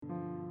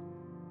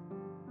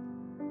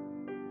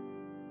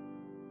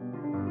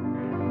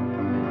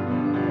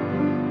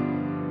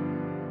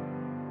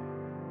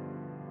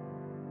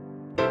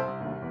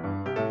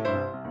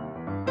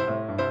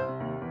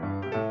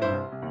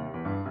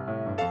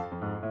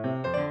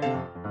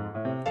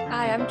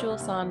Hi, I'm Jewel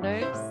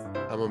Saunders.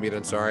 I'm Omid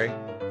Ansari.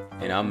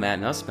 And I'm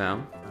Matt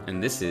Nussbaum,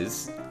 and this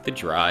is The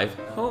Drive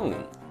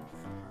Home.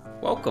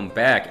 Welcome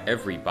back,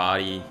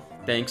 everybody.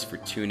 Thanks for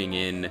tuning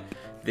in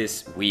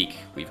this week.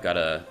 We've got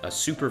a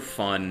super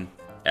fun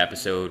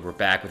episode. We're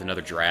back with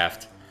another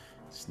draft.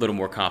 It's a little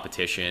more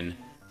competition.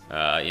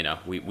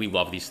 We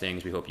love these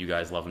things. We hope you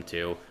guys love them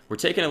too. We're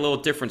taking a little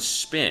different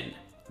spin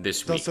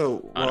this week.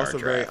 We're also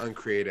very draft.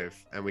 uncreative,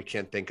 and we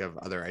can't think of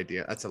other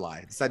ideas. That's a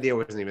lie. This idea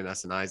wasn't even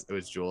us and I's. It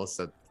was Jules,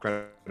 so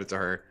credit to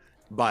her.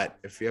 But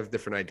if you have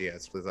different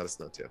ideas, please let us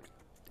know too.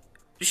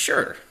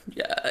 Sure.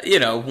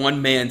 Yeah,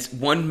 one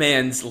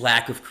man's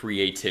lack of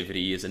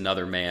creativity is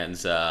another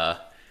man's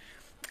let's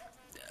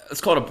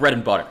call it a bread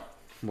and butter.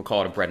 We'll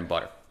call it a bread and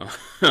butter.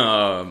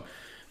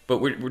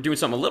 But we're doing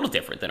something a little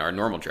different than our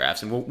normal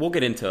drafts, and we'll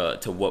get into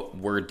what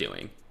we're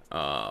doing.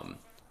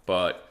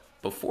 But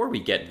before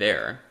we get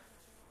there,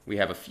 we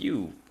have a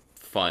few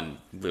fun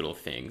little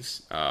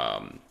things.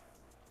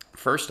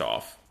 First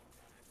off,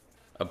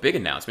 a big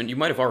announcement. You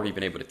might have already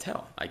been able to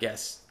tell, I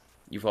guess.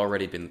 You've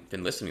already been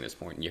listening to this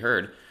point, and you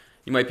heard.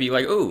 You might be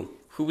like, "Ooh,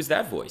 who was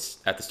that voice?"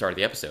 at the start of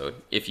the episode.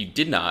 If you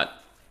did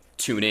not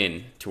tune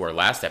in to our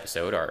last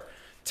episode, our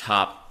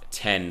top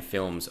 10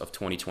 films of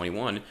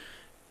 2021,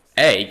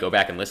 A, go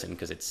back and listen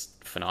because it's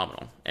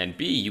phenomenal. And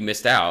B, you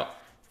missed out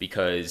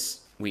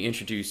because we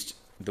introduced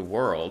the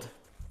world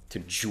to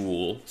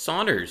Jewel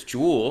Saunders.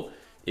 Jewel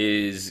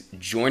is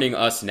joining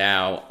us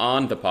now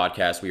on the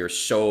podcast. We are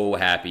so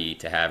happy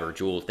to have her.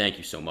 Jewel, thank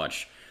you so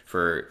much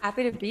for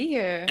Happy to be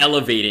here.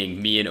 elevating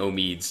me and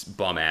Omid's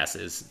bum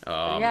asses.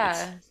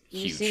 Yeah, you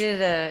huge. just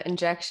needed an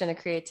injection of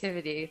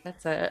creativity.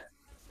 That's it.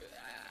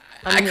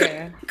 I'm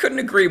here. Couldn't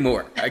agree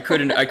more. I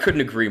couldn't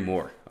agree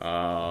more.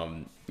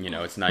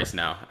 It's nice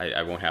now.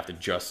 I won't have to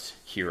just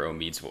hear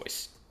Omid's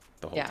voice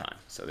the whole time.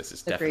 So this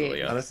is Agreed.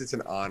 definitely Honestly, it's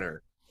an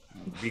honor.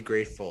 Be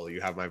grateful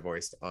you have my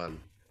voice on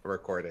a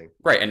recording.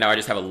 right. And now I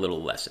just have a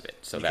little less of it.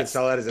 So You can that's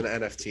sell that as an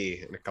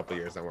NFT in a couple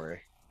years. Don't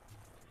worry.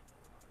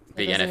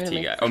 big That doesn't NFT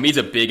really guy. make Omid's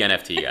a big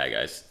NFT guy,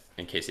 guys.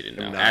 In case you didn't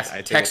know, I'm not. I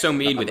think text it's-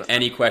 Omid I'm with not-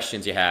 any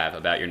questions you have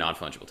about your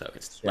non-fungible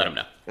tokens. Let him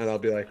know. And I'll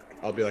be like,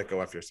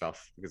 go F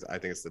yourself because I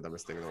think it's the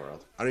dumbest thing in the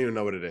world. I don't even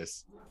know what it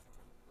is.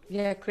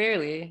 Yeah,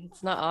 clearly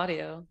it's not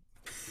audio.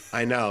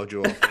 I know,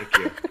 Jewel. Thank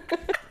you.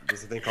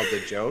 There's a thing called the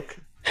joke.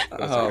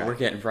 Oh, we're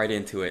getting right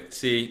into it.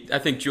 See, I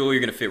think Jewel, you're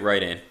gonna fit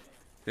right in.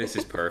 This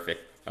is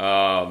perfect.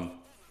 But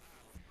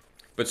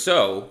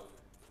so,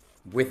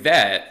 with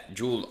that,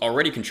 Jewel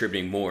already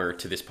contributing more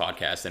to this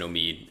podcast than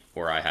Omid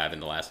or I have in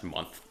the last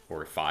month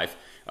or 5.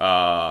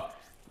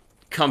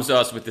 Comes to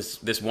us with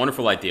this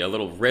wonderful idea, a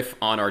little riff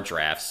on our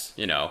drafts.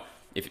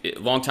 If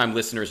longtime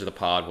listeners of the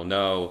pod will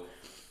know,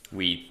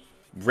 we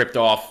ripped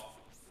off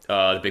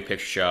the Big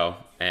Picture Show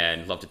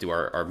and love to do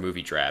our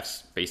movie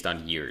drafts based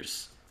on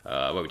years.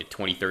 What we did,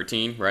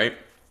 2013, right?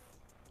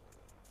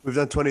 We've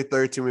done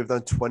 2013. We've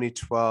done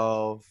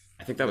 2012.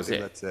 I think that was it.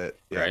 That's it.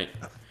 Yeah. Right.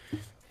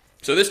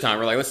 So this time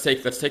we're like, let's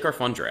take our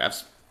fun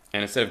drafts,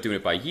 and instead of doing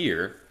it by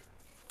year,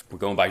 we're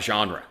going by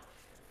genre.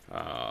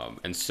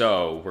 And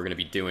so we're going to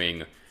be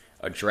doing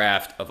a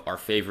draft of our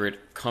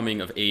favorite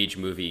coming of age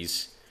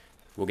movies.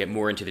 We'll get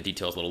more into the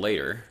details a little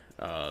later.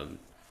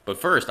 But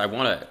first, I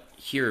want to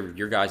hear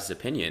your guys'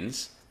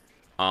 opinions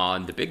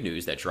on the big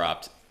news that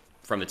dropped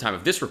from the time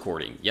of this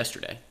recording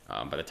yesterday.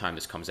 By the time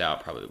this comes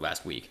out, probably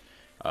last week,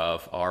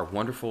 of our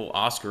wonderful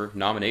Oscar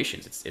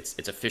nominations.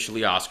 It's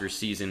officially Oscar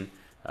season.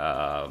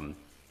 We're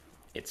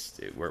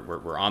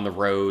on the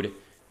road,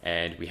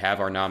 and we have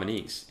our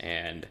nominees,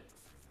 and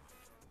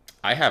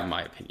I have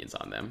my opinions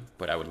on them,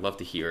 but I would love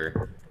to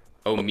hear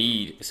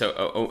Omid. So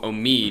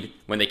Omid,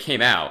 when they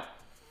came out,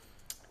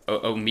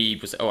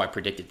 Omid was, I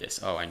predicted this.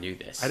 Oh, I knew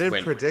this. I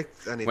didn't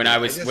predict anything. When I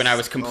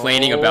was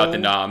complaining about the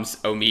noms,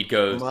 Omid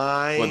goes,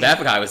 "Well,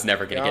 that guy was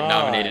never going to get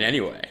nominated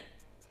anyway."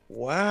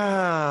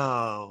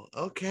 Wow.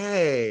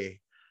 Okay.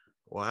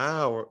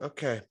 Wow.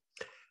 Okay.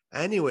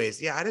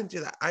 Anyways, yeah, I didn't do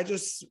that. A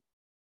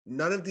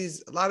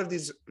lot of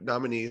these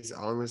nominees,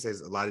 all I'm going to say is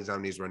a lot of these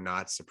nominees were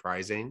not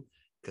surprising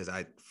because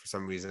for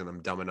some reason,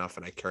 I'm dumb enough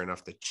and I care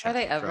enough to check. Are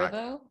they ever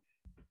though?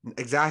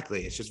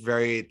 Exactly. It's just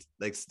very,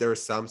 there were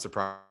some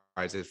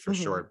surprises for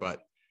sure,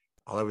 but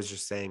all I was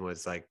just saying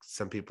was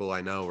some people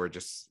I know were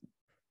just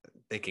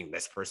thinking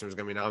this person was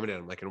going to be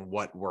nominated. I'm like, in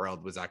what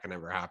world was that going to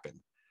ever happen?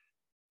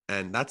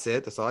 And that's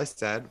it. That's all I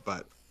said.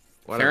 But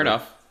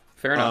whatever.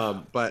 Fair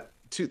enough. But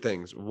two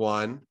things.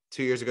 One,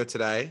 2 years ago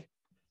today,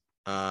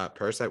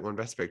 Parasite won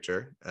Best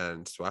Picture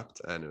and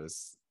swept, and it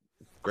was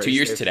great. 2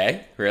 years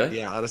today, really?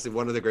 Yeah, honestly,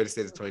 one of the greatest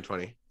days of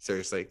 2020.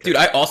 Seriously, dude.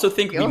 I also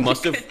think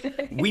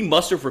we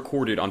must have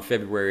recorded on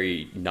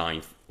February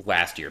 9th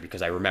last year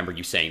because I remember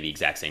you saying the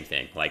exact same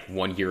thing. Like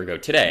 1 year ago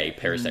today,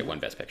 Parasite won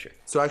Best Picture.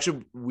 So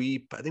actually,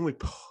 maybe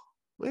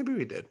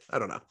we did. I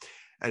don't know.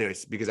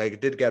 Anyways, because I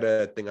did get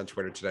a thing on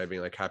Twitter today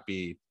being like,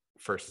 happy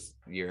first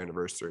year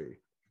anniversary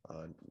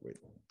on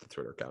the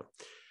Twitter account.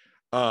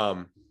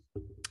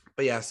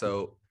 But yeah,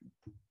 so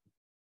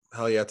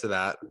hell yeah to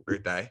that.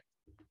 Great day.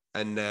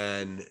 And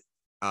then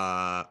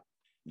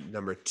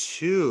number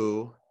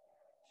two,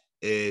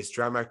 is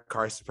Drive My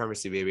Car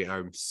Supremacy, baby.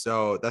 That's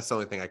the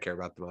only thing I care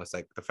about the most.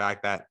 Like the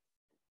fact that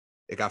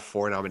it got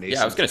 4 nominations.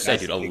 Yeah, I was gonna say,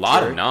 Best dude, a Picture,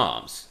 lot of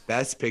noms.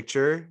 Best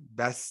Picture,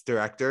 Best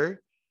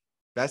Director,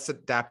 Best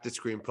Adapted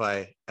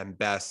Screenplay, and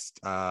Best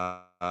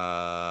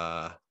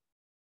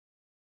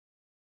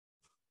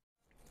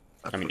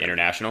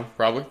International,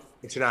 probably.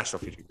 International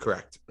feature,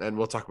 correct. And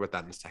we'll talk about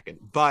that in a second.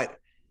 But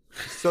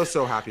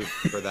so happy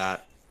for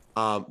that.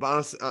 But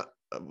honestly,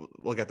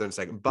 we'll get there in a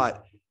second.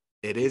 But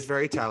it is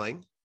very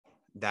telling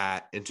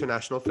that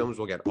international films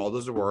will get all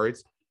those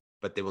awards,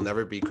 but they will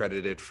never be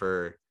credited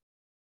for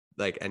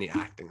like any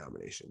acting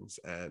nominations.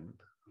 And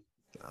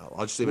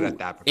I'll just leave it at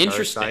that. But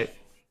Interesting.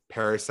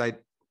 Parasite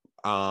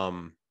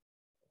was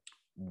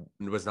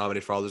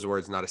nominated for all those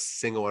awards. Not a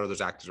single one of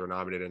those actors were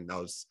nominated, and that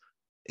was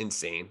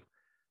insane.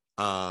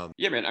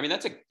 Yeah, man. I mean,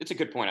 it's a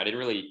good point. I didn't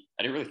really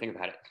think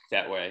about it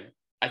that way.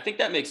 I think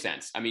that makes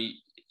sense. I mean,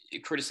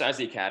 you criticize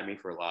the Academy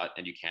for a lot,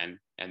 and you can,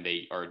 and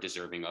they are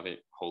deserving of it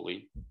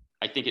wholly.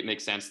 I think it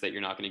makes sense that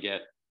you're not going to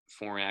get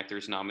foreign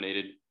actors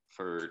nominated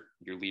for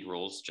your lead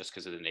roles just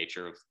because of the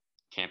nature of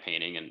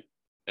campaigning, and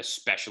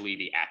especially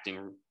the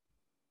acting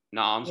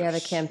noms. Yeah, the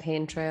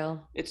campaign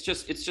trail. It's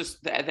just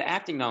the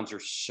acting noms are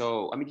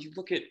so. I mean, you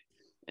look at,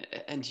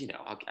 and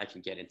I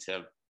can get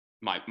into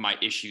my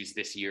issues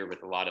this year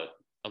with a lot of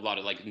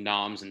like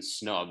noms and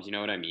snubs, you know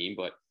what I mean?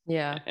 But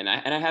yeah, and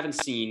I haven't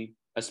seen,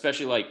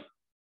 especially like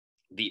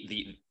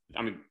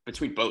I mean,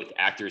 between both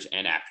actors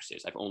and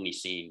actresses, I've only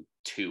seen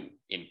 2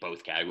 in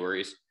both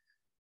categories.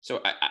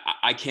 So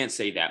I can't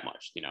say that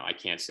much. I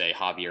can't say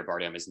Javier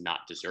Bardem is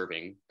not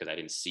deserving because I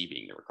didn't see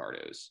Being the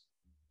Ricardos.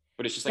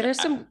 But it's just like there's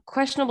some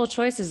questionable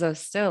choices though.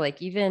 Still,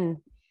 like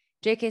even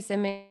J.K.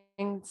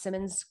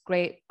 Simmons,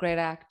 great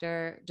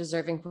actor,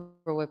 deserving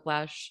for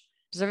Whiplash,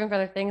 deserving for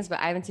other things. But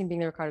I haven't seen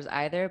Being the Ricardos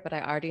either. But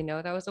I already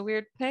know that was a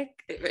weird pick.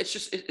 It's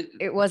just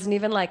it wasn't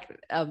even like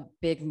a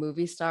big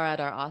movie star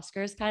at our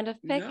Oscars kind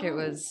of pick. No.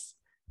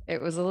 It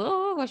was a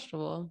little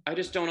questionable. I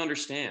just don't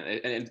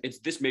understand. And it's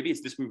this movie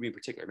in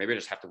particular. Maybe I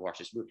just have to watch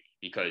this movie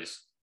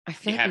because I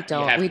feel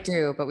like we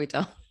do, but we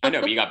don't. I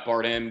know, but you got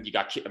Bardem, you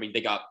got, I mean, they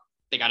got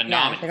a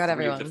nominee for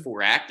 3 of the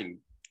 4 acting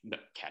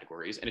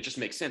categories, and it just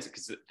makes sense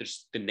because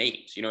there's the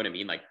names, you know what I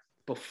mean? Like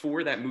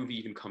before that movie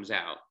even comes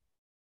out,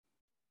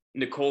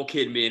 Nicole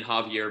Kidman,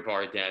 Javier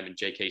Bardem, and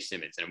J.K.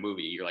 Simmons in a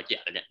movie, you're like, yeah,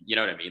 you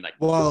know what I mean? Like,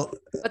 well,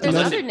 but there's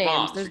other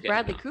names. There's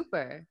Bradley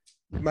Cooper.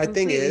 My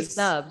thing is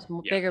snubs,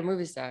 bigger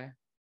movie star.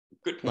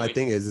 Good point. My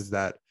thing is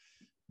that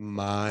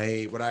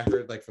what I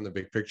heard like from the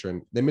big picture,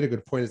 and they made a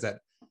good point, is that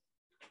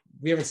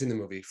we haven't seen the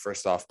movie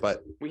first off,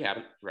 but we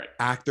haven't, right?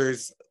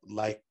 Actors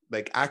like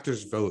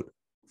actors vote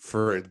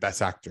for the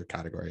best actor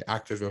category.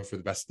 Actors vote for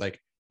the best,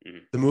 like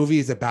the movie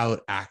is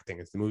about acting.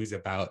 The movie's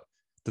about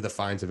the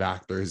defiance of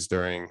actors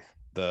during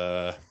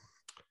the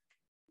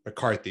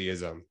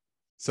McCarthyism.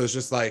 So it's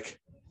just like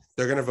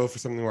they're gonna vote for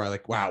something where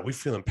like, wow, we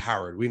feel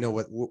empowered. We know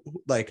what,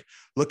 like,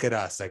 look at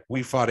us, like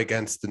we fought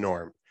against the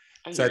norm.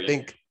 So I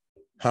think,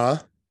 I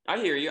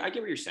hear you. I get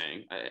what you're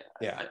saying.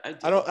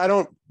 I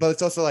don't. But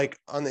it's also like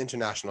on the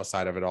international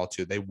side of it all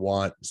too. They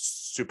want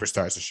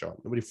superstars to show up.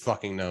 Nobody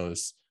fucking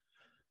knows.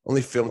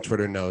 Only film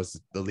Twitter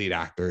knows the lead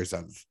actors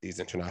of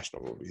these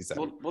international movies.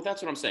 Well,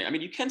 that's what I'm saying. I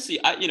mean, you can see,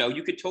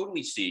 you could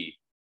totally see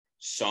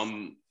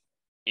some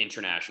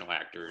international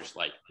actors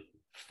like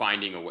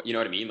finding a way. You know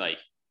what I mean? Like,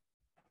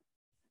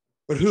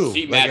 but who?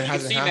 You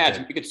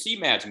could see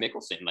Mads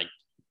Mikkelsen like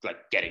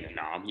getting a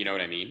nom. You know what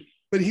I mean?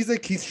 But he's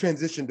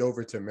transitioned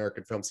over to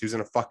American films. He was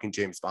in a fucking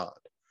James Bond.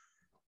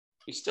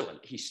 He's still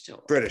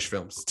British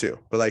films too.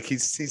 But like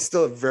he's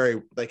still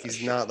very like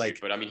he's not like.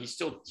 But I mean, he's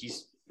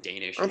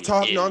Danish. I'm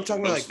talking about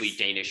mostly like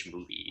Danish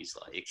movies.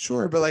 Like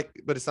sure, but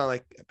it's not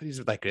like. But he's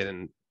like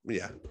in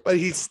But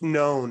he's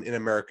known in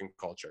American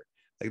culture.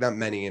 Like not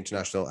many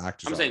international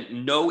actors. I'm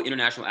saying no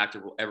international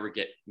actor will ever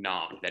get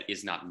nom that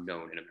is not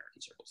known in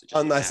American circles.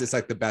 Unless it's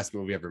like the best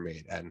movie ever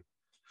made, and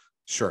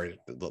sure,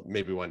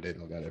 maybe one day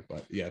they'll get it,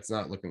 but yeah, it's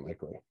not looking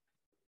likely.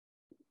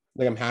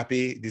 Like I'm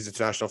happy these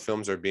international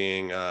films are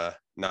being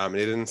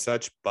nominated and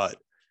such, but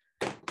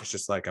it's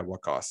just like at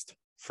what cost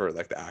for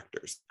like the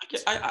actors.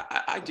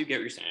 I do get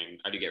what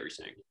you're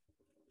saying.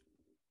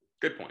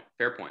 Good point.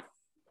 Fair point.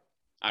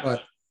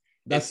 But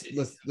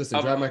listen,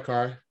 Drive My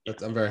Car.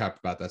 I'm very happy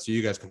about that. So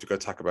you guys can go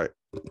talk about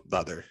the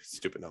other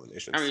stupid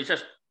nominations. I mean,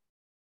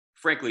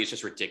 frankly, it's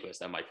just ridiculous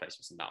that Mike Tyson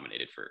was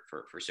nominated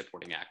for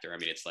supporting actor. I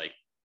mean, it's like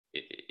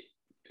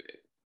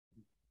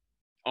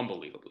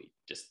unbelievably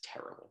just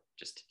terrible.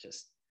 Just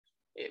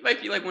it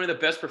might be like one of the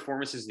best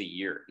performances of the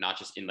year, not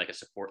just in like a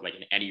support, like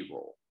in any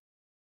role.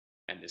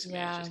 And this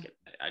man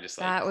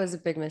that was a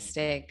big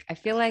mistake. I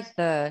feel like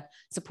the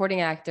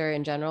supporting actor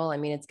in general, I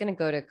mean, it's going to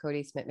go to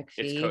Cody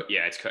Smith-McPhee.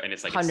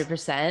 It's like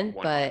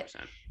 100%,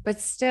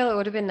 but still it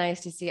would have been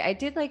nice to see. I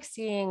did like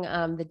seeing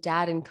the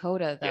dad in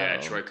Coda though. Yeah,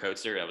 Troy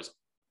Coates. That was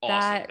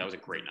awesome. That was a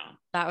great nom.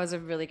 That was a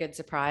really good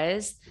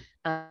surprise.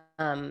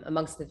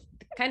 Amongst the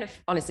kind of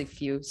honestly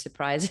few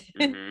surprises.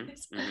 One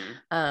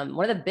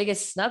of the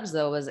biggest snubs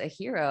though was A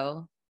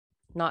Hero.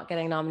 not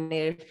getting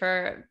nominated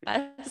for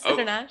Best Oh,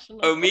 International.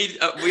 Omid,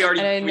 And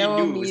I we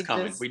know knew it was Omid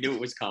coming. just We knew it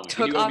was coming. We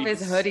took knew off Omid his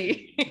was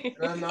hoodie. Omid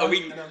and I'm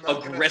not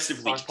gonna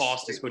aggressively talk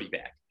tossed his shit. hoodie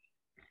back.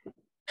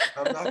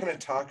 I'm not gonna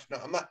talk. No,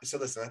 I'm not. So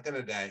listen, at the end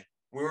of the day,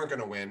 we weren't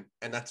gonna win,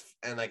 and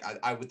like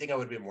I would think I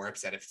would have been more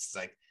upset if it's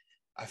like,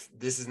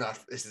 this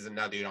is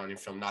another Iranian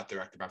film not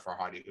directed by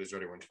Farhadi, who's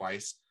already won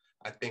twice.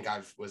 I think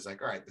I was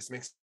like, all right, this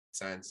makes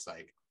sense.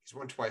 Like he's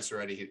won twice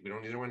already. We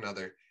don't need to win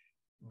another.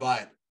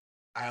 But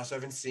I also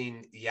haven't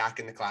seen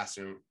Yak in the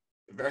Classroom.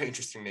 Very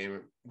interesting name.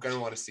 I'm gonna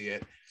want to see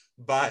it.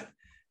 But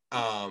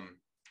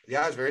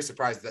yeah, I was very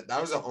surprised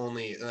that was the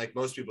only, like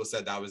most people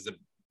said, that was the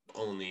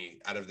only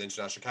out of the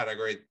international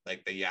category,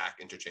 like the Yak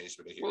interchanged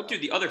with a hero. Well,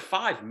 dude, the other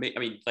five, I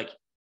mean, like,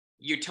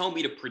 you're telling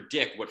me to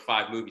predict what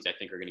 5 movies I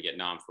think are going to get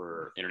nom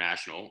for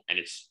international, and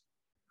it's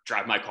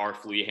Drive My Car,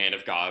 Flee, Hand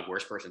of God,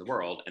 Worst Person in the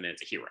World, and then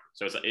it's a hero.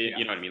 So it's, you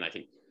know what I mean? I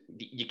think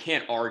you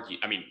can't argue.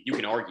 I mean, you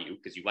can argue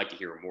because you like to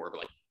hear more, but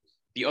like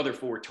the other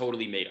 4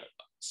 totally made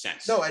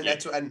sense. No, and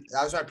that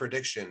was my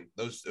prediction.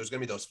 It was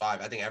gonna be those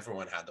 5. I think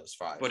everyone had those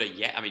 5. But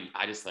yeah, I mean,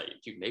 I just like,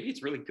 dude, maybe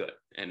it's really good,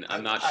 and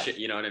I'm not shit.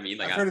 You know what I mean?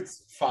 Like I've heard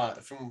it's fun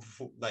from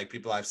like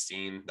people I've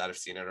seen that have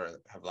seen it or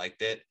have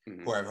liked it,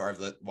 Mhm. or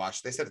I've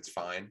watched. They said it's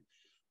fine.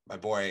 My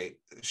boy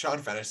Sean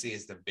Fennessy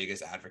is the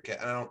biggest advocate,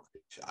 and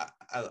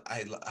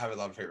I have a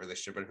love and hate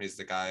relationship with him. He's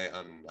the guy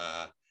on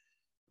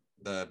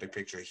the Big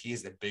Picture.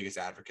 He's the biggest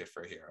advocate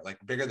for a hero, like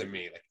bigger than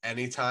me. Like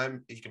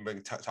anytime he can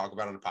talk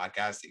about it on the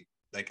podcast,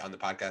 on the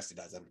podcast he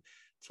does, and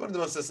it's one of the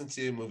most listened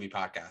to movie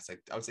podcasts.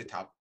 Like I would say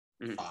top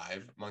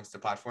 5 amongst the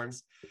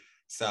platforms.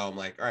 So I'm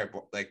like, all right,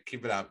 like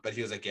keep it up. But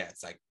he was like, yeah,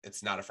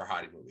 it's not a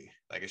Farhadi movie.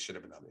 Like it should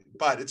have been nominated,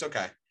 but it's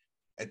okay.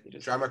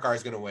 Drive My Car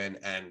is going to win,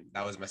 and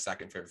that was my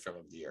second favorite film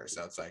of the year.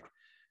 So it's like,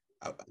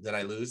 did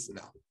I lose?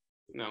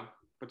 No,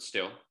 but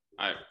still,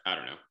 I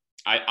don't know.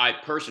 I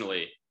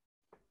personally,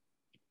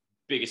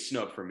 biggest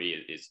snub for me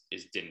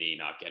is Denis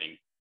not getting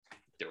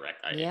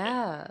direct.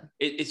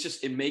 It's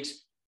just, it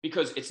makes,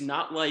 because it's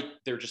not like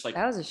they're just like,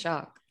 that was a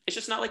shock. It's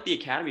just not like the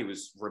Academy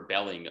was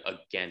rebelling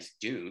against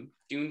Dune.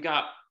 Dune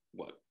got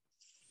what,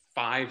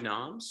 5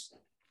 noms?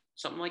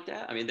 Something like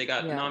that. I mean, they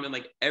got nom in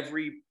like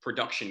every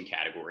production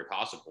category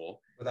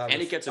possible,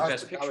 and it gets a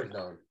Best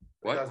Picture.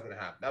 What? That was gonna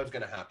happen. That was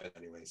gonna happen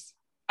anyways.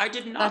 I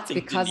did not That's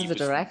think because Denis of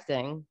the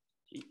directing.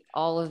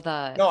 All of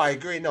that. No, I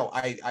agree. No,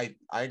 I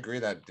agree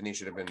that Denis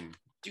should have been.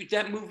 Dude,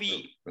 that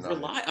movie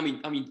I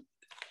mean,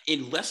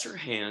 in lesser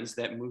hands,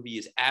 that movie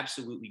is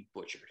absolutely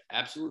butchered.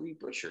 Absolutely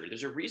butchered.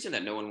 There's a reason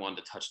that no one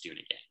wanted to touch Dune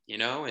again, you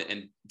know.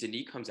 And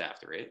Denis comes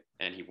after it,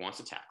 and he wants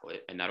to tackle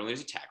it. And not only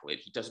does he tackle it,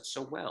 he does it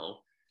so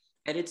well.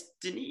 And it's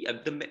Denis.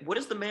 What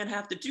does the man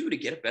have to do to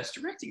get a Best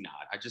Directing nod?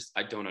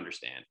 I don't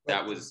understand.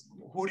 That was.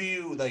 Who do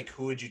you like?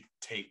 Who would you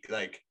take?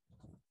 Like,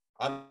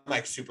 I'm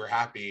like super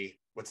happy.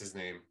 What's his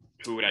name?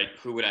 Who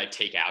would I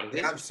take out of it?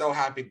 Yeah, I'm so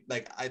happy.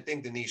 Like, I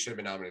think Denis should have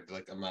been nominated.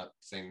 Like, I'm not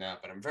saying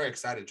that, but I'm very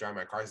excited. Drive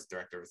My Car as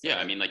director. Yeah,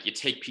 I mean, like you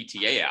take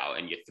PTA out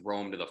and you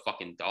throw him to the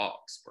fucking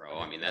dogs, bro.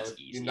 I mean, that's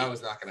easy. That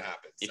was not going to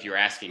happen. If you're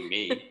asking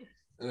me.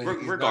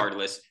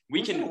 Regardless,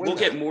 we'll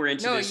get more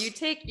into this.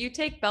 No, you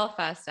take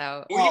Belfast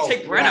out. Or you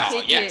take Brent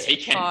out. Yeah,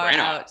 take Ken Brent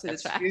out.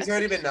 He's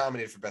already been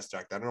nominated for Best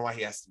Director. I don't know why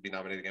he has to be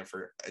nominated again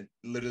for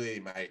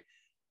literally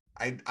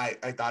I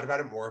thought about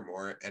it more and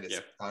more, and it's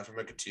gone from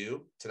like a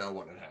 2 to now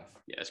 1.5.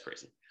 Yeah, that's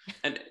crazy.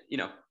 And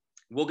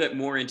we'll get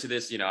more into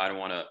this. I don't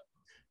want to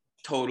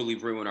totally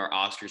ruin our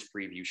Oscars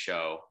preview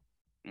show,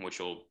 which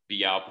will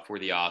be out before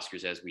the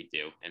Oscars as we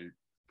do. And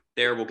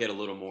there we'll get a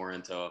little more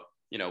into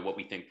what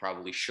we think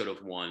probably should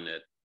have won,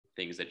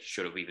 things that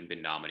should have even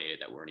been nominated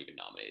that weren't even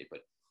nominated.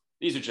 But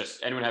these are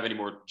just, anyone have any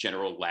more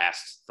general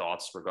last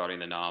thoughts regarding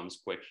the noms?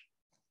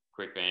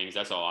 Quick bangs.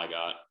 That's all I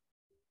got.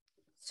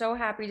 So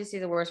happy to see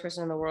The Worst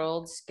Person in the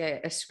World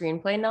get a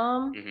screenplay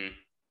nom. Mm-hmm.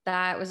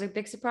 That was a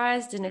big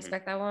surprise. Didn't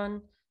expect that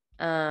one.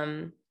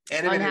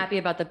 Unhappy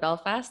about the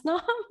Belfast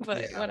nom,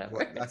 but whatever.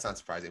 Well, that's not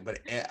surprising. But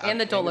and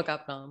the Don't Look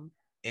Up nom.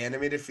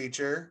 Animated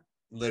feature,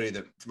 literally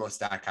the most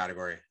stacked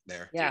category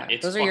there. Yeah,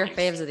 dude, those are your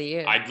faves of the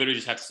year. I literally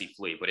just have to see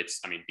Flea, but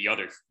the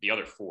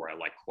other 4 I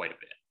like quite a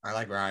bit. I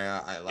like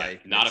Raya. I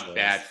like not Mitchell's. A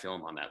bad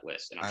film on that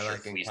list, and I'm sure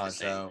like Flea's the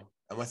same.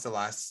 And what's the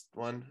last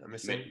one I'm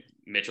missing?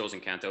 Mitchell's,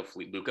 Encanto,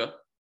 Flea, Luca,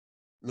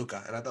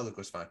 and I thought Luca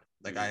was fine.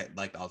 Like I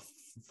liked all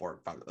 4,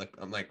 5. Like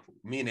I'm like,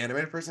 me, an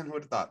animated person, who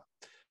would have thought?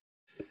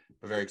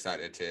 But very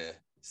excited to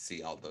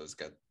see all those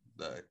get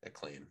the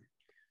acclaim.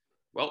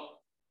 Well,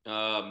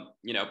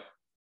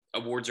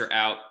 awards are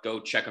out. Go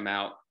check them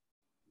out.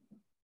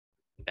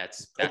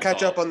 That's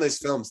catch up on these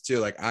films too.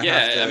 Like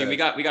I mean, we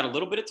got a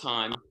little bit of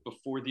time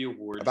before the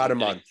awards. About a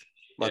month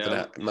and a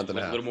half. A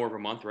little more of a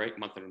month, right?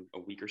 Month and a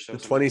week or so. The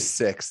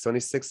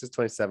 26th is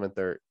 27th,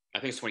 or I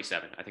think it's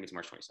 27. I think it's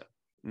March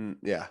 27th.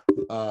 Yeah.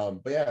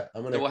 But yeah,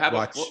 I'm gonna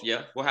watch.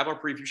 We'll have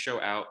our preview show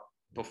out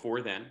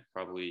before then,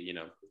 probably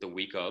the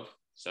week of.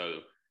 So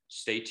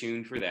stay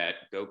tuned for that.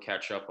 Go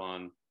catch up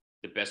on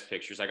the best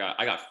pictures. I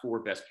got 4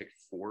 best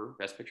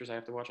pictures I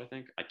have to watch. I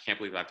think I can't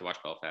believe I have to watch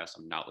Belfast.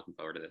 I'm not looking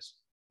forward to this,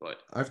 but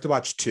I have to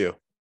watch 2.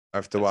 I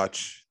have to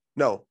watch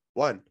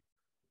 1.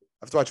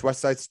 have to watch West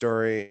Side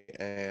Story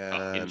Oh,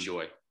 and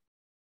enjoy.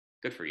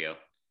 Good for you.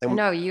 I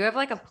know you have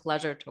like a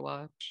pleasure to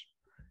watch.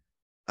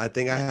 I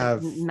think I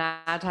have.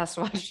 Matt has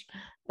to watch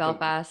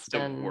Belfast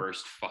The and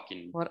worst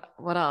fucking. what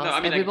else? No, I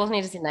mean, we like, both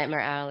need to see Nightmare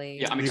Alley.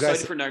 Yeah, I'm You excited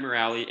guys- for Nightmare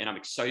Alley, and I'm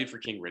excited for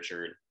King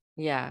Richard.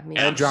 Yeah, me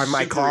And I'm Drive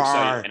My super Car.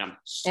 excited, and I'm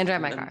And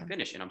Drive My let me Car.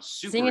 finish, and I'm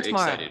super seeing it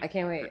tomorrow. excited. I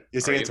can't wait.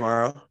 You're seeing Are it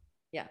tomorrow?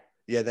 Yeah.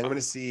 Yeah, then I'm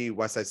gonna see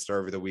West Side Story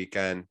over the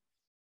weekend.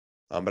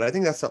 But I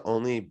think that's the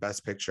only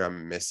Best Picture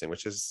I'm missing,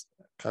 which is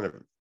kind of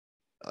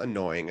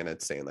annoying and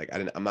insane. Like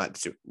I'm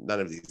not none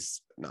of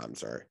these. No, I'm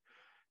sorry.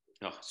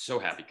 Oh, so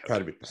happy, Try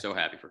to Coda. be- So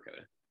happy for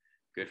Coda.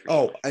 Good for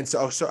Oh, you. and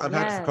so I'm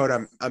happy for Coda.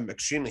 Yes. I'm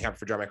extremely happy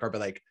for Drive My Car, but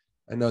like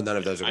I know none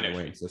of those are I know gonna what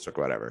you win. mean. So it's like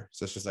whatever.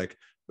 So it's just like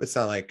it's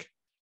not like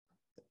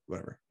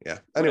whatever. Yeah.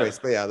 Anyways,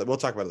 but yeah, we'll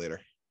talk about it later.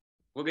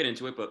 We'll get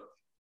into it, but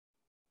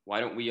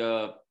why don't we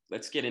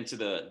let's get into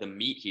the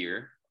meat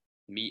here,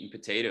 meat and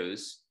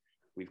potatoes.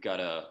 We've got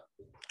a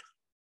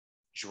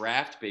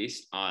draft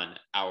based on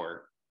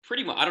our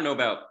pretty much. I don't know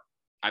about.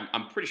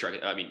 I'm pretty sure.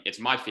 I mean, it's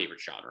my favorite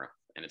genre,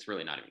 and it's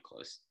really not even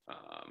close.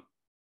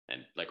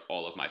 And like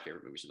all of my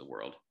favorite movies in the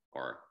world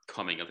are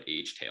coming of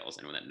age tales.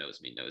 Anyone that knows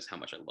me knows how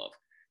much I love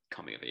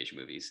coming of age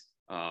movies.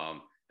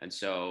 And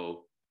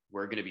so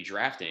we're going to be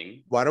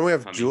drafting. Why don't we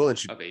have coming Jewel and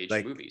of age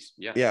like movies?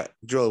 Yeah. Yeah,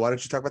 Jewel, why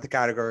don't you talk about the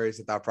categories,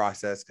 the thought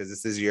process, because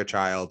this is your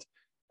child,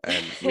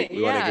 and we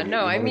wanna Yeah, give you- no,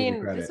 we I wanna give you mean,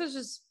 this credit. was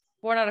just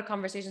born out of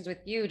conversations with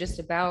you just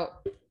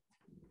about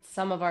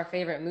some of our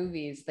favorite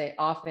movies. They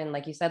often,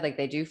 like you said, like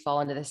they do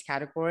fall into this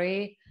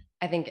category.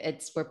 I think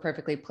we're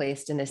perfectly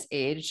placed in this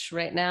age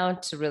right now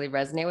to really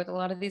resonate with a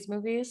lot of these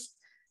movies.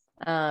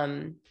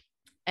 And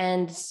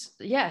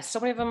yeah, so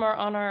many of them are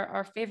on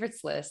our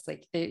favorites list.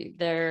 Like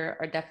there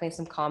are definitely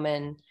some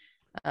common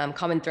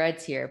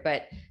threads here.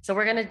 But so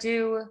we're gonna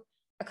do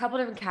a couple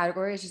different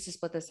categories just to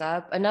split this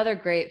up. Another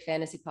great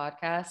fantasy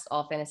podcast,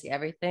 All Fantasy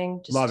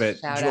Everything. Just Love it.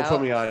 shout Jewel, out.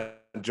 put me on.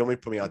 Jewel,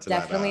 put me on to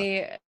Definitely,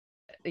 yeah.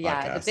 The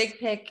podcast. Big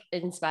Pick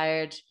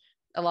inspired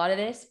a lot of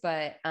this,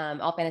 but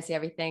All Fantasy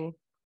Everything.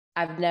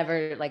 I've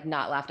never like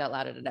not laughed out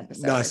loud at an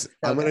episode. No, It's so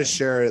I'm gonna good.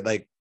 share it.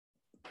 Like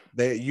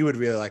you would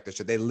really like this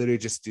shit. They literally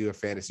just do a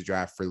fantasy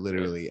draft for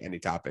literally any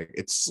topic.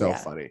 It's so Yeah.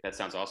 funny. That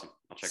sounds awesome.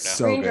 I'll check it out.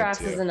 So Screen good, Drafts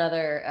too. is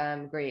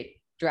another great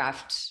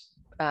draft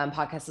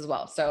podcast as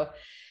well. So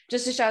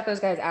just to shout those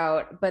guys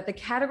out. But the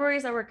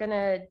categories that we're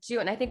gonna do,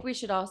 and I think we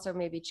should also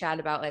maybe chat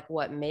about like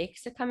what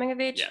makes a coming of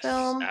age Yes,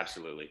 film.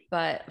 absolutely.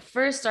 But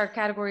first, our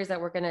categories that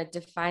we're gonna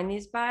define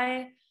these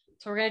by.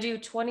 So we're gonna do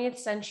 20th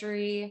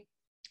century,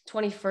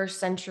 21st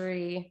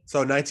century.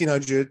 So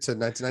 1900 to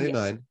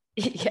 1999.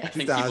 Yes. I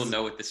think people 2000.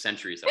 know what the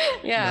centuries are.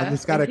 Yeah. I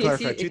just gotta in case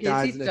clarify. you- in case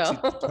 2000 you to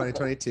don't.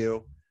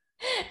 2022.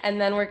 And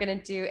then we're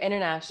gonna do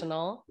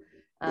international.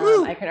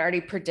 Woo! I can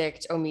already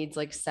predict Omid's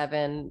like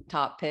 7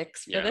 top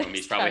picks. For Yeah, this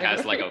Omid probably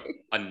has like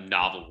category. a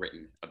novel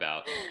written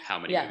about how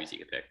many Yeah. movies he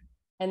could pick.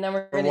 And then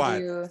we're For gonna what?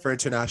 do For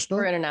international?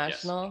 for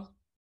international.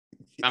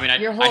 I mean,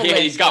 Your I whole hear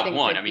he's list, got I think,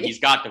 one. could I mean, be- he's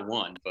got the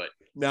one, but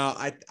No,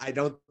 I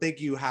don't think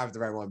you have the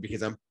right one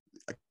because I'm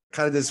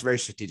kind of this very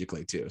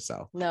strategically too.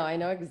 So No, I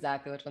know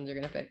exactly which ones you're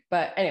gonna pick.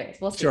 But anyways,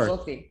 we'll see. Sure.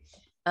 We'll see.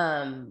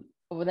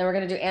 Well, then we're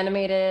gonna do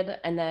animated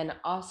and then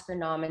Oscar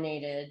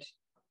nominated,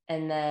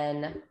 and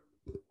then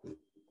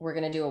we're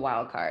gonna do a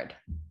wild card.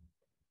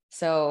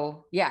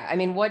 So yeah, I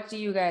mean, what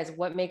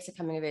makes a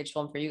coming of age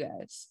film for you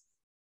guys?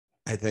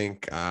 I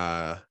think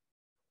wow,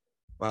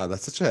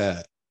 that's such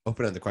a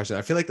open-ended question.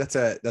 I feel like that's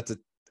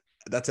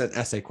an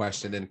essay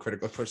question in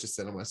critical approach to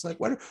cinema. It's like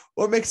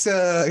what makes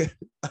a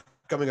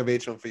coming of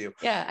age film for you?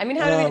 Yeah, I mean,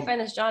 how do we Um, define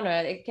this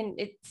genre?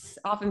 It's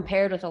often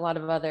paired with a lot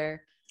of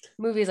other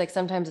movies. Like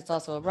sometimes it's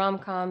also a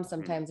rom-com,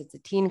 sometimes it's a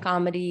teen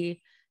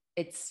comedy.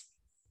 It's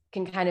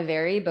can kind of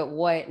vary, but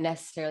what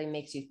necessarily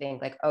makes you think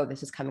like, oh,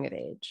 this is coming of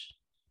age?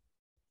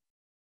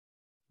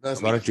 Why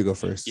don't you go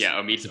first? yeah,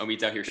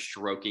 Omid's out here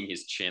stroking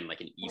his chin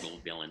like an evil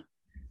villain.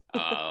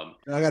 I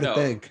gotta No.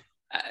 think.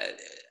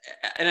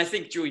 And I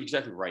think Julie, you're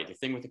exactly right. The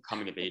thing with the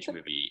coming of age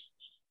movie,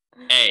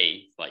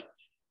 like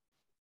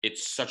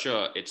it's such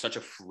a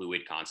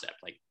fluid concept.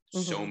 Like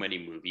so Mhm. many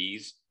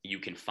movies, you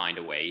can find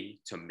a way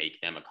to make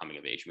them a coming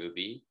of age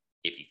movie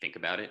if you think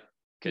about it.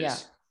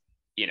 Because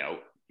you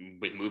know,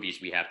 with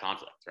movies we have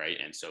conflict, right?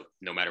 And so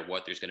no matter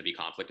what, there's going to be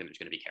conflict and there's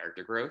going to be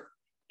character growth.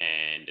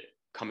 And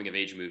coming of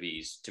age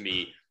movies, to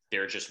me,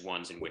 they're just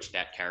ones in which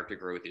that character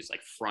growth is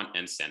like front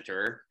and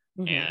center.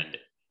 Mhm. And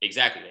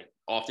exactly, like,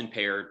 often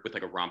paired with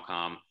like a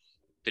rom-com.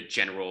 The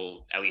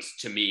general, at least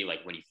to me,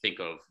 like when you think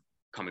of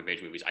coming of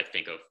age movies, I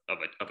think of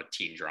a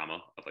teen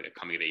drama, of like a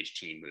coming of age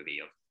teen movie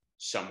of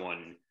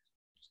someone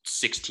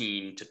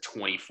 16 to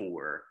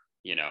 24,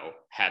 you know,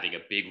 having a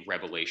big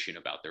revelation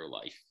about their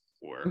life,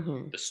 or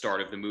Mhm. the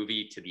start of the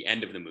movie to the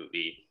end of the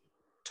movie,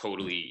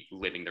 totally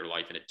living their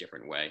life in a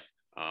different way.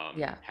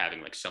 Yeah.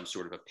 Having like some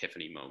sort of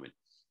epiphany moment.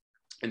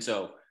 And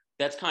so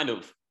that's kind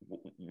of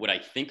what I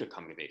think a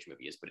coming of age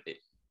movie is. But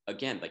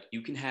again, like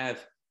you can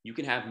have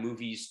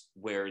movies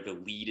where the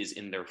lead is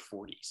in their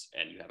 40s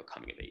and you have a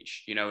coming of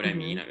age. You know what I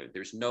mean?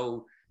 There's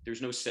no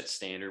set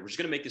standard. We're just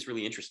gonna make this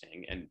really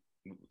interesting, and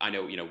I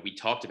know, we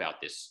talked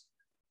about this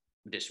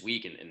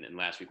week and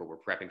last week when we're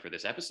prepping for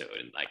this episode,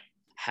 and like,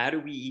 how do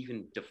we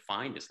even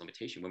define this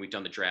limitation? When we've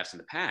done the drafts in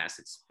the past,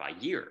 it's by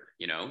year,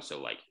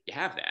 so like you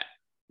have that.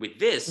 With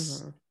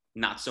this,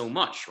 not so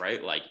much,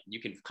 right? Like you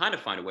can kind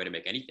of find a way to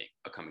make anything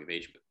a coming of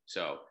age movie.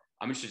 So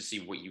I'm interested to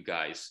see what you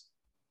guys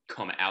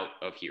come out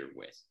of here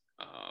with,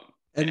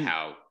 and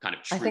how kind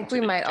of true I think to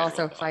we the might general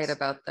also thoughts. fight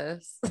about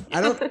this. I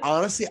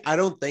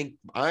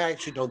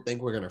actually don't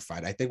think we're gonna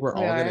fight. I think we're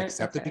all gonna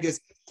accept it, because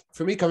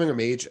for me, coming of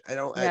age,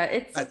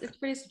 It's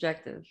pretty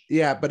subjective.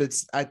 Yeah, but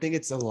I think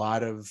it's a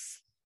lot of,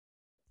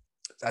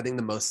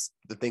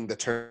 the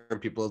term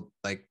people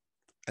like,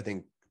 I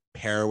think,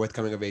 pair with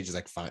coming of age is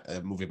like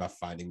a movie about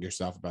finding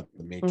yourself, about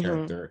the main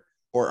character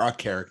or a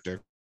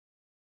character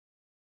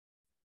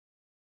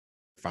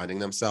finding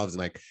themselves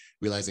and like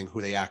realizing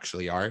who they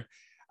actually are.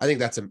 I think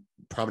that's a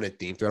prominent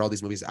theme throughout all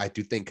these movies. I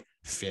do think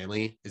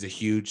family is a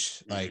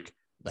huge, like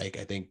I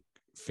think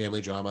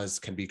family dramas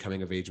can be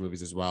coming of age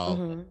movies as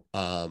well.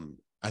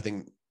 I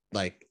think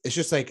like, it's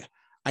just like,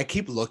 I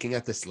keep looking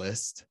at this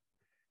list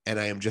and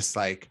I am just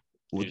like,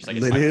 it's my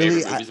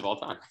favorite movies of all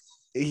time.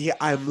 Yeah,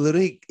 I'm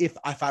literally, if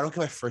I don't get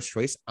my first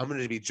choice, I'm going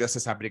to be just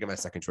as happy to get my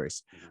second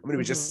choice. I'm going to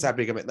be just as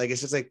happy to get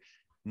it's just like,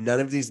 none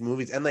of these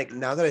movies. And like,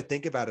 now that I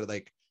think about it,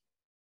 like,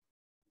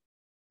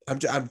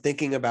 I'm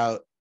thinking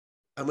about,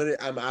 I'm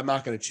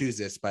not going to choose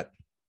this, but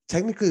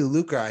technically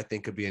Luca, I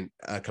think, could be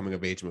a coming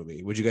of age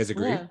movie. Would you guys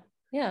agree?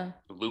 Yeah.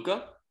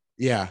 Luca?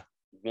 Yeah.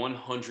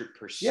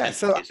 100%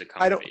 so is a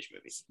coming of age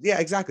movie. Yeah,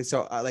 exactly.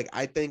 So like,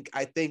 I think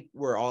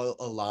we're all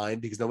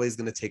aligned, because nobody's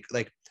going to take,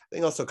 like, I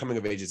think also coming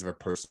of age is of a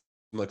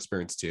personal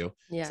experience too.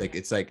 Yeah.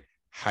 It's like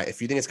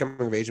if you think it's coming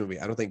of age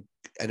movie, I don't think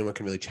anyone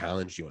can really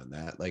challenge you on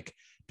that. Like,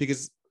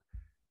 because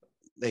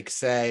like,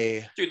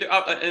 say, dude,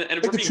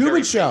 and like the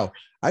Truman Show.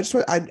 I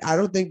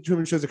don't think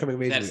Truman Show's a coming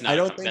of age movie. I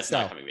don't think that's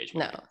so. not coming of age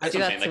movie. No, That's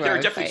what I'm saying. Like, there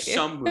are definitely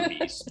some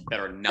movies that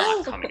are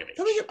not coming of age.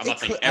 I'm not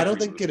saying I don't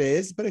think it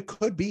is, but it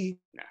could be.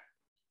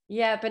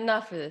 Yeah, but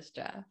not for this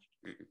draft.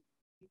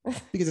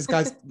 Because this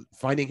guy's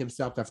finding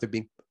himself after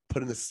being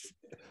put in this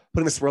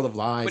world of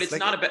lies. But it's like,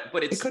 not about.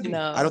 But it's. It could be.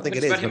 No. I don't think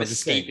but it it's is. about But him I'm just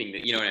escaping.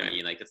 saying. You know what I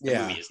mean? Like, the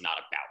movie is not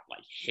about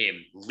like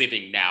him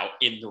living now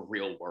in the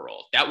real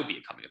world. That would be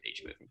a coming of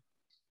age movie.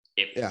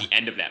 If the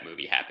end of that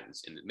movie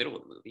happens in the middle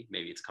of the movie,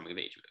 maybe it's a coming of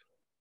age movie.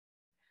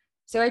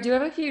 So I do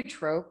have a few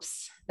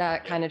tropes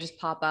that kind of just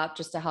pop up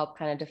just to help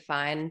kind of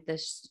define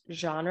this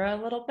genre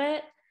a little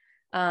bit.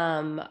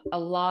 A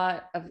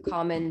lot of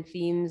common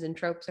themes and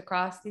tropes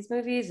across these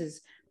movies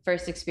is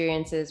first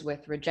experiences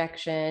with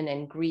rejection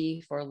and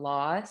grief or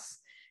loss,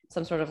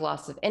 some sort of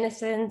loss of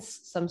innocence,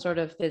 some sort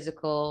of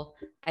physical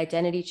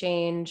identity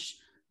change,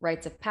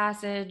 rites of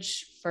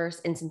passage,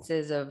 first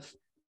instances of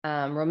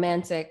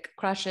romantic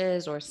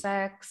crushes or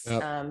sex,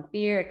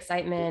 fear,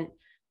 excitement,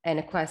 and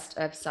a quest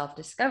of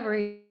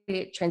self-discovery,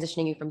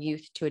 transitioning you from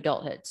youth to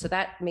adulthood. So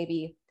that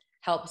maybe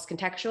helps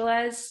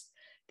contextualize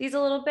these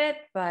a little bit.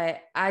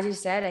 But as you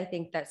said, I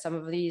think that some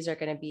of these are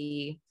going to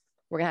be,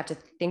 we're going to have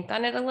to think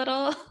on it a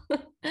little.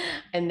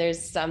 And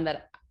there's some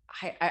that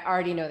I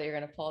already know that you're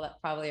going to pull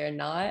that probably are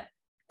not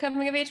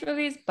coming of age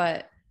movies,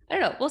 but I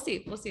don't know. We'll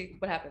see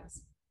what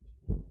happens.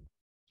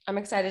 I'm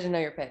excited to know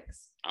your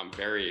picks. I'm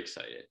very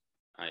excited.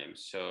 I am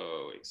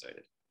so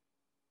excited.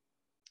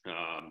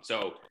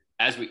 So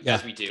as we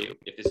do,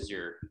 if this is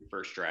your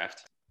first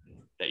draft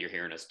that you're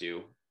hearing us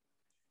do,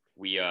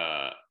 we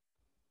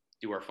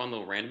do our fun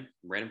little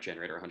random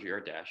generator,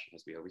 100-yard dash,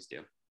 as we always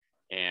do,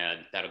 and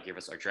that'll give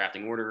us our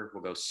drafting order.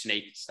 We'll go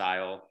snake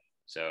style.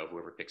 So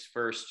whoever picks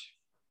first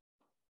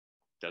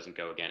doesn't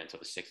go again until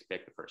the sixth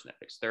pick. The person that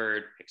picks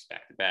third picks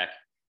back to back,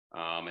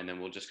 and then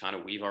we'll just kind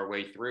of weave our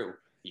way through.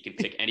 You can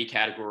pick any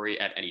category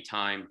at any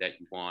time that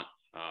you want.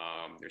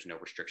 There's no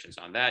restrictions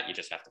on that. You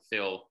just have to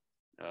fill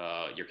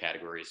your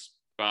categories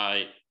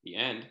by the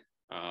end.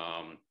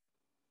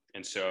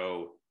 And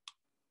so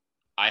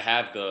I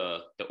have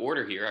the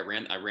order here. I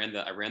ran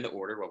the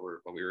order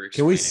while we were explaining.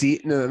 Can we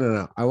see?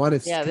 No. I want to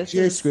share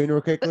your screen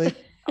real quickly.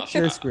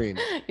 Share screen.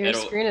 Your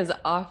screen is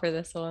off for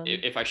this one.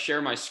 If I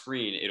share my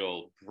screen,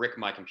 it'll brick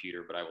my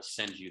computer, but I will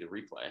send you the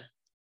replay,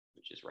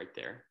 which is right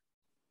there.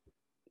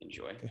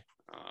 Enjoy. Okay.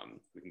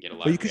 We can get a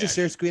lot. Well, you could just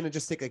share screen and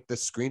just take like the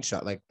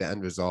screenshot, like the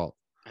end result.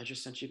 I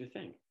just sent you the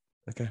thing.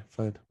 Okay,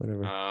 fine,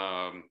 whatever.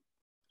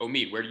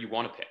 Omid, where do you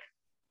want to pick?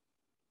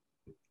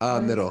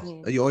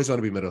 Middle. You always want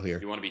to be middle here.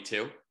 You want to be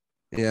 2?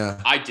 Yeah.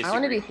 I disagree. I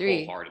want to be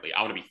 3. Wholeheartedly.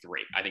 I want to be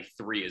 3. I think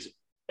 3 is,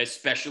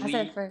 especially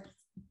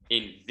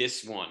in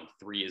this one,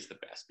 3 is the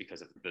best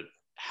because of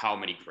how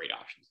many great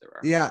options there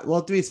are. Yeah,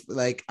 well, 3 is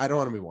like, I don't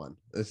want to be 1.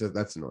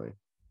 That's annoying.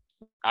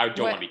 I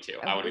don't want to be 2.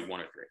 I want to be 1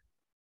 or 3.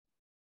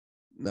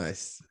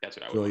 Nice. That's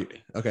what I would want to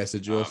be. Okay, so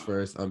Jules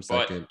first. I'm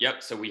second.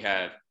 Yep. So we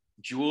have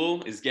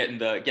Jewel is getting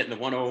the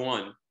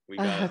 101. We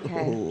got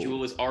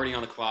Jewel is already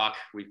on the clock.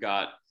 We've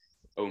got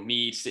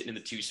Omid sitting in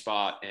the 2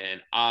 spot,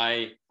 and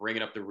I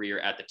bringing up the rear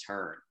at the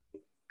turn.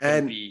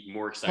 And be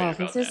more excited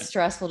about this is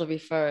stressful to be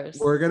first.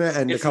 We're gonna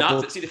end it's a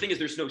couple. See, the thing is,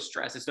 there's no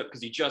stress. It's not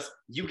because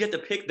you get to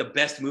pick the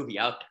best movie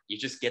out there. You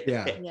just get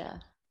to pick. Yeah.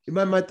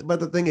 But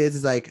the thing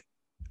is like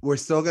we're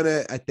still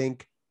gonna. I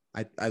think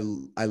I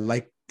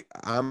like.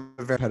 I'm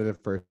a very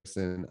competitive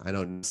person. I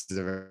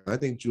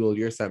think Jewel,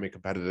 you're a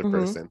semi-competitive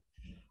person.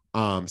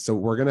 So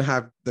we're gonna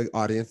have the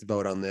audience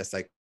vote on this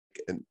like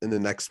in the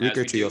next week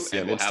or two. You'll see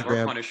on we'll have our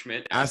Instagram,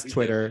 punishment ask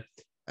Twitter,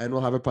 and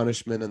we'll have a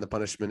punishment. And the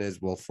punishment is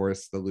we'll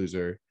force the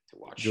loser to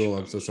watch. Jewel,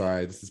 I'm so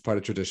sorry. This is part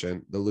of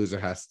tradition. The loser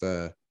has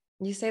to.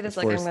 You say this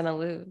like I'm gonna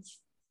lose.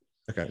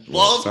 Okay.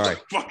 Love the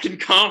fucking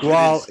confidence.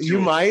 Well, you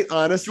might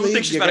honestly. You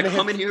think she's about to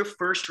come in here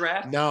first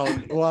draft? No.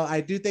 Well,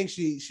 I do think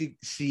she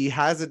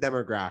has a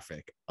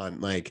demographic on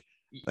like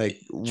we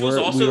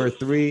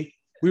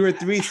were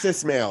three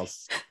cis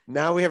males.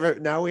 Now we have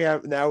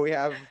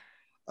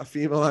a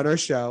female on our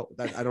show.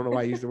 That I don't know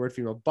why I used the word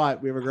female,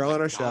 but we have a girl on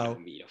our show.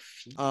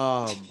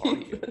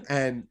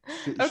 And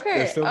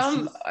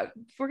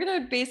we're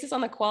gonna base this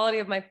on the quality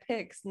of my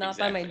picks, not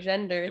by my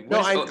gender. No,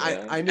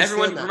 I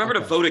everyone remember to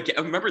vote again.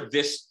 Remember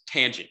this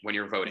tangent when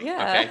you're voting.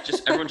 Yeah. Okay,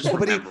 everyone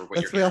remember what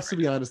you're doing. Let's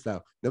be honest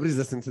though. Nobody's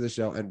listening to the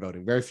show and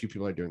voting. Very few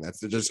people are doing that.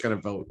 So they're just gonna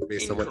vote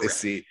based on what they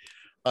see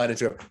on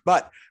Instagram.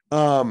 But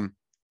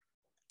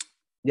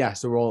yeah,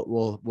 so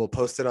we'll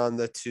post it on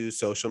the 2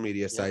 social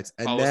media sites,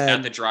 and follow then us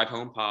at the Drive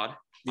Home Pod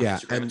on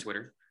Instagram and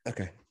Twitter.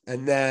 Okay,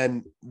 and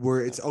then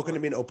it's all going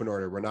to be in open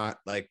order. We're not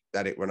like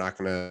that. We're not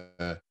gonna.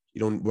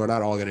 We're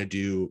not all gonna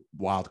do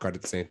wild card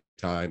at the same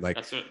time. Like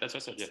that's what I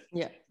said.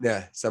 Yeah.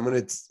 So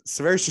it's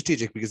very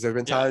strategic because there have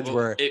been times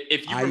where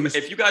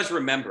if you guys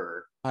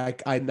remember,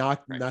 I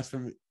knocked nuts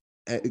from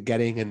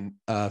getting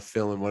a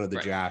film in one of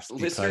the drafts.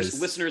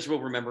 Listeners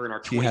will remember in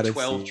our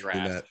 2012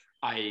 draft.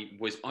 I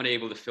was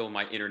unable to fill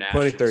my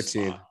international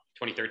 2013.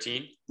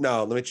 2013?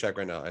 No, let me check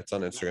right now. It's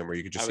on Instagram where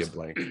you could just see a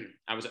blank.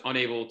 I was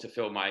unable to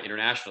fill my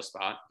international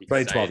spot.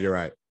 2012, you're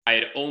right. I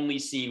had only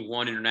seen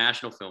one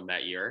international film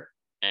that year,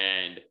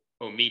 and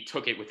Omid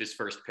took it with his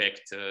first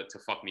pick to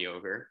fuck me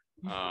over.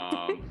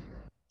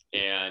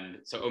 And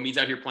so Omid's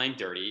out here playing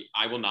dirty.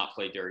 I will not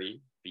play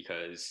dirty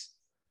because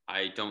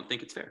I don't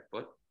think it's fair,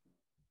 but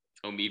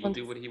Omid will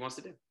do what he wants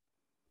to do.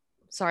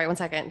 Sorry, 1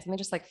 second. Something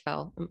just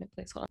fell in my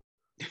place. Hold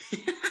on.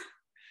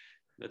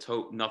 Let's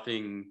hope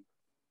nothing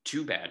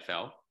too bad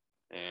fell.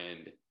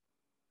 And,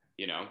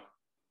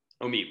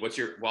 Omid, what's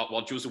your,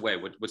 while Jules away,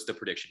 what's the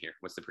prediction here?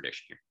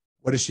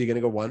 What is she going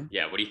to go 1?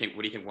 Yeah. What do you think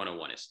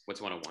 101 is? What's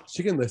 101?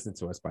 She can listen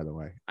to us, by the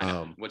way.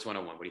 What's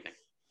 101? What do you think?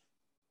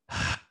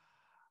 I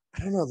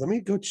don't know. Let me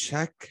go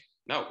check.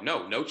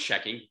 No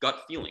checking.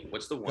 Gut feeling.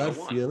 What's the 101?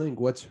 Gut feeling.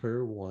 What's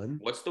her 1?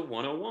 What's the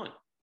 101?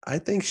 I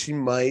think she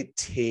might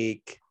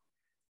take,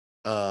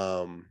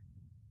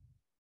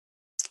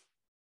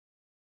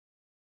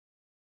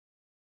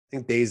 I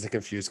think Dazed and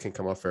Confused can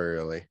come off very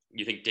early.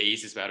 You think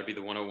Dazed is about to be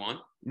the 101?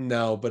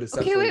 No, but it's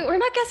okay. Wait, we're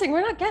not guessing.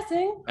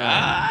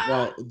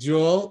 Well,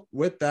 Jewel,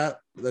 with that,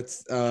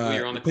 let's.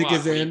 You're on the pick clock.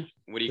 is in.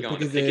 What are you going?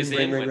 The pick is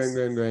in.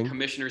 Ring.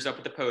 Commissioner's up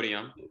at the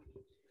podium.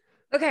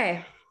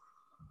 Okay,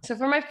 so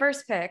for my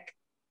first pick,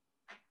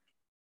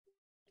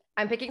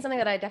 I'm picking something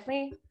that I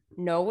definitely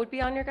know would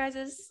be on your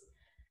guys'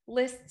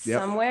 list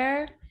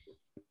somewhere.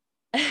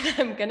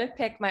 I'm gonna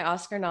pick my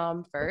Oscar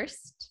nom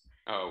first.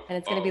 And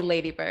it's gonna be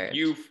Lady Bird.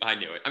 I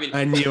knew it.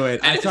 I knew it.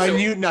 I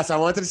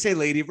wanted to say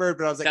Lady Bird,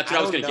 but I was like, that's what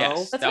I was gonna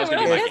guess. That's what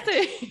I was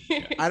gonna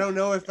guess. I don't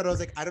know if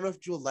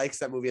Jewel likes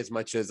that movie as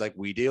much as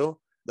we do.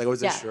 I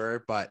wasn't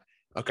sure, but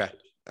okay.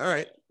 All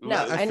right. No,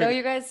 I know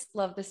you guys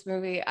love this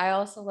movie. I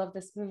also love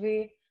this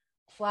movie.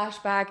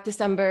 Flashback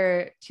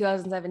December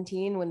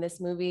 2017 when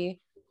this movie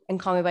and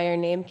Call Me by Your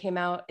Name came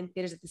out in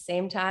theaters at the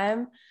same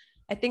time.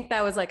 I think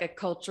that was a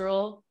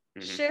cultural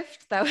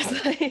shift. That was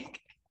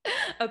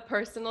a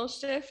personal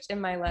shift in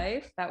my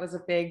life. That was a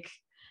big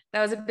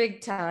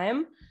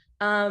time.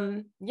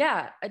 Noah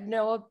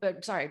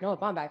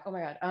Baumbach. Oh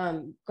my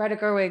God. Greta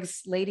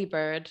Gerwig's Lady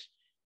Bird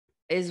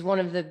is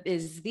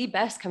the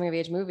best coming of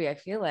age movie. I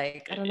feel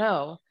like, I don't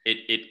know.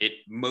 It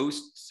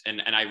most,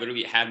 and I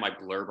literally had my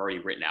blurb already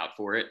written out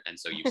for it. And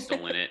so you've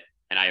stolen it.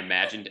 And I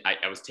imagined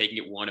I was taking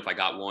it 1 if I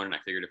got 1, and I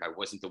figured if I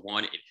wasn't the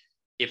one,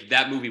 if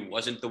that movie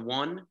wasn't the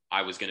one,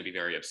 I was going to be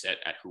very upset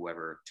at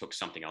whoever took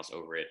something else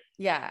over it.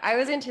 Yeah, I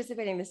was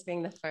anticipating this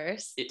being the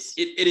first. It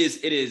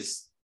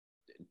is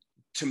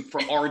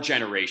for our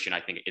generation. I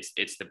think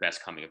it's the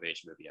best coming of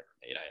age movie ever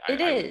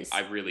made.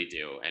 I really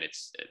do, and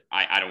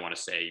I don't want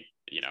to say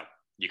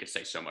you could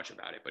say so much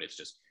about it, but it's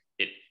just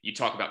you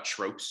talk about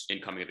tropes in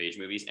coming of age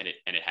movies, and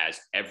it has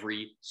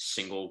every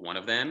single one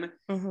of them,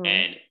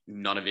 and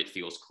none of it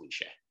feels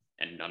cliche,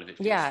 and none of it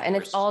feels forced. And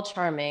it's all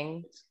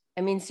charming.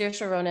 I mean,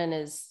 Saoirse Ronan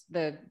is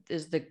the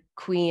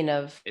queen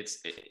of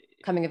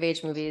coming of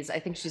age movies. I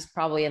think she's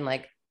probably in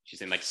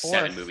she's in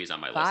 7 movies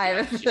on my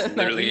list. She's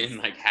literally in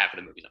half of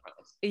the movies on my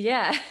list.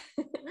 Yeah.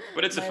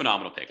 But it's a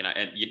phenomenal pick,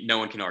 and no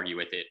one can argue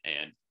with it.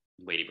 And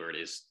Lady Bird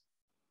is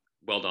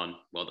well done.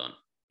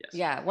 Yes.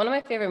 Yeah, one of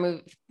my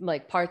favorite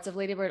parts of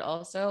Lady Bird.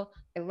 Also,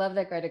 I love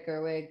that Greta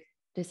Gerwig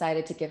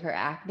decided to give her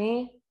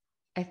acne.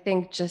 I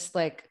think just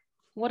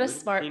what a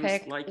smart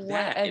pick. What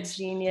a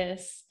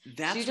genius.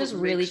 She just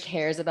really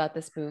cares about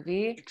this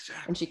movie.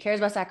 Exactly. And she cares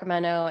about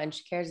Sacramento, and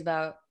she cares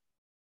about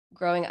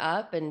growing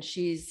up, and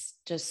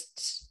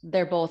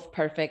they're both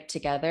perfect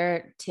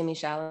together. Timmy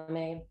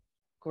Chalamet,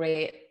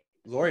 great,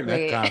 Laurie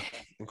great. Metcalf, Yeah,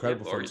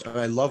 incredible film. Laurie's. And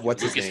I love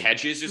what's his Lucas name.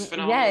 Hedges is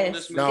phenomenal in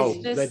this Yes, movie. No,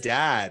 it's just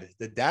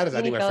the dad is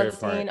I Jeannie think my favorite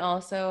part. Feldstein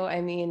also.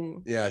 I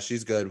mean, Yeah,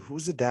 she's good.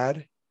 Who's the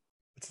dad?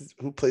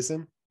 Who plays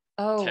him?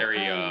 oh, Terry,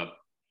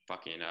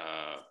 fucking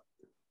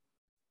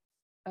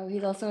oh,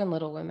 he's also in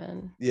Little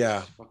Women.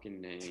 Yeah, his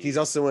fucking name. he's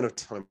also in a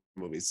ton of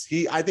movies.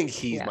 I think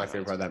he's Yeah. my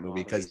favorite part of that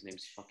movie because His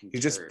name's fucking he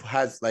just Terry.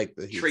 has like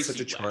he's Tracy such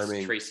a Letts.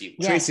 charming Tracy.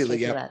 Yes, Tracy Lee,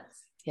 Tracy yep.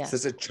 Letts. Yeah.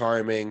 such a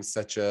charming,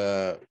 such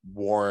a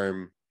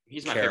warm.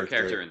 He's my favorite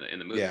character in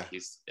the movie. Yeah.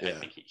 I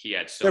think he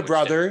had so Their much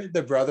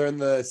brother, and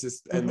the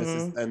sister, and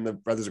Mhm. and the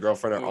brother's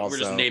girlfriend are We're also.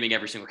 just naming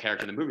every single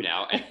character in the movie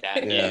now, and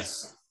that Yeah.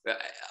 is.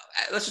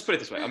 Let's just put it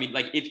this way. I mean,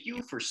 like, if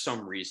you for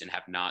some reason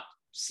have not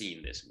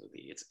seen this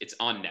movie, it's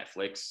on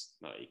Netflix.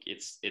 Like,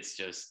 it's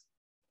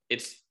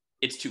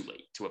too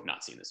late to have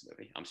not seen this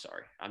movie. I'm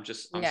sorry. I'm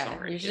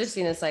sorry. You should have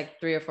seen this like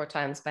 3 or 4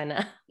 times by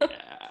now.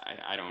 Yeah,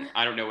 I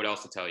don't know what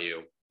else to tell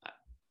you.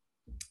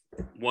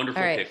 Wonderful.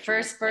 All right, pick,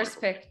 first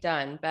Wonderful. pick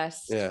done.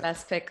 Best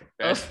pick.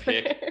 Best over.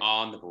 pick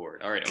on the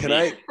board. All right. Can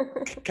I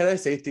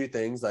say 2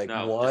 things? Like,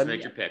 No, one, just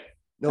make your pick.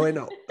 no, I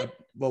know.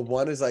 Well,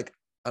 one is like,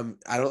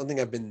 I don't think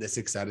I've been this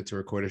excited to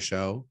record a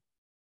show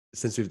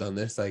since we've done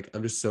this. Like,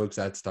 I'm just so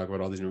excited to talk about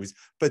all these movies.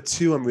 But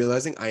 2, I'm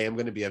realizing I am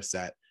going to be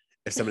upset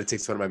if somebody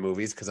takes one of my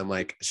movies because I'm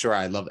like, sure,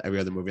 I love every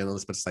other movie on the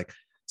list, but it's like,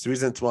 it's the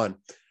reason it's one.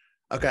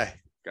 Okay.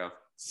 Go.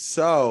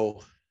 So,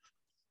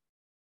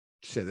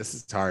 shit, this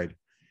is hard.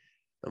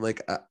 I'm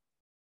like,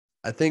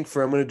 I think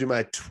I'm going to do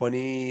my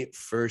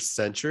 21st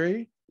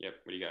century. Yep.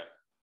 What do you got?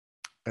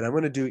 And I'm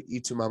going to do Y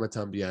Tu Mama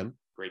Tambien.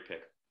 Great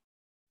pick.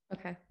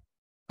 Okay.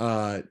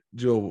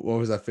 Jewel, what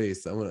was that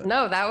face?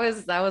 No, that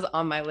was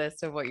on my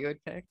list of what you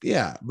would pick.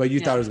 Yeah, but you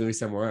Yeah. thought it was going to be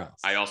somewhere else.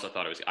 I also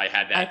thought it was. I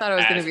had that. I thought it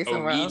was gonna as be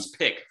somewhere Ovid's else.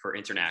 pick for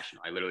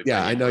international. I literally.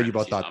 Yeah, put it I in know you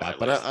both parentheses thought on that,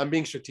 my but list. I'm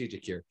being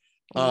strategic here.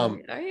 Are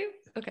you?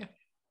 Okay.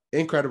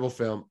 Incredible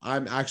film.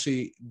 I'm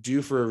actually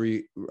due for a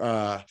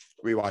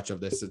rewatch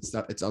of this.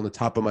 It's on the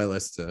top of my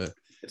list to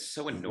It's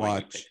so annoying.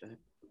 watch. You picked that.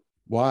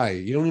 Why?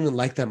 You don't even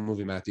like that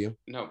movie, Matthew.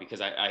 No,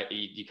 because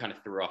you kind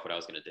of threw off what I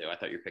was going to do. I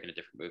thought you were picking a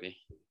different movie.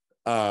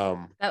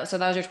 So that was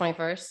your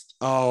 21st.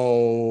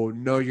 Oh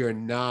no, you're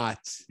not.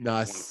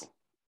 Nuss.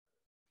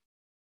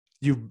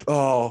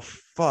 Wonderful.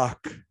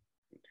 Fuck.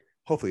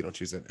 Hopefully you don't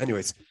choose it.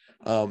 Anyways,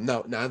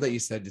 no, now that you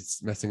said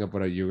it's messing up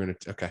what you were gonna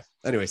okay.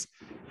 Anyways,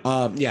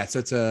 yeah, so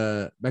it's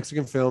a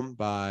Mexican film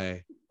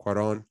by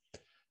Cuarón.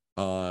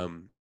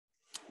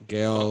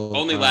 Gail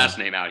Only last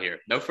name out here.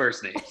 No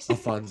first names.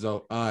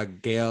 Alfonso.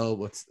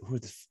 Gail,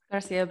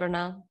 Garcia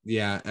Bernal.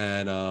 yeah,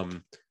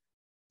 and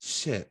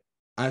shit.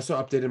 I also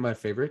updated my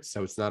favorites,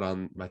 so it's not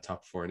on my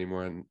top 4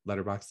 anymore on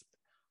Letterboxd.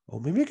 Oh,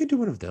 maybe I could do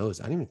one of those.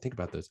 I didn't even think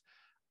about those.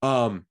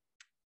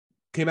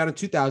 Came out in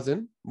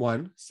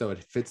 2001, so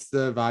it fits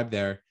the vibe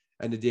there.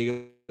 And the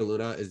Diego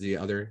Luna is the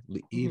other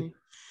lead.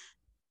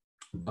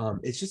 Mm-hmm.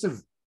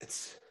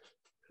 It's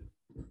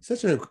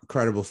such an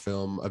incredible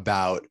film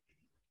about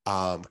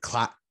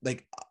class.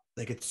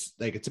 It's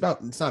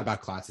not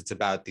about class. It's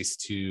about these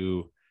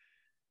 2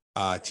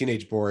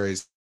 teenage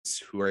boys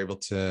who are able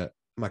to.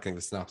 I'm not getting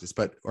the synopsis,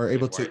 but are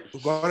able to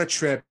go on a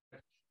trip,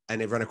 and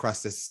they run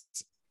across this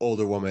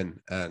older woman,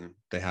 and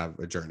they have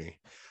a journey.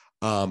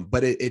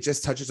 But it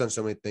just touches on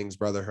so many things: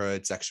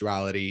 brotherhood,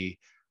 sexuality,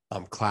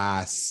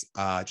 class.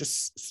 I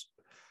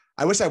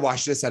wish I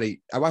watched this I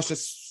watched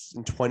this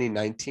in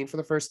 2019 for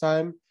the first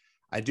time.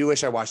 I do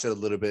wish I watched it a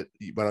little bit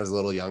when I was a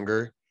little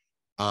younger.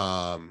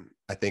 I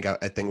think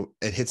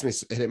it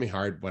hit me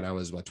hard when I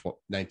was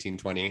 19,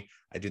 20.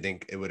 I do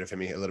think it would have hit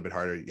me a little bit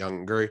harder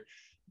younger,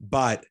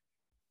 but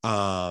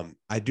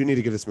I do need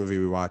to give this movie a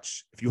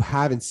rewatch. If you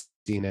haven't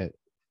seen it,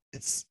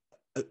 it's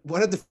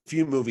one of the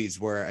few movies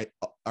where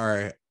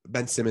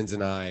Ben Simmons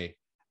and I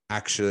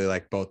actually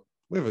like both.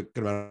 We have a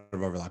good amount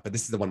of overlap, but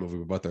this is the one movie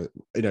we both are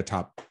in our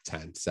top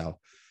 10. So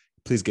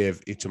please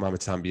give Y Tu Mama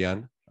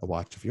Tambien a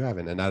watch if you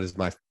haven't. And that is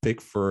my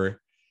pick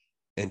for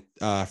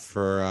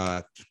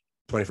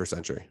 21st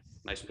century.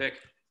 Nice pick.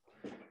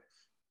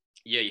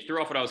 Yeah, you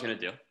threw off what I was going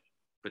to do,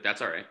 but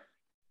that's all right.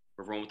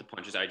 We're rolling with the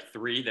punches. I had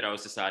 3 that I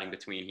was deciding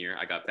between here.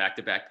 I got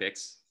back-to-back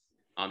picks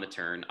on the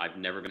turn. I've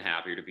never been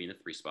happier to be in the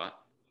 3 spot.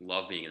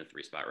 Love being in the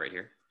 3 spot right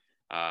here.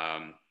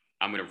 I'm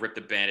going to rip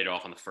the Band-Aid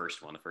off on the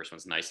first one. The first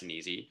one's nice and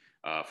easy.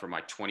 For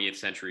my 20th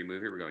century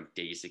movie, we're going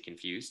Dazed and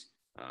Confused.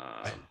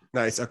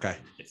 Nice. Okay.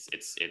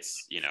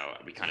 It's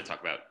we kind of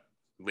talk about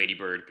Lady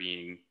Bird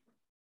being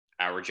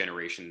our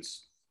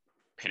generation's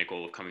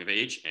pinnacle of coming of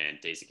age, and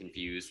Dazed and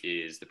Confused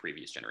is the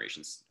previous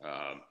generation's.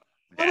 I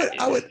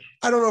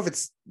don't know if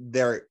it's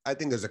there. I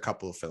think there's a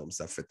couple of films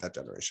that fit that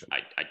generation.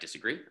 I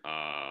disagree.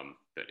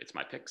 But it's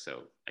my pick,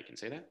 so I can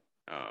say that.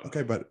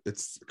 Okay, but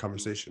it's a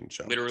conversation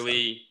show.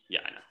 Literally, so. Yeah,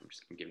 I know.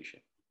 I'm giving you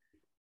shit.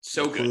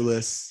 So good.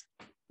 Clueless.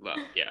 Well,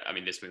 yeah, I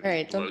mean, this movie. All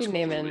right, don't be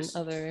naming Clueless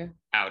other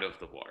out of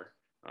the water.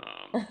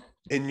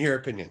 In your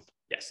opinion.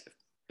 Yes,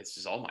 this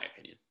is all my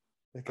opinion.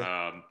 Okay.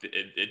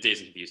 Days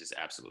and Confused is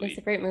absolutely It's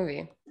a great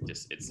movie.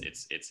 just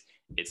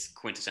it's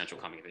quintessential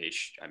coming of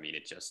age. I mean,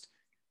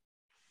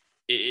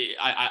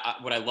 I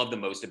what I love the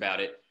most about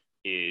it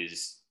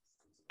is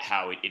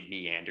how it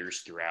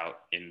meanders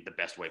throughout in the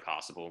best way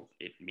possible.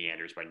 It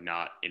meanders by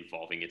not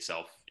involving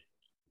itself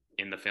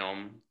in the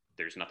film.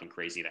 There's nothing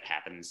crazy that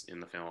happens in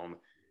the film.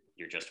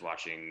 You're just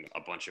watching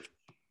a bunch of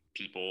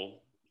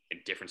people in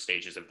different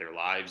stages of their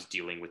lives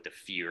dealing with the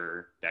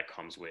fear that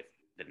comes with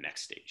the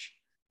next stage.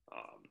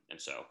 And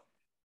so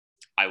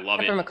I love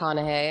Except it. for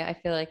McConaughey, I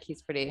feel like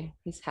he's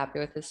happy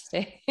with his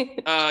stage.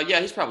 Yeah,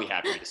 he's probably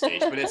happy with the stage,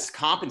 but it's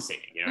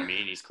compensating. You know what I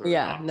mean? He's clearly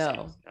Yeah,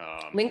 compensating. no.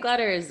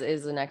 Linklater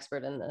is an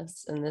expert in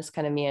this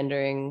kind of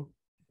meandering.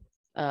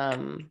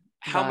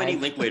 How many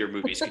vibe. Linklater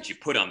movies could you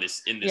put on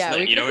this in this Yeah, list?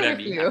 we You know could what I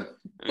put a mean? few.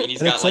 I mean,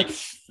 he's And got it's like like-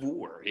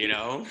 4. You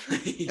know,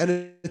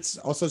 And it's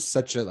also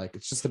such a like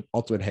it's just an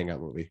ultimate hangout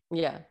movie.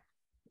 Yeah.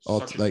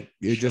 Such a Like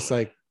you're just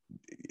chiller. like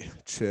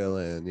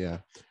chilling, yeah.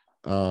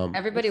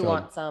 Everybody so-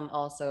 Wants Some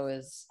also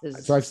is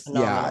So I've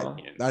phenomenal.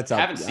 Yeah. that's I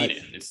up. haven't seen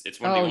it. It's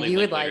one of the Oh, only you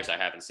would Linklaters like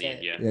I haven't seen.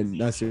 it. Yeah, And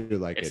that's you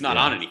like it's it, not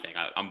yeah. on anything.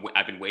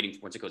 I've been waiting.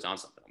 Once it goes on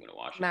something, I'm gonna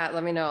watch it. Matt,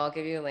 let me know. I'll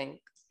give you a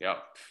link. Yep.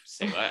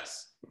 Say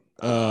less.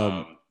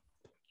 Um,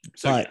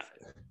 So but-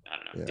 yeah, I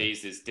don't know. yeah.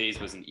 Days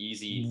was an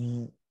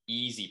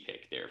easy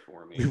pick there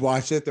for me. We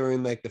watched it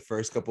during like the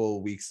first couple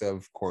of weeks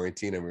of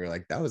quarantine, and we were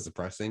like, that was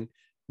depressing,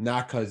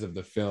 not because of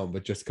the film,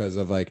 but just because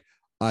of like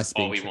us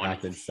All being we trapped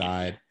wanted.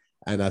 inside.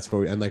 And that's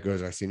what and like it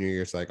was our senior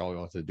year, so like all we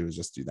wanted to do was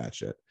just do that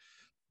shit.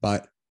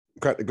 But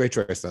great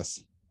choice,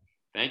 Ness.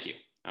 Thank you.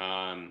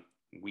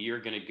 We are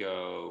gonna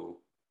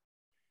go.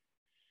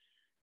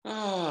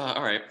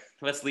 All right.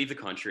 Let's leave the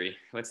country.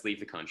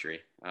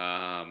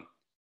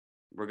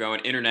 We're going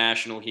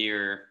international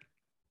here.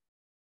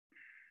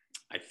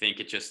 I think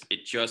it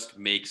just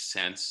makes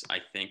sense. I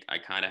think I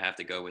kind of have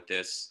to go with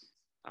this.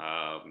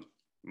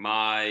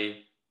 My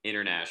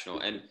international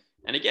and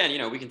again, you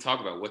know, we can talk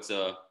about what's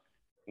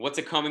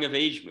a coming of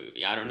age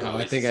movie. I don't know. No,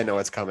 I think I know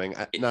what's coming.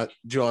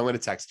 Joel, I'm going to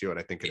text you what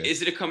I think it is.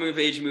 Is it a coming of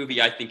age movie?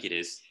 I think it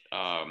is.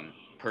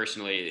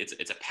 Personally,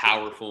 it's a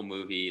powerful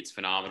movie. It's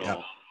phenomenal.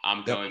 Yep.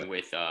 I'm going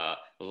with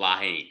La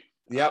Haine.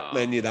 Yep,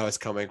 I knew that was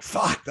coming.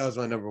 Fuck, that was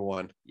my number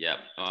one. Yep.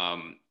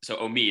 So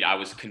Omid, I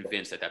was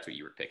convinced that that's what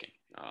you were picking.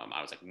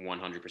 I was like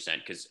 100%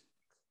 because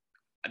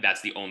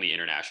that's the only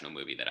international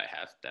movie that I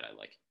have that I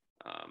like,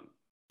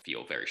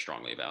 feel very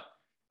strongly about.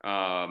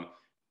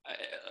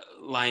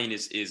 La Haine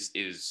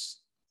is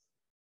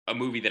a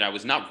movie that I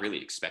was not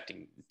really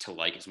expecting to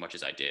like as much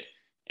as I did,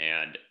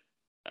 and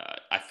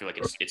I feel like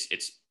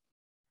it's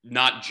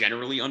not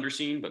generally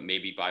underseen, but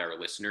maybe by our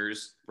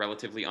listeners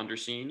relatively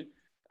underseen.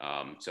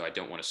 So I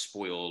don't want to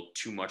spoil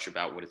too much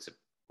about what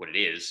it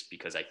is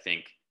because I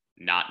think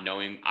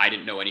I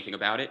didn't know anything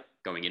about it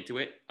going into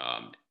it.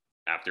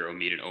 After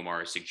Omid and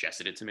Omar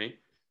suggested it to me,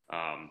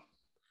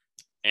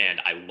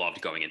 and I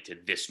loved going into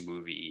this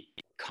movie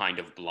kind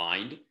of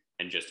blind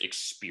and just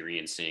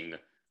experiencing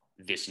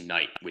this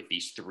night with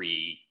these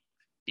three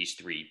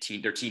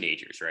they're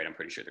teenagers, right? I'm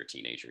pretty sure they're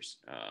teenagers,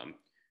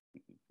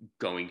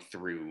 going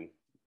through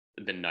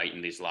the night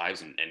in these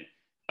lives. And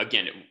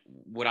again,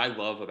 what I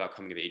love about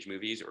coming of age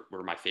movies,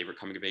 or my favorite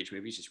coming of age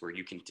movies, is where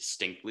you can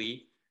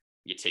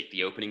you take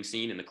the opening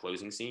scene and the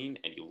closing scene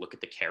and you look at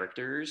the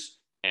characters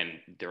and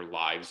their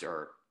lives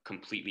are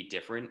completely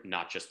different,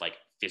 not just like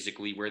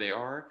physically where they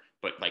are,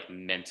 but like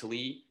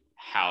mentally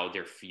how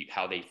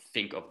they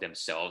think of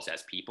themselves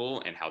as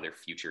people and how their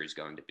future is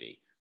going to be.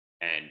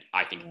 And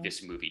I think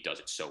this movie does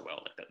it so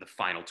well. Like the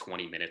final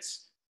 20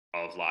 minutes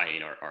of La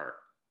Haine are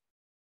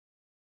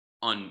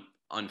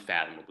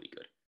unfathomably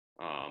good.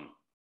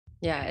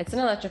 Yeah, it's an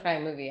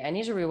electrifying movie. I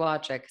need to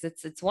rewatch it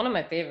because it's one of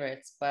my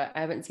favorites, but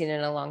I haven't seen it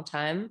in a long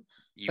time.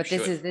 But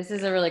this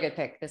is a really good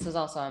pick. This was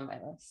also on my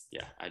list.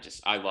 Yeah,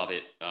 I love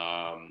it,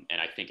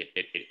 and I think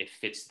it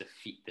fits the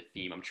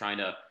theme.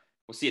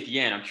 We'll see at the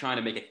end. I'm trying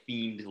to make a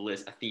themed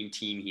list, a themed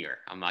team here.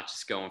 I'm not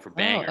just going for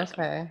bangers.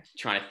 Oh, okay. I'm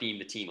trying to theme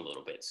the team a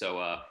little bit.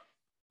 So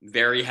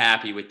very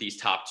happy with these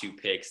top 2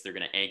 picks. They're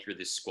going to anchor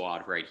this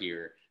squad right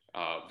here.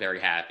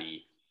 Very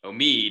happy.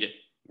 Omid,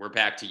 we're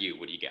back to you.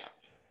 What do you got?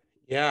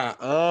 Yeah.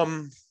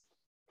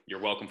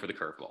 You're welcome for the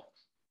curveball.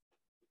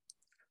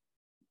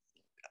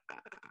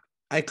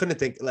 I couldn't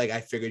think I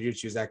figured you'd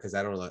choose that because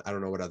I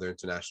don't know what other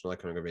international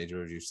coming of age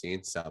movies you've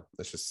seen. So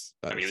that's just.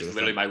 I mean, it was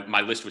literally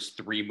my list was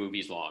 3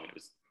 movies long, and it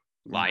was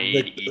La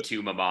Haine,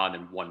 E2, Mama, and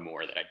then one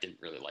more that I didn't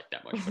really like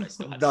that much, but I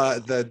still had.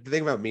 The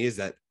thing about me is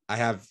that I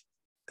have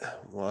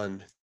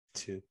 1,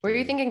 2. Were you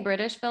 3. thinking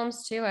British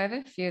films too? I have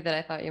a few that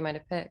I thought you might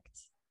have picked.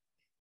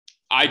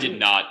 I did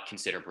not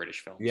consider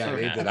British films. Yeah, I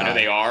did know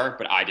they are,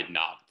 but I did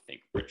not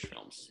think British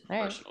films All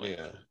right. personally.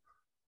 Yeah.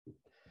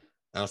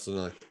 I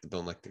also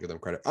don't like to give them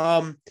credit.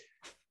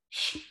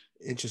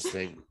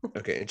 Interesting.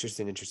 Okay,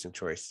 interesting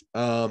choice.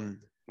 What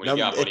do you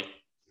got, buddy?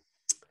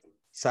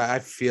 So I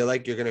feel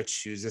like you're gonna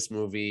choose this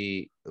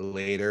movie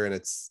later, and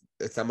it's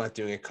I'm not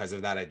doing it because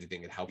of that. I do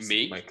think it helps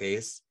my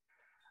case.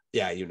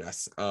 Yeah,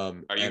 Eunice. Are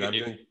you and I'm gonna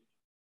doing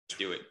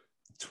do it?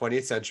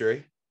 20th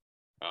century.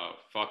 Oh,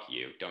 fuck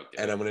you! Don't do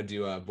And it. I'm gonna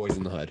do Boys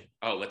in the Hood.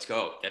 Oh, let's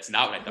go. That's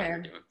not what I thought you were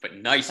Okay. doing, but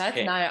nice That's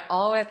pick. not at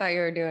all what I thought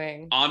you were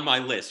doing. On my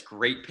list.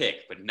 Great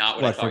pick, but not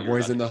what I What thought for you were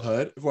Boys about in to the do.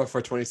 Hood? What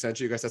for 20th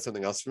Century? You guys had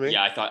something else for me?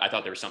 Yeah, I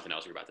thought there was something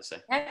else you were about to say.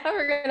 I thought we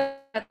were gonna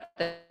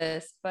get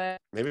this, but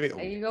Maybe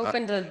you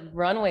opened a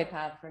runway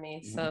path for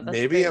me. So that's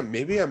maybe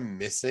great. I'm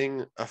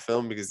missing a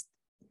film because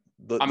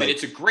I mean,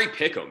 it's a great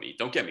pick, Omi.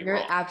 Don't get me You're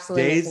wrong.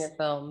 absolutely Days- missing a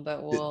film,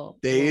 but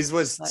Days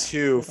was let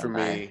 2 it for go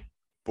by. me.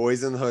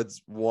 Boys in the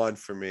Hood's 1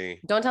 for me.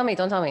 Don't tell me.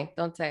 Don't tell me.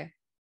 Don't say.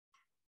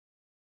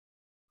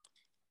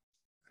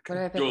 What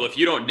did I pick? Joel, if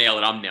you don't nail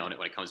it, I'm nailing it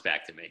when it comes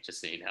back to me.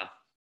 Just so you know.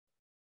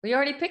 We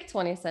already picked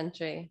 20th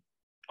century.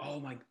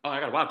 Oh, I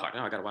got a wild card.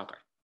 No, I got a wild card.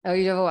 Oh,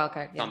 you do have a wild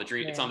card. It's on the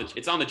dream.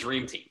 It's on the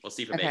dream team. We'll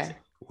see if it makes it.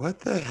 What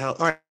the hell?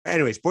 All right.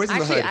 Anyways, Boys in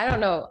the Actually, Hood. I don't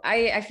know.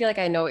 I feel like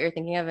I know what you're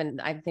thinking of, and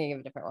I'm thinking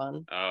of a different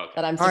one. Oh, okay.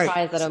 But I'm All right,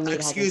 surprised that Omid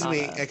excuse hasn't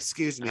me. thought of.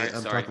 Excuse me. All right,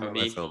 I'm sorry, talking about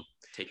my Omid. film.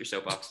 Take your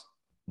soapbox.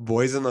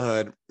 Boys in the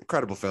Hood,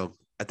 incredible film.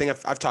 I think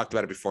I've talked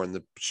about it before in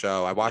the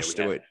show. I watched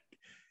it with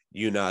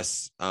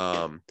Eunice,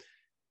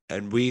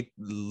 and we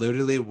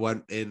literally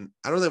went in.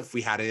 I don't know if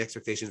we had any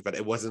expectations, but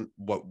it wasn't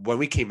what when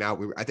we came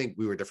out. I think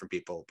we were different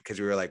people because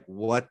we were like,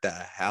 "What the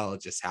hell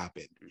just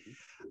happened?"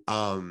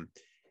 Mm-hmm.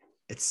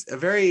 It's a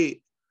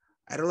very.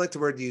 I don't like the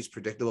word to use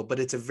predictable, but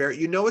it's a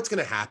very what's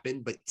gonna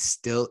happen, but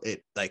still,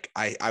 it like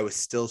I was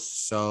still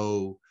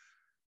so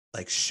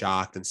like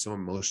shocked and so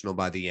emotional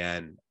by the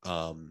end.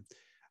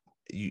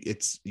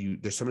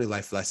 There's so many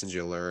life lessons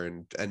you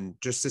learned, and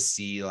just to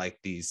see like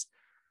these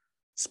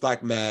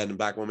black men and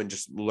black women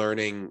just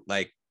learning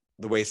like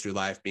the ways through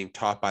life, being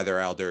taught by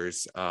their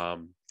elders.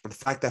 And the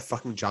fact that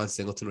fucking John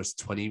Singleton was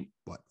 25.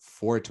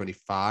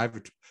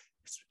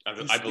 I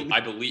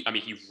believe. I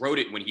mean, he wrote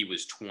it when he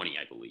was 20,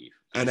 I believe.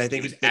 And I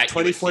think he was he's at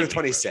 24 USC to when he wrote it.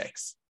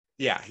 26.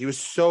 Yeah, he was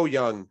so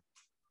young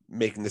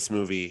making this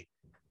movie,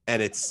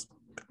 and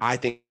I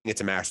think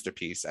it's a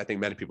masterpiece. I think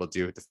many people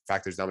do. The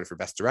fact that he's nominated for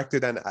Best Director,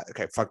 then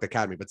okay, fuck the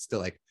Academy, but still,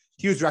 like,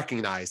 he was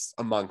recognized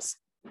amongst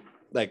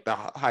like the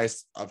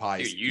highest of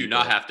highs. Dude, you do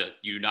not have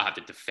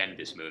to defend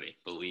this movie.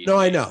 Believe No,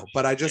 me. I know,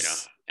 but I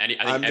just, and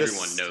I think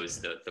everyone knows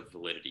the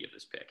validity of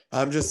this pick.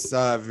 I'm just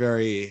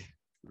very,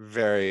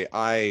 very.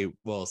 I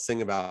will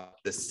sing about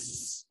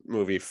this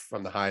movie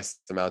from the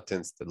highest of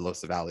mountains to the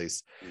lowest of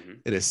valleys. Mm-hmm.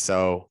 It is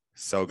so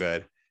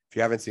good. If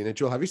you haven't seen it,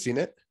 Jewel, have you seen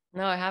it?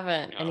 No, I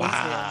haven't. I need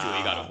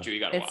Wow. to. Julie,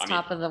 you got to. It's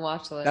top of the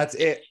watch list. That's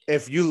it.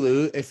 If you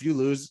lose,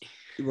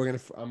 I'm gonna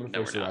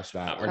force you to watch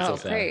that. No, I'm Oh,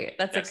 so sad. great.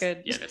 That's a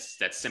good. Yeah,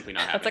 that's simply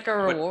not happening. That's like a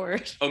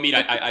reward. But, I mean,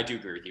 I do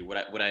agree with you.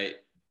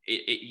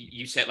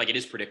 You said, like, it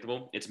is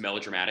predictable. It's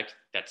melodramatic.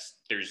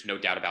 There's no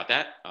doubt about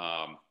that.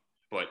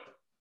 But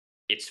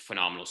it's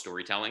phenomenal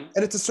storytelling.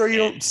 And it's a story you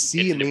don't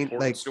see. It's an I mean,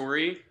 important like,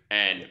 story,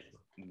 and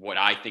what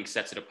I think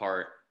sets it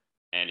apart.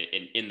 And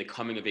in the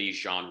coming of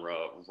age genre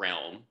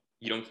realm,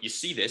 you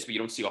see this, but you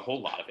don't see a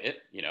whole lot of it,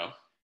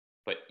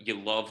 But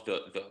you love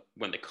the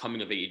when the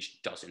coming of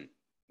age doesn't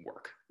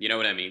work. You know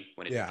what I mean?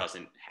 When it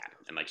doesn't happen.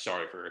 And like,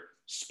 sorry for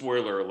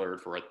spoiler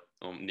alert for a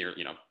near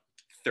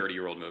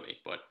 30-year-old movie,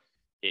 but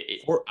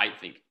I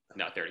think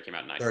 30 came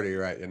out in 90. 30,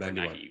 right? In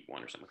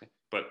 91 or something.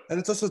 But and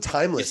it's also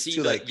timeless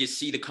too. You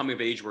see the coming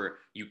of age where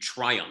you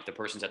triumph. The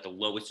person's at the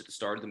lowest at the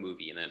start of the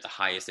movie, and then at the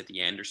highest at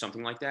the end, or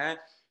something like that.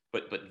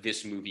 But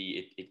this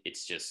movie,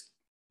 it's just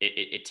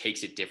it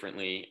takes it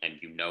differently, and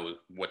you know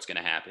what's going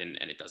to happen,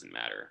 and it doesn't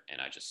matter.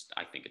 And I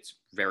think it's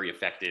very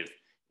effective,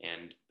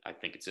 and I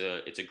think it's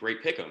a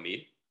great pick,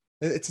 Omid.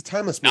 It's a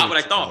timeless movie. Not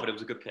what I thought, but it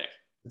was a good pick.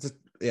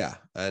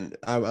 And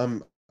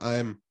I'm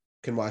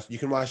can watch. You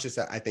can watch this.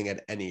 I think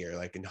at any year,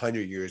 like in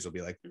 100 years, you'll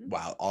be like,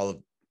 wow,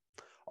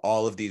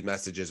 all of these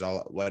messages,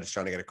 all what it's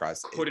trying to get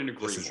across. Couldn't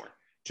agree more.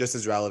 Just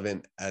as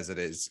relevant as it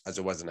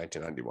was in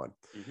 1991.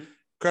 Mm-hmm.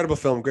 Incredible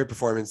film, great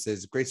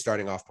performances, great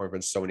starting off point,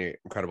 but so many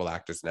incredible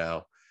actors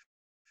now.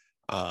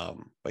 But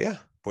yeah,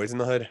 Boys in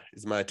the Hood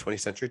is my 20th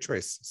century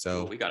choice.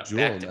 So we got a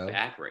back to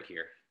back right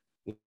here.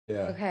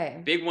 Yeah.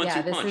 Okay. Big one,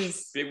 two this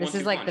punch. This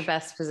is like the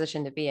best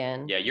position to be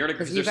in. Yeah,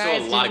 because there's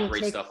still a lot of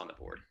great stuff on the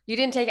board. You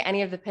didn't take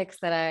any of the picks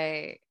that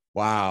I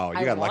got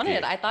wanted.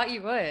 lucky. I thought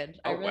you would.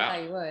 Oh, I really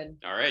thought you would.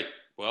 All right.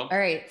 Well. All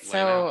right.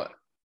 So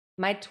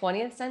my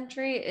 20th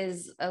century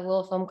is a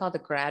little film called The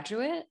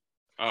Graduate.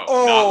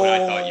 Oh, not what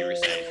I thought you were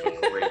saying.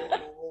 Great one.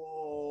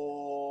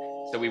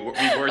 So we were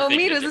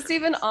thinking. Was this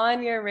even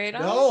on your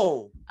radar?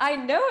 No. I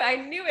know. I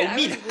knew it. I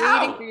was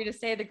waiting for you to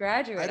say The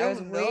Graduate. I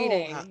was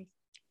waiting.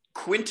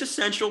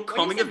 Quintessential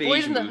coming of age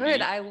Boys in the movie.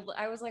 Hood.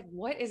 I was like,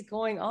 what is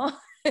going on?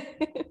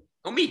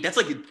 That's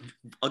like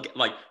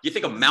you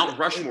think of Mount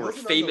Rushmore of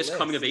famous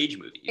coming of age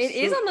movies. It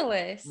is on the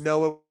list.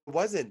 No, it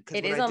wasn't.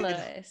 It is on the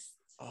list.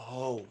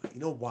 Oh, you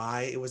know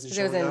why it wasn't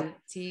showing up? In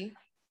T.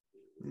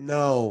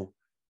 No,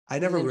 I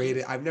never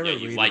rated. I've never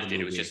rated. You liked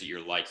it. It was just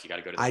your likes. You got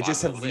to go to. I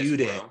just have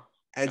viewed it,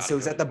 and so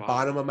it's at the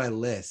bottom of my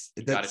list.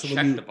 You got to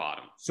check the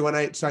bottom. So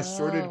I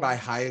sorted by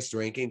highest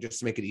ranking just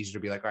to make it easier to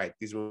be like, all right,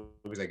 these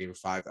movies I gave you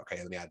 5. Okay,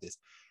 let me add this.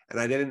 And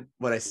I didn't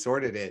when I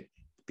sorted it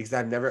because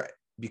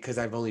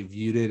I've only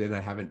viewed it and I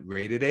haven't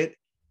rated it.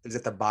 It's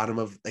at the bottom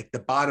of the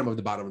bottom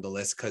of the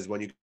list because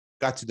when you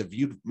got to the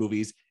viewed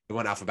movies, it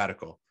went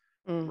alphabetical.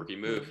 Rookie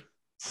move.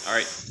 All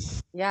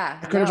right. Yeah.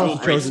 I could have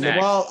also Great chosen snag.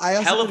 well, I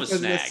also Hell of could a have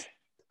chosen snag. this.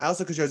 I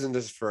also could have chosen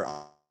this for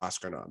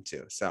Oscar nom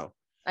too. So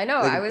I know.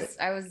 Like,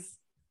 I was,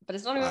 but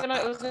it's not even.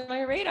 It was on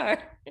my radar.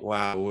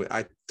 wow,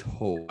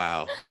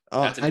 wow.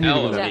 Oh, That's an I need to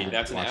L, go Lee. back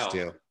That's and an watch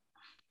L.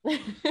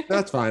 too.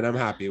 That's fine. I'm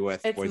happy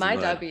with. It's Boys my in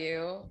the Hood.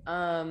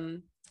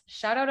 W.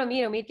 Shout out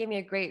Omid. Omid gave me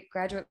a great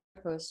graduate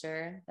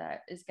poster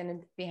that is going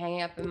to be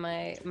hanging up in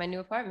my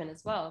new apartment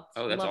as well.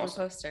 Oh, that's Lovely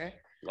awesome. poster.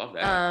 Love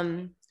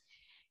that.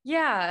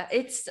 Yeah,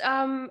 it's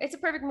a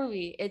perfect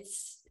movie.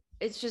 It's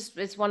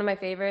one of my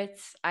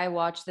favorites. I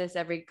watch this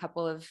every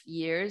couple of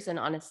years and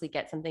honestly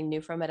get something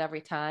new from it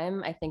every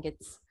time. I think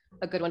it's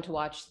a good one to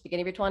watch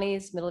beginning of your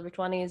 20s, middle of your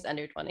 20s, end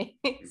of your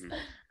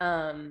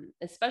 20s.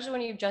 Especially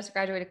when you've just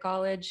graduated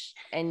college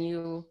and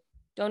you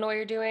don't know what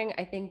you're doing.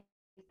 I think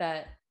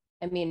that,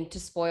 I mean, to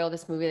spoil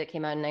this movie that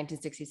came out in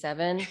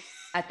 1967,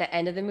 at the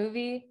end of the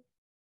movie,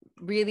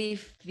 really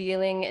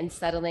feeling and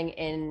settling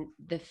in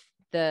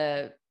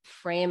the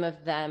frame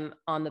of them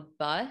on the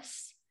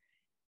bus,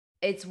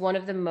 it's one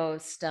of the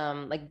most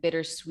like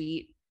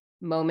bittersweet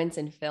moments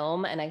in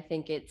film, and I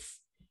think it's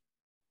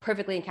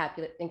perfectly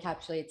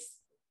encapsulates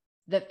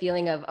the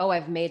feeling of, oh,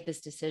 I've made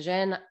this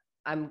decision,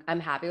 I'm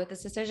happy with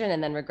this decision,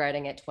 and then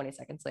regretting it 20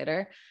 seconds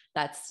later.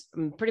 That's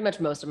pretty much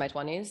most of my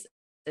 20s,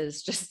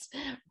 is just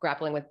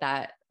grappling with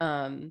that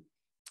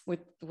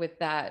with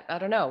that, I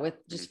don't know, with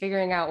just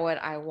figuring out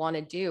what I want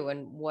to do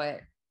and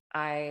what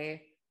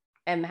I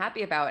am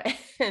happy about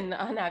and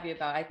unhappy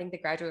about. I think The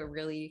Graduate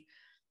really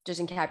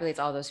just encapsulates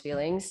all those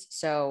feelings.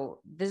 So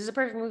this is a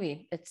perfect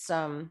movie. It's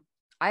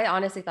I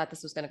honestly thought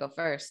this was going to go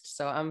first,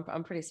 so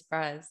I'm pretty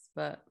surprised,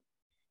 but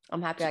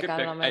I'm happy I got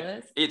it on my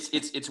list.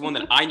 It's one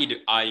that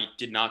I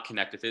did not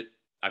connect with it.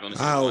 I've only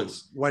seen it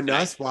once. When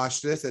Nuss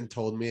watched this and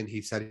told me, and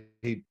he said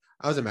I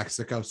was in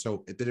Mexico,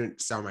 so it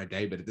didn't sound my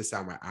day, but it did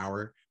sound my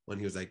hour. When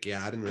he was like,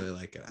 "Yeah, I didn't really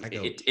like it." I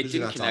go, it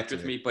didn't connect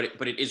with me, but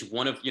it is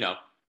one of,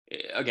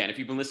 again, if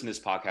you've been listening to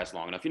this podcast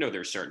long enough,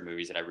 there are certain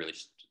movies that I really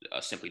just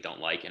simply don't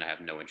like, and I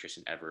have no interest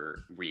in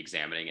ever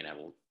re-examining, and I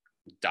will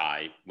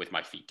die with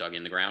my feet dug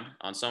in the ground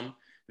on some.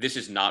 This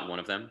is not one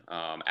of them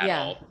at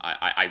all.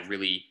 I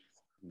really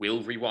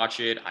will rewatch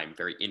it. I'm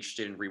very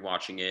interested in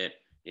rewatching it.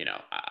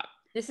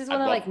 This is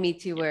one of like Me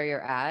Too where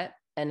you're at,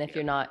 and if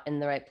you're not in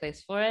the right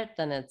place for it,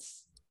 then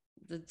it's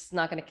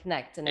not going to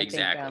connect. And I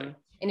think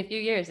in a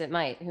few years it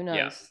might. Who knows?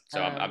 Yeah.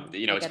 So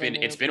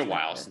it's been a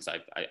while since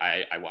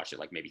I watched it,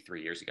 like maybe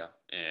 3 years ago,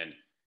 and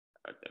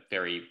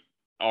very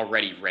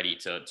already ready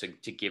to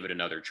give it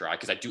another try,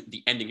 because I do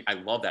the ending. I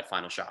love that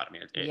final shot. I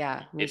mean,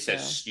 it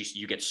says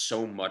you get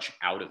so much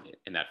out of it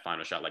in that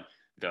final shot, like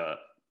the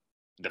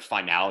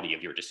finality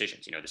of your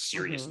decisions. The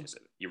seriousness.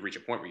 You reach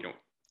a point where you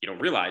don't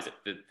realize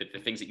that the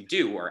things that you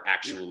do are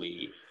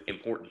actually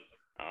important.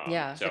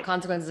 The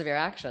consequences of your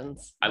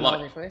actions. I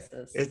love your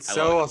choices. It's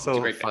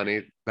also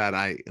funny that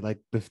I like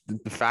the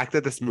fact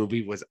that this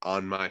movie was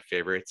on my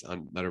favorites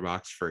on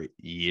Letterboxd for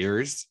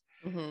years,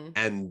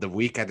 and the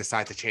week I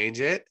decided to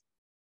change it,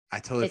 I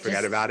totally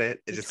forget about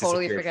it. It just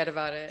totally forget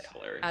about it.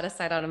 Out of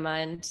sight, out of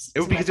mind. It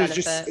was because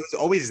it was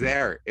always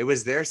there. It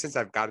was there since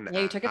I've gotten.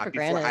 Yeah, you took it for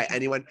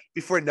granted.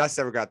 Before Nuss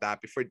ever got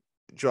that. Before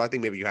Joel, I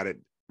think maybe you had it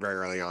very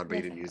early on, but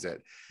you didn't use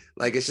it.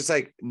 Like, it's just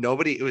like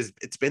nobody.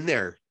 It's been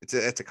there. It's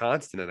a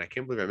constant, and I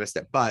can't believe I missed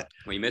it. But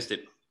you missed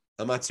it.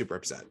 I'm not super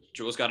upset.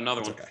 Jewel's got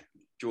another one. Okay.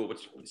 Jewel,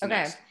 what's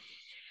next?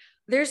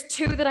 There's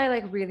two that I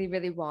like really,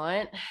 really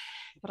want,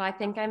 but I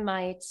think I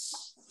might.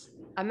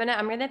 I'm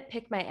gonna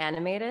pick my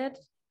animated.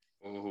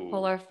 Ooh.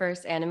 Pull our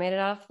first animated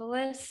off the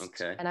list.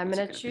 Okay. And I'm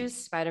gonna choose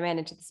Spider-Man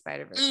Into the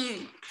Spider-Verse.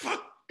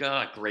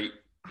 God, great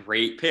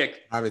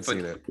pick. I haven't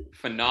seen it.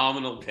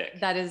 Phenomenal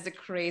pick. That is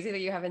crazy that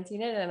you haven't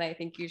seen it, and I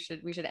think we should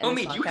end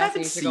this podcast. You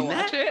haven't seen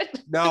that? Watch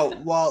it.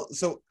 No, well,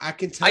 so I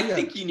can tell you. I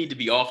think you need to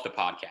be off the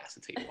podcast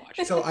until you watch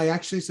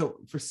it. So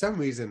for some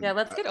reason. Yeah,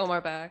 let's get Omar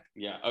back.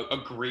 Yeah,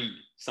 agreed.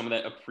 Someone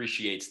that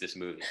appreciates this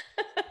movie.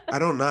 I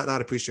don't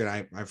not appreciate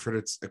it. I've heard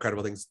it's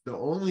incredible things. The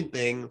only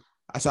thing,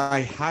 so I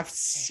have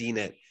seen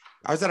it.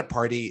 I was at a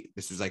party.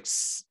 This was like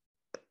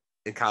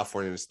in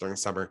California. It was during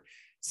summer.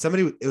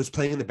 It was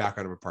playing in the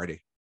background of a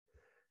party.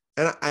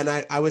 And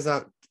I was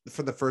not,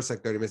 for the first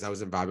like 30 minutes, I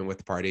wasn't vibing with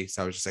the party.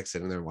 So I was just like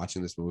sitting there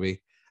watching this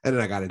movie. And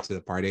then I got into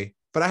the party.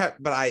 But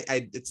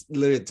it's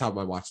literally at the top of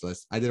my watch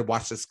list. I did a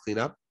watch list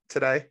cleanup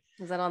today.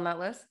 Is that on that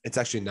list? It's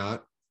actually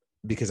not,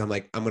 because I'm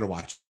going to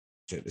watch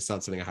it. It's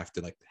not something I have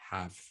to like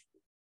have.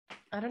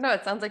 I don't know.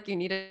 It sounds like you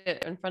need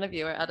it in front of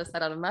you or out of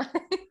sight, out of mind.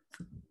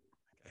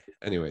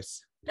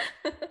 Anyways.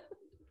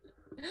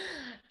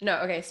 No,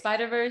 okay.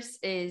 Spider-Verse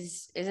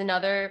is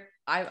another.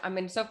 I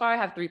mean, so far I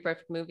have 3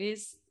 perfect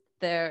movies.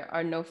 There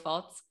are no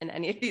faults in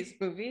any of these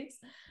movies.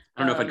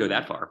 I don't know if I'd go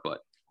that far,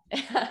 but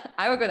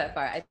I would go that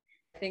far. I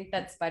think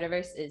that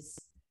Spider-Verse is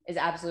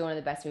absolutely one of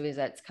the best movies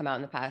that's come out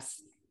in the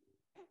past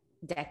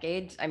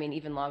decade. I mean,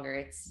 even longer.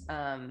 It's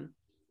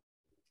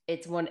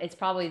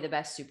probably the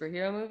best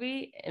superhero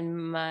movie in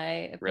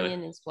my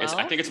opinion as well.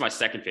 I think it's my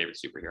second favorite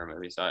superhero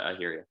movie. So I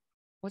hear you.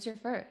 What's your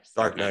first?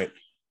 Dark Knight.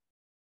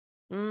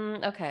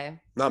 Okay.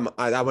 No,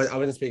 I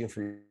wasn't speaking for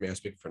me. I was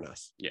speaking for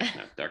us. Yeah,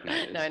 no, Dark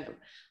Knight is. No, I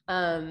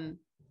know.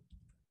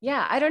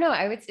 Yeah, I don't know.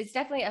 I would. It's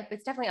definitely up.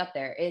 It's definitely up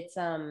there. It's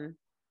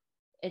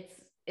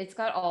it's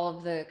got all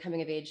of the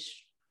coming of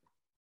age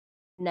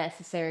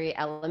necessary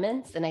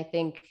elements, and I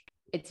think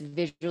it's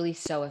visually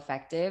so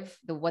effective.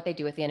 What they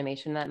do with the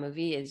animation in that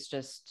movie is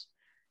just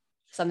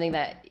something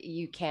that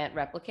you can't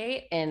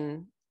replicate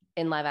in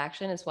live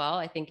action as well.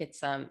 I think it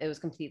was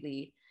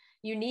completely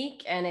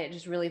unique, and it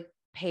just really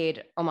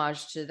paid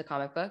homage to the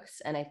comic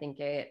books, and I think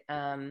it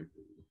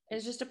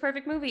is just a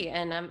perfect movie,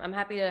 and I'm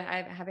happy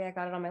I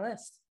got it on my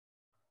list.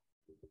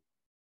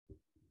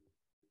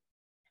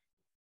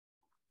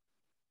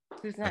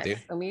 Who's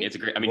next? Omid? It's a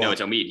great. I mean, no,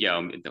 it's Omid.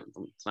 Yeah,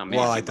 it's not me.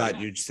 Well, I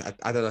thought you just. I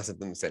thought I had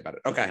something to say about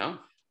it. Okay. No?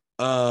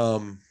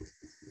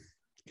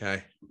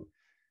 Okay.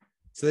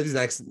 So this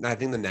next. I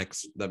think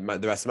the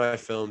rest of my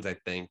films. I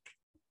think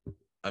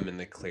I'm in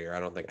the clear. I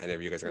don't think any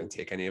of you guys are going to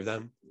take any of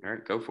them. All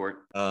right, go for it.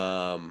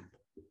 I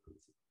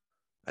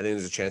think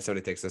there's a chance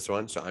somebody takes this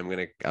one, so I'm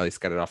gonna at least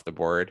get it off the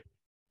board.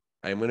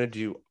 I'm gonna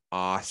do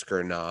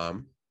Oscar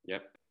nom.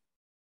 Yep.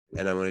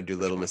 And I'm gonna do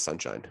Little Miss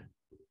Sunshine.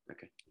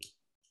 Okay.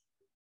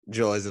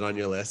 Joel, is it on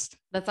your list?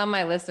 That's on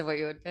my list of what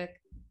you would pick.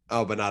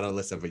 Oh, but not on a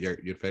list of what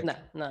you'd pick? No.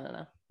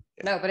 Yeah.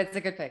 No, but it's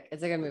a good pick.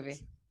 It's a good movie.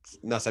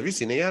 No, so have you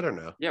seen it yet or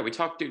no? Yeah, we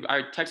talked. Dude,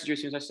 I texted you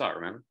as soon as I saw it.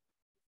 Remember?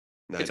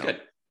 No, It's good.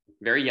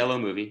 Very yellow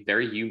movie.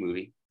 Very you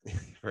movie.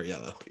 Very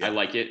yellow. Yeah. I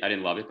like it. I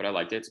didn't love it, but I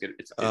liked it. It's good.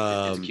 It's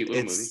a cute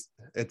little movie.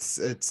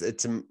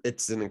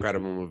 It's an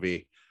incredible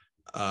movie.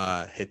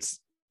 Hits.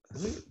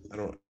 I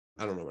don't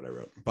know what I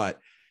wrote, but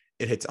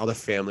it hits all the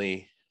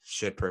family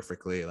shit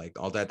perfectly. Like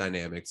all that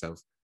dynamics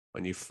of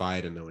when you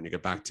fight and then when you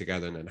get back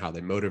together and then how they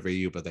motivate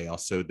you, but they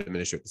also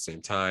diminish you at the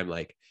same time.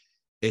 Like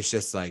it's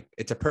just like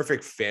it's a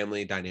perfect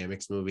family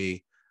dynamics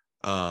movie.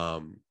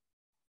 The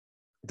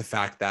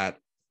fact that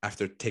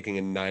after taking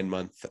a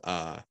 9-month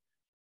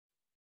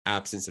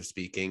absence of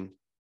speaking,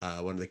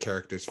 one of the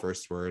characters'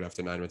 first word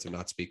after 9 months of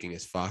not speaking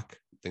is fuck.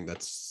 I think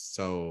that's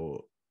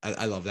so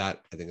I love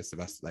that. I think it's the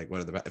best, like one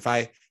of the best. If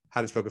I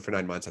hadn't spoken for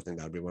 9 months, I think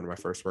that would be one of my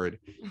first word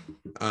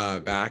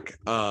back.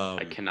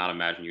 I cannot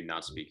imagine you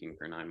not speaking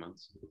for 9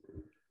 months.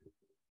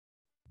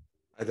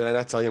 Did I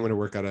not tell you I'm going to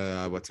work at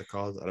a what's it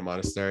called, at a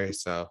monastery?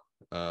 So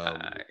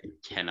I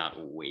cannot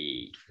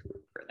wait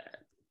for that.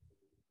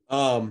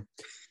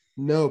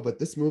 No, but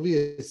this movie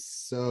is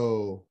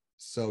so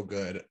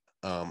good.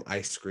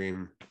 Ice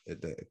cream,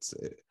 it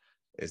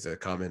is a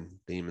common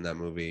theme in that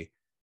movie.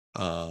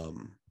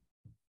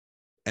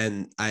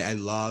 And I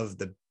love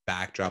the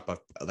backdrop of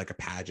like a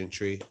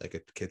pageantry, like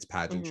a kid's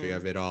pageantry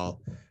of it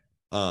all.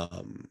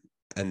 And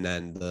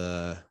then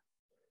the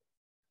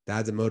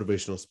dad's a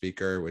motivational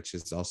speaker, which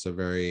is also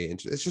very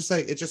interesting. It's just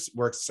like it just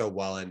works so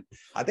well, and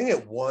I think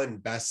it won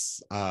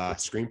best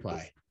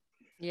screenplay.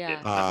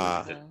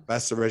 Yeah.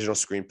 Best original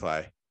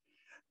screenplay.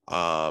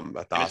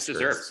 At the It's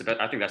deserved.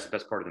 I think that's the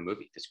best part of the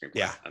movie. The screenplay.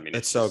 Yeah, I mean,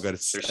 it's so good.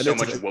 There's so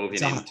much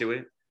woven into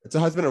it. It's a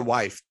husband and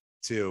wife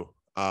too,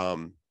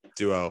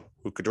 duo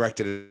who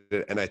directed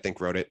it and I think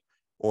wrote it.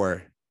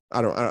 Or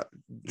I don't.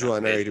 Julie, I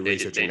know you do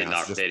research. They didn't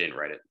write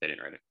it. They didn't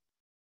write it.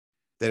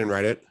 They didn't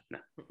write it. No.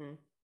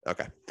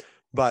 Okay,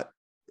 but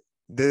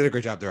they did a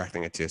great job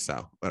directing it too.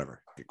 So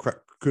whatever.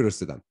 Kudos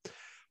to them.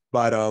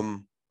 But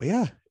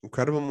yeah,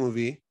 incredible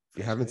movie. If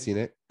you haven't seen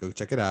it, go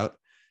check it out.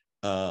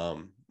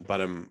 But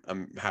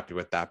I'm happy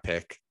with that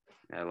pick.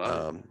 I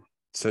love it.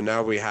 So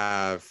now we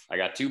have. I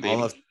got two, baby.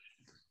 All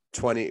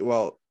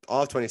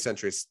of 20th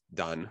Century's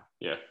done.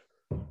 Yeah.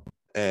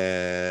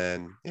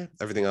 And yeah,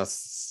 everything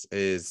else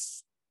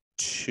is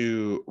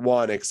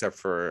 2-1 except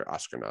for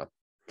Oscar nom.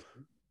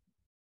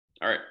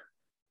 All right.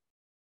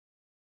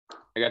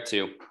 I got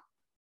two.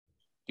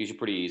 These are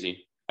pretty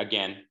easy.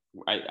 Again,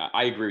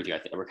 I agree with you. I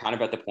think we're kind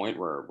of at the point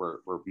where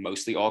we're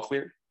mostly all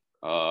clear.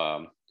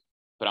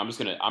 But I'm just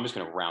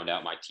gonna round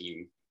out my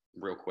team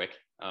real quick.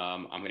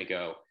 I'm gonna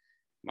go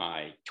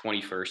my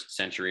 21st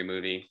century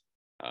movie.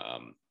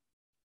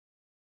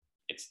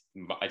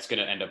 It's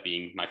gonna end up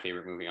being my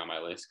favorite movie on my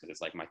list because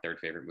it's like my third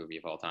favorite movie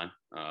of all time.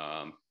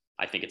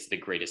 I think it's the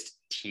greatest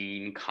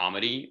teen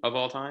comedy of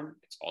all time.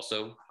 It's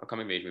also a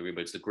coming of age movie,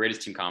 but it's the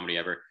greatest teen comedy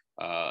ever.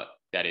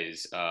 That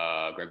is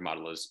Greg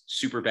Modelo's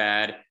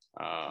Superbad,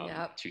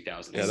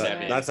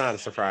 2007. Yeah, that's not a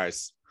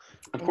surprise.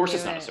 Of course,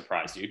 it's not a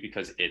surprise, dude,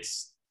 because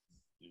it's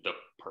the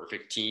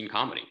perfect teen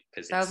comedy.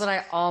 Because that was what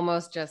I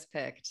almost just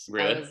picked.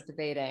 Really? I was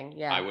debating.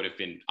 Yeah. I would have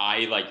been.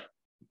 I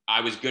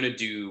was gonna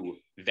do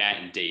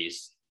that in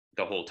Days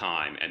the whole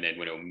time, and then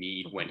when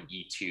Omid went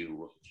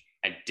E2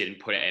 and didn't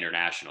put it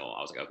international,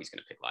 I was like, oh, he's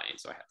gonna pick Lion,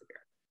 so I have to go.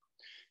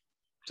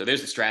 So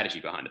there's the strategy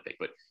behind the pick.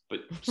 But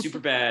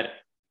Superbad,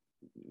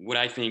 what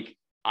I think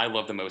I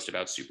love the most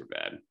about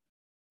Superbad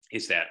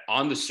is that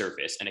on the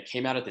surface, and it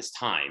came out at this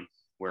time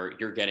where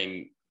you're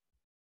getting,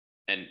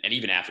 and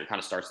even after, it kind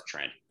of starts the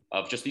trend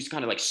of just these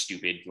kind of like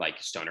stupid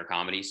like stoner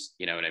comedies,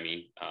 you know what I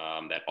mean?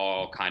 That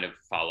all kind of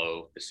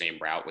follow the same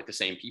route with the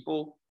same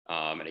people,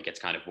 and it gets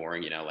kind of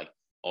boring, you know, like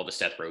all the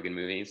Seth Rogen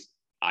movies.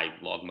 I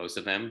love most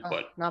of them, Oh,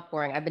 but not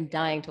boring. I've been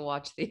dying to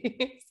watch these.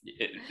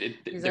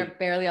 These are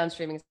barely on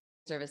streaming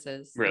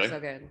services. Really? They're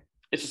so good.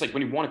 It's just like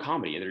when you want a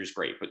comedy and they're just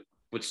great. But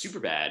what's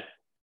Superbad,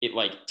 it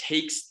like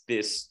takes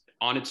this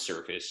on its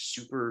surface,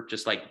 super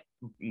just like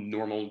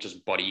normal,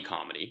 just buddy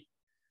comedy,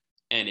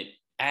 and it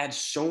adds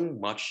so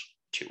much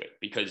to it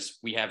because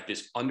we have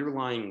this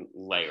underlying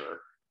layer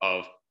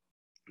of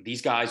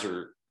these guys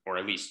are, or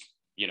at least,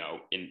 you know,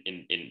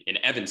 in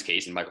Evan's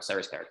case, in Michael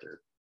Cera's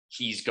character,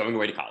 he's going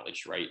away to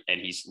college, right?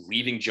 And he's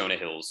leaving Jonah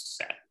Hill's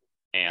set.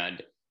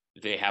 And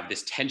they have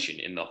this tension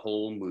in the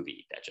whole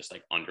movie that just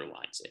like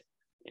underlines it,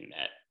 in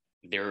that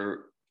they're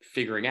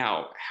figuring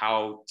out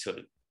how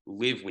to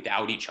live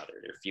without each other.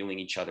 They're feeling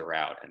each other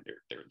out, and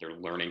they're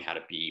learning how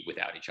to be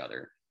without each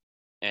other.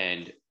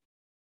 And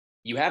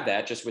you have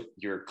that just with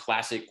your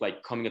classic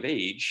like coming of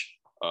age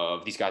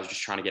of these guys are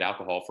just trying to get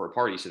alcohol for a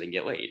party so they can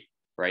get laid,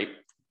 right?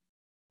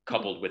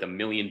 Coupled with a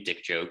million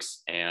dick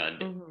jokes,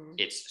 and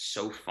it's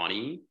so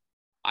funny.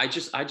 I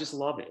just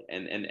love it.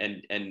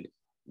 And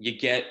you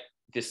get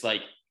this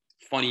like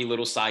funny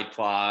little side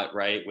plot,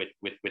 right,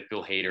 with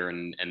Bill Hader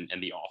and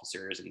the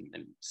officers,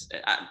 and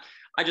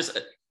I just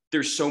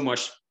there's so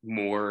much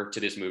more to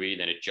this movie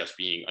than it just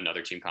being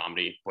another teen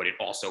comedy, but it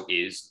also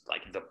is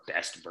like the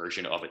best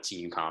version of a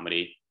teen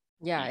comedy.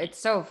 Yeah, it's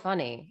so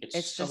funny.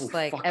 It's so just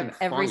like fucking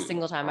every funny.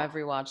 single time I've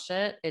rewatched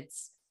it,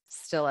 it's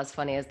still as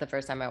funny as the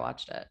first time I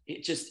watched it.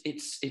 It's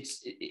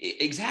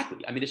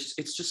exactly. I mean, it's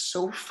just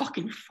so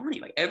fucking funny.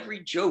 Like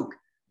every joke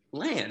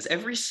lands,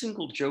 every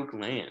single joke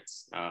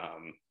lands.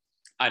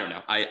 I don't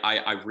know.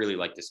 I really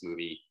like this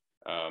movie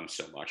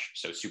so much.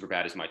 So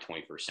Superbad is my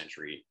 21st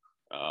century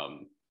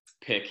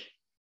pick.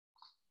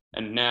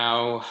 And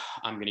now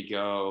I'm gonna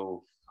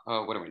go.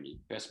 Oh, what do we need?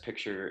 Best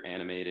Picture,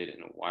 animated,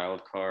 and a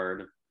wild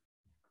card.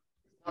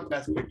 Not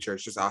Best Picture.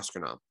 It's just Oscar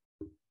nom.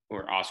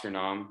 Or Oscar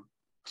nom.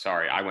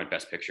 Sorry, I went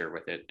Best Picture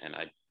with it, and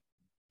I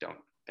don't.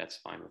 That's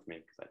fine with me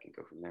because I can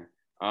go from there.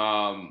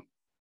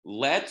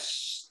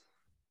 Let's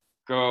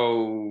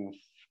go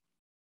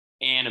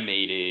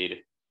animated,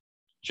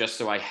 just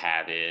so I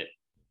have it,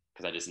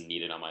 because I just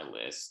need it on my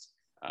list.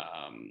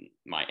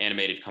 My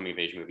animated coming of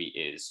age movie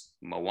is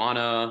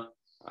Moana.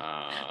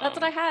 That's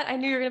what I had. I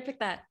knew you were gonna pick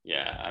that.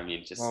 Yeah, I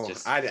mean,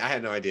 I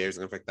had no idea he was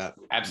gonna pick that.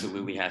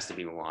 Absolutely has to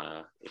be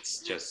Moana. It's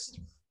just,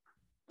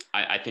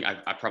 I think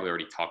I probably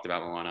already talked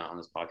about Moana on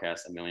this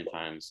podcast a million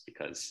times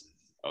because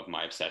of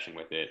my obsession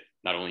with it.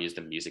 Not only is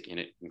the music in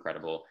it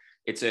incredible,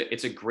 it's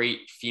a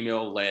great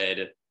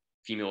female-led,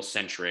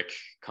 female-centric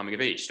coming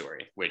of age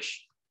story,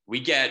 which we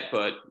get,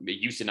 but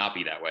it used to not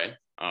be that way.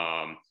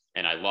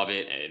 And I love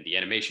it. And the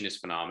animation is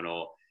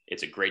phenomenal.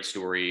 It's a great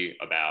story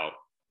about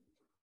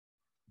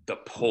the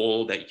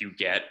pull that you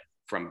get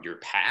from your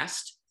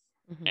past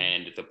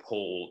and the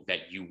pull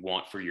that you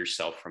want for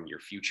yourself from your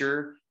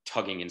future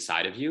tugging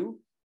inside of you.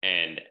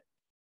 And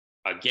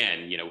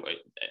again, you know,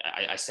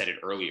 I said it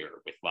earlier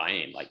with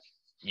Lion, like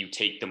you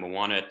take the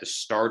Moana at the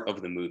start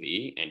of the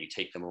movie and you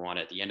take the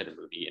Moana at the end of the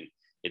movie, and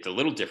it's a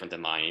little different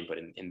than Lion, but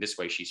in this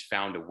way, she's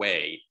found a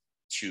way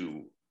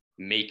to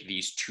make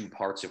these two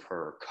parts of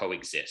her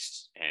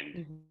coexist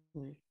and,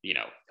 you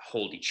know,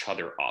 hold each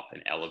other up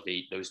and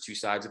elevate those two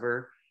sides of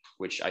her,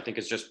 which I think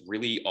is just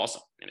really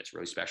awesome. And it's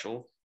really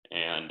special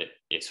and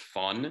it's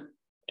fun.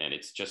 And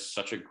it's just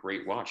such a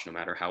great watch, no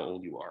matter how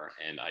old you are.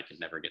 And I could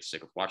never get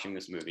sick of watching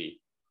this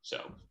movie.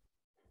 So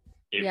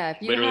if you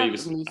have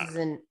nieces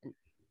and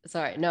if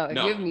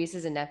you have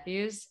nieces and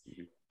nephews,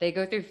 they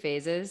go through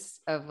phases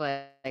of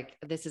like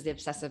this is the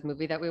obsessive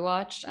movie that we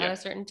watched at a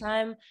certain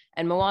time.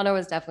 And Moana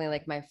was definitely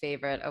like my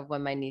favorite of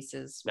when my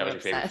nieces were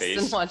obsessed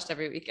and watched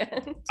every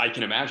weekend. I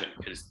can imagine,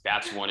 because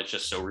that's one, it's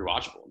just so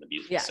rewatchable and the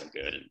music is so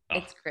good. And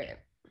it's great.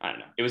 I don't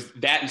know. It was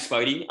that and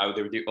Spidey.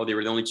 They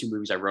were the only two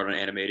movies I wrote on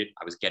animated.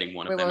 I was getting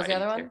one of them. What was the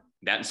other one?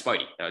 That and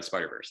Spidey. That was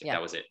Spider-Verse.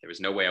 That was it. There was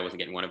no way I wasn't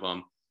getting one of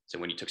them. So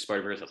when you took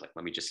Spider-Verse, I was like,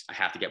 I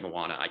have to get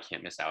Moana. I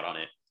can't miss out on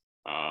it.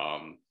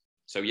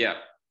 So yeah,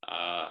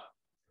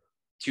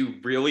 two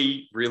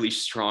really, really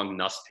strong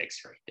Nuss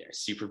picks right there.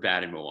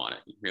 Superbad and Moana.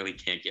 You really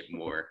can't get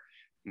more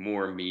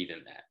me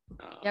than that.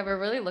 We're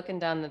really looking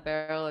down the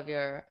barrel of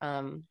your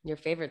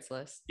favorites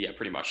list. Yeah,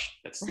 pretty much.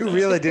 You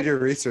really did your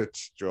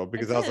research, Joel,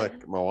 because I was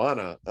like,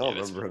 Moana. I don't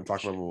remember him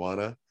talking about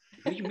Moana.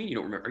 What do you mean you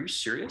don't remember? Are you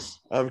serious?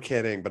 I'm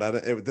kidding, but I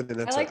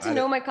like to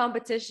know my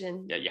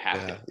competition. Yeah, you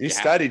have to. You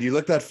studied. You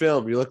looked at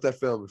film. You looked at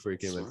film before you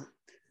came in.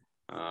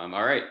 All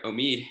right,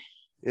 Omid.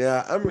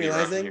 Yeah, I'm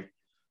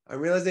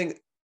realizing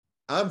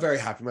I'm very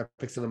happy my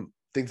picks and I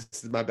think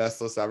this is my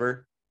best list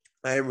ever.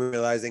 I am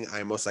realizing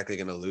I'm most likely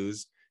going to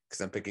lose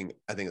because I'm picking,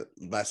 I think,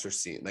 lesser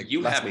scene. Like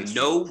you have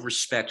no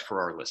respect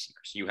for our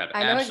listeners. You have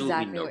absolutely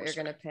exactly no what respect.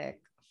 You're going to pick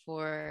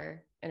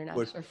for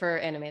international or for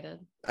animated.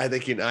 I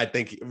think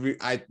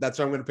that's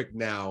what I'm going to pick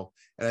now,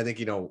 and I think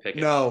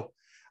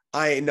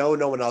I know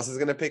no one else is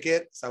going to pick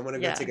it, so I'm going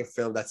to go take a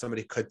film that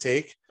somebody could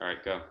take. All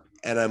right, go.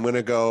 And I'm going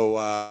to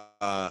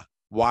go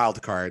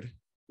Wild Card.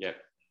 Yep.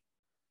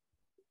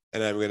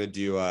 And I'm going to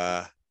do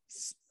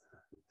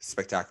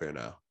Spectacular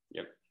now.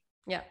 Yep.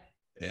 Yeah.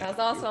 That was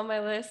also on my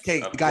list.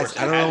 Okay, Of guys, course,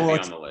 I it don't had know to be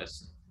what. on the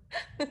list.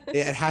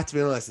 Yeah, it had to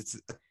be on the list.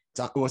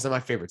 It wasn't my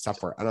favorite. Stop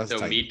for it. I don't know what to So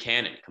tell you. Mead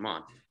Cannon, come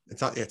on.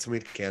 It's not. Yeah, it's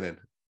Mead Cannon.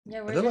 Yeah,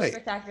 And where's then your like,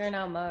 Spectacular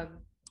Now mug?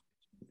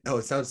 oh,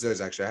 it sounds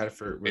good. Actually, I had it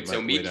for with It's my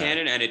so Mead with,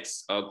 Cannon, and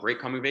it's a great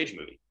coming of age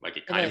movie. Like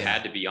it kind of is.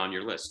 had to be on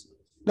your list.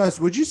 No,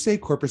 would you say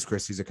Corpus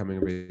Christi is a coming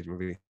of age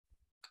movie?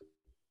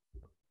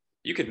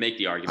 You could make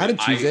the argument. I didn't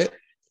choose it.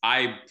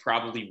 I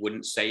probably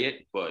wouldn't say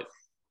it, but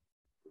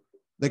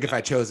Like if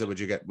I chose it, would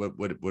you get?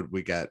 Would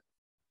we get?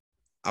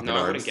 Up no, in I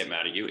arms? wouldn't get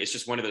mad at you. It's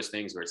just one of those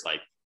things where it's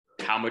like,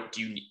 how much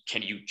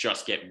can you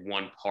just get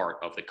one part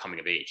of the coming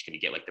of age? Can you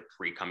get like the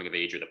pre-coming of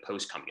age or the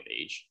post-coming of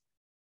age?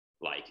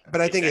 Like, But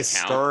I does think that his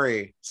count?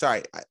 story.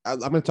 Sorry, I'm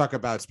going to talk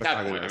about That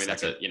Spectacular. point, in I a mean,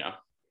 that's second. a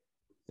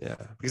Yeah,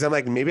 because I'm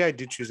like maybe I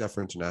do choose that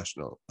for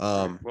international.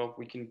 well,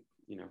 we can,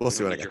 we'll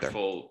see when I get get your there.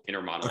 full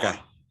inner monologue.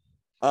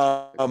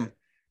 Okay.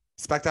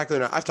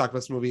 Spectacular. I've talked about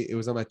this movie. It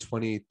was on my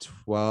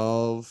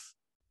 2012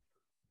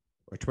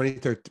 or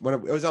 2013. When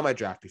it was on my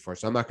draft before,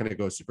 so I'm not going to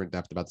go super in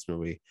depth about this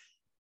movie.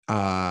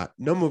 No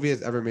movie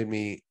has ever made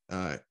me.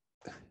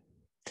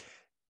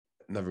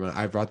 Never mind.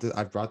 I've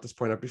brought this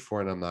point up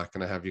before, and I'm not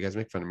going to have you guys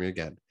make fun of me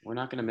again. We're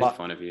not going to make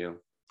fun of you.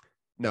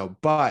 No,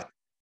 but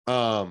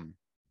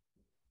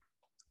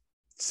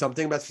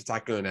something about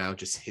Spectacular Now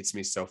just hits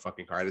me so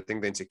fucking hard. I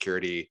think the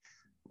insecurity.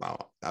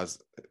 Wow,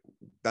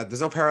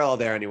 there's no parallel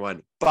there,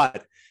 anyone.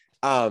 But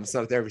it's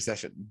not a therapy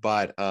session.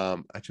 But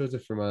I chose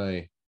it for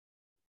my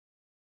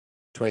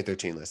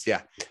 2013 list.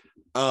 Yeah.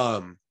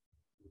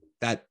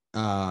 That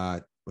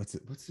what's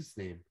his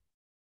name?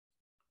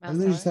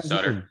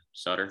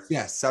 Sutter.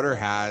 Yeah, Sutter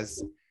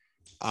has.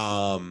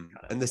 And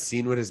the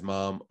scene with his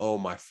mom. Oh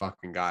my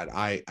fucking god!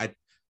 I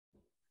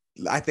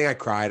think I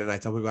cried, and I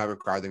tell people I haven't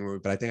cried in the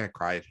movie, but I think I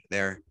cried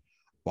there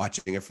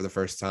watching it for the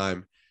first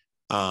time.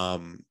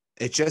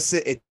 It's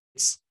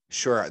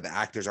sure the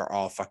actors are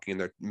all fucking in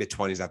their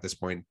mid-20s at this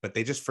point, but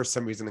they just for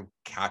some reason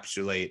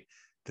encapsulate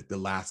the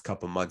last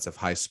couple months of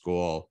high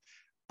school.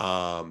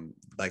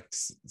 Like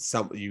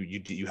some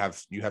you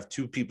have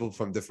two people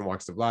from different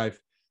walks of life,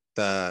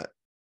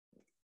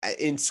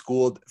 in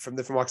school from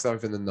different walks of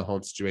life, and then the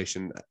home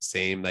situation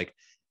same. Like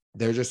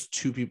they're just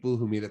two people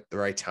who meet at the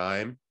right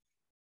time,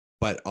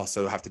 but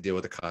also have to deal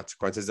with the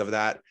consequences of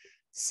that.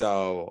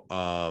 So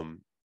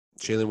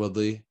Shailene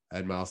Woodley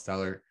and Miles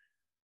Teller,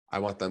 I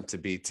want them to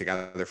be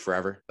together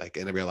forever, like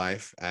in real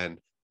life. And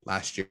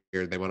last year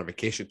they went on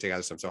vacation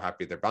together, so I'm so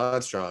happy they're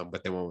bond strong,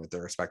 but they went with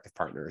their respective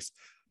partners.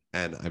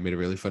 And I made a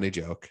really funny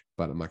joke,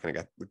 but I'm not gonna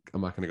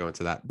go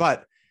into that.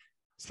 But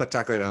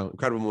Spectacular Now,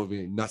 incredible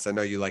movie. Nuts, I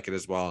know you like it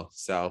as well.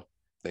 So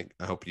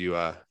I hope you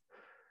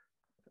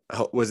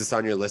was this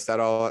on your list at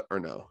all or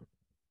no?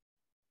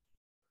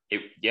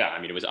 Yeah, I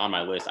mean, it was on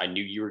my list. I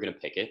knew you were going to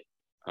pick it.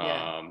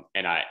 Yeah.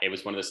 And it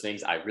was one of those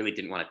things I really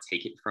didn't want to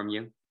take it from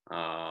you.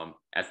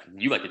 As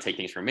you like to take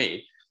things from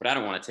me, but I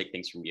don't want to take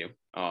things from you.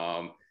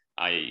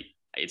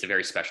 It's a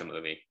very special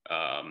movie.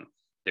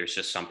 There's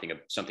just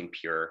something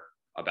pure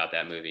about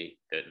that movie,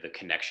 the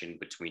connection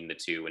between the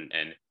two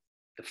and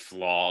the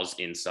flaws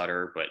in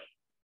Sutter, but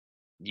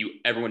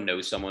everyone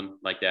knows someone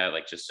like that,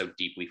 like just so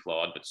deeply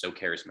flawed, but so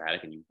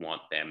charismatic, and you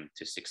want them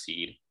to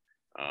succeed.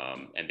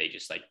 And they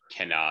just like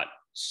cannot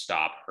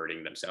stop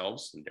hurting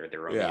themselves, and they're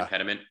their own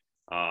impediment.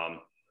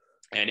 And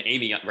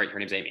Amy, right? Her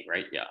name's Amy,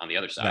 right? Yeah. On the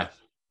other side,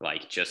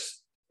 like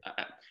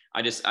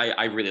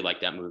I really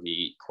like that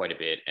movie quite a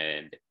bit,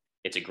 and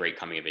it's a great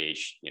coming of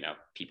age.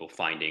 People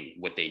finding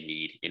what they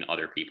need in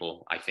other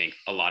people. I think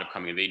a lot of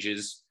coming of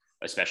ages,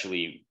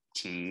 especially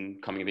teen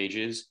coming of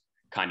ages,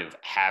 kind of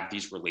have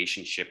these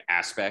relationship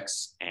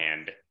aspects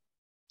and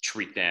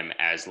treat them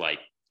as like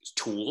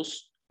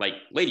tools, like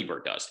Lady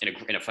Bird does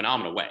in a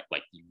phenomenal way.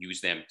 Like you use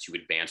them to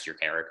advance your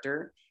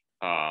character.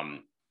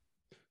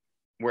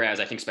 Whereas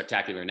I think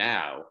Spectacular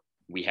Now,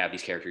 we have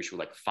these characters who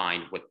like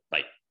find what,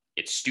 like,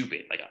 it's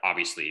stupid. Like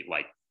obviously,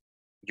 like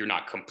you're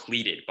not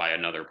completed by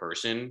another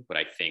person, but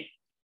I think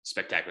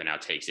Spectacular Now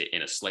takes it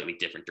in a slightly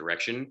different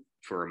direction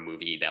for a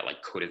movie that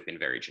like could have been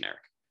very generic,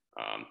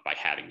 by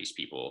having these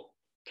people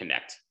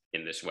connect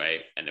in this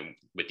way. And then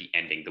with the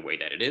ending the way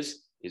that it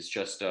is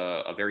just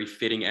a very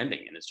fitting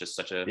ending. And it's just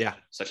such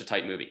a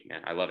tight movie,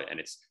 man. I love it. And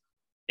it's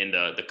in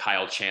the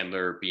Kyle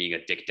Chandler being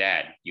a dick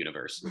dad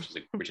universe,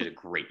 which is a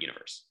great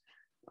universe.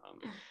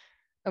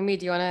 Omi,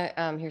 do you want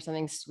to hear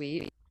something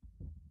sweet?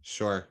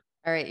 Sure.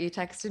 All right. You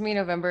texted me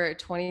November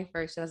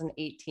 21st,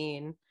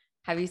 2018.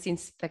 Have you seen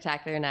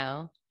Spectacular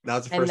Now? That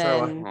was the first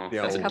time.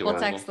 A couple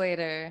texts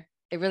later,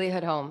 it really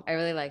hit home. I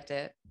really liked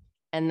it.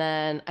 And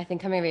then I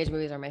think coming of age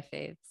movies are my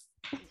faves.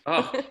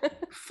 Oh,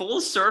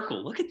 full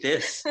circle. Look at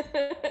this.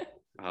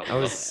 I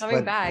was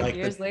coming back like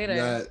years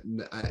later.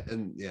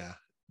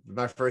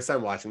 My first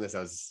time watching this, I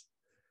was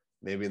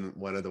maybe in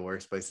one of the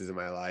worst places in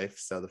my life.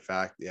 So the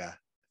fact,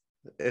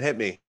 it hit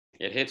me.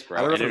 It hits,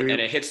 bro, and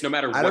it hits no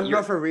matter what. I don't know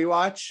if a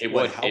rewatch. It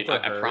would.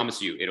 I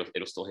promise you,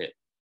 it'll still hit.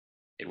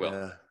 It will.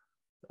 Yeah.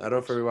 I don't know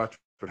if a rewatch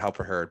would help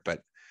or hurt, but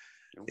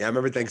I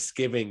remember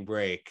Thanksgiving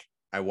break.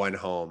 I went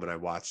home and I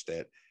watched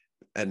it.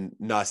 And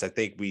Nuss, I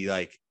think we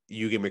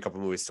you gave me a couple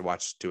movies to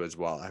watch too as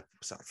well.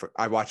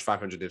 I watched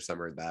 500 Days of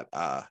Summer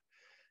that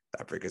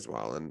break as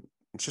well, and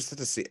it's just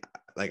to see.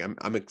 Like I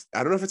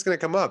don't know if it's gonna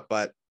come up,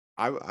 but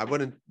I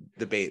wouldn't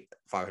debate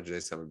 500 Days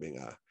of Summer being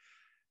a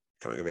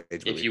coming of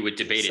age movie. If you would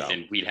debate it,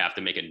 then we'd have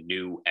to make a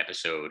new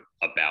episode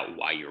about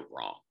why you're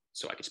wrong.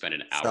 So I could spend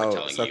an hour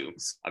telling you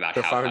about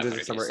how 500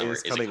 Days of Summer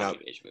is coming up.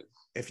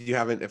 If you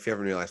haven't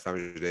realized,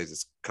 500 Days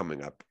is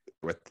coming up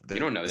with you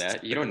don't know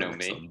that. You don't know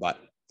me.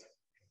 But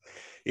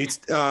it's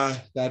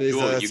that is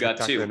Jewel, you got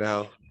two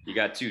now. You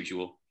got two,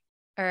 Jewel.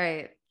 All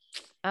right.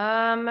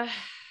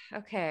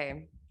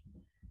 Okay.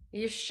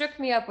 You shook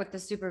me up with the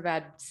super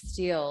bad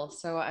steal,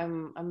 so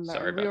I'm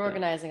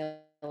reorganizing a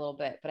little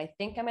bit, but I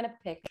think I'm gonna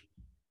pick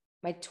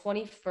my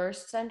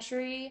 21st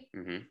century,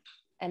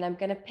 and I'm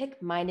gonna pick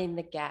Minding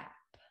the Gap.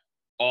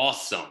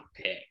 Awesome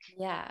pick.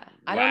 Yeah.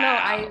 I don't know.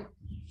 I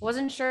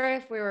wasn't sure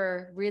if we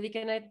were really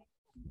gonna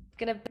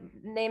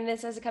name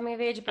this as a coming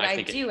of age, but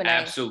I do. It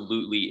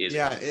absolutely is.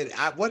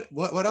 Yeah.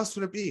 What else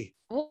would it be?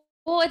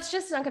 Well, it's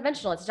just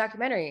unconventional. It's a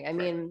documentary. I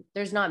mean,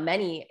 there's not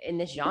many in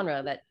this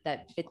genre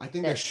that fit. I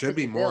think there should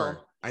be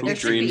more. Hoop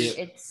Dreams.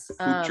 It's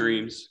Hoop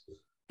Dreams.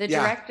 The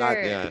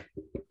director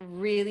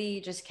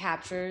really just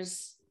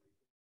captures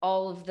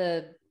all of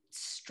the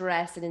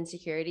stress and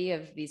insecurity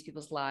of these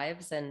people's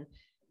lives and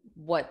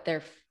what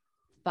they're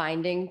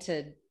finding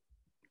to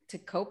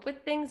cope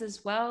with things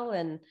as well.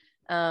 And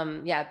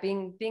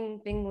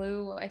Bing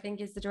Liu, I think,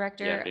 is the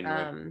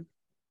director.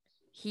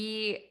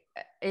 He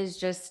is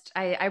just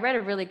I read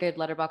a really good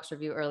Letterboxd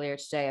review earlier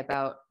today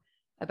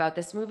about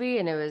this movie,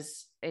 and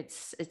it's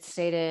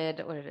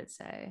stated, what did it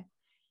say?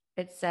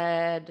 It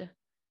said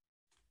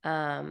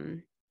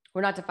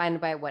we're not defined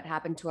by what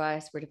happened to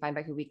us, we're defined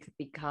by who we could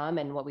become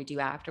and what we do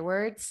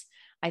afterwards.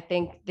 I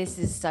think this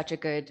is such a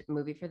good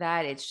movie for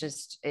that. It's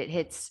just I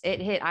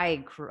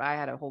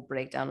had a whole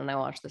breakdown when I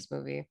watched this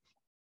movie.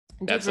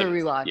 That's a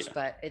rewatch,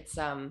 but it's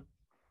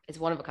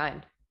one of a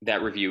kind.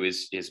 That review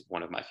is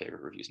one of my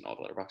favorite reviews in all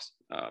the Letterboxd.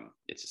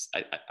 It's just,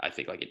 I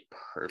think like it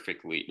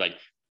perfectly, like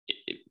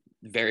it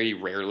very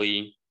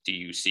rarely do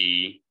you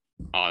see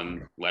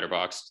on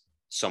Letterboxd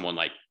someone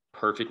like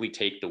perfectly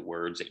take the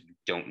words that you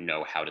don't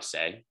know how to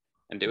say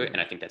and do it.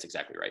 And I think that's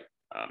exactly right.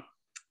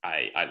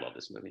 I love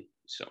this movie.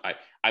 So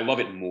I love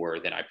it more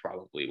than I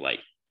probably like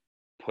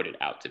put it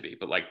out to be.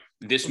 But like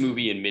this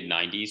movie in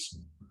mid-90s,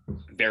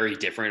 very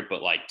different,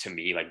 but like to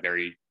me, like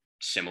very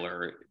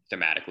similar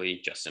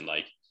thematically, just in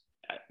like,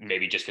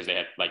 maybe just because they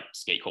have like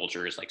skate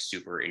culture is like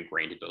super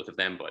ingrained in both of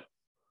them, but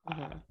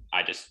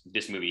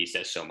this movie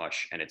says so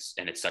much, and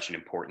it's such an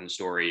important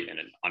story and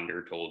an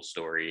undertold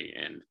story,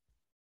 and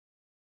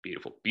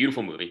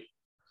beautiful movie,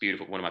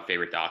 one of my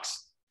favorite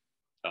docs.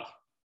 Oh,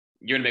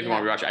 you're gonna make me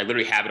want to rewatch it. I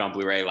literally have it on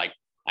Blu-ray. Like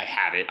I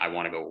have it. I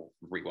want to go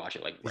rewatch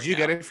it. Like did you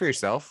get it for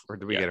yourself, or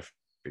did we get it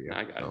for you?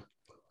 I got it.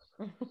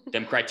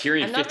 Them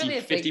Criterion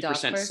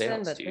 50%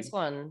 sales, but dude.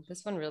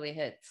 This one really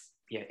hits.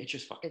 Yeah, it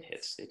just fucking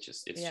hits. It's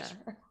just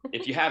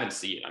if you haven't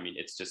seen it, I mean,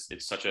 it's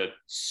such a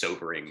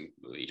sobering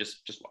movie.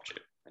 Just watch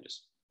it.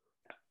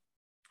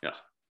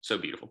 So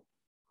beautiful.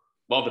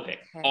 Love the pick.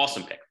 Okay.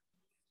 Awesome pick.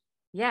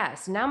 Yeah.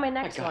 So now my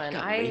next one,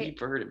 Lady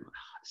Bird and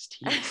this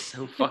team is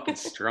so fucking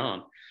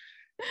strong.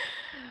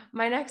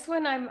 My next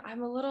one,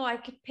 I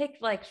could pick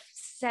like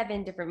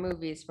 7 different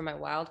movies for my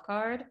wild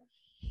card,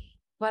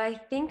 but I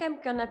think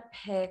I'm gonna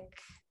pick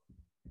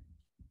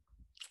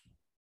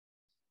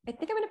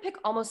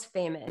Almost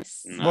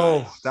Famous. Nice.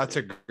 Whoa, that's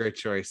a great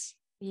choice.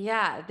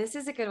 Yeah, this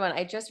is a good one.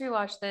 I just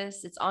rewatched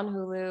this. It's on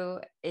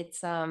Hulu. It's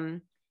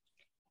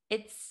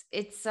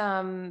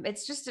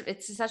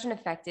such an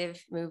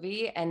effective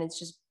movie, and it's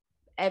just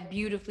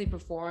beautifully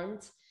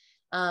performed.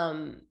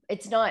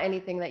 It's not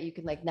anything that you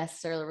can like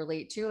necessarily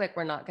relate to. Like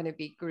we're not going to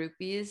be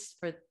groupies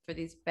for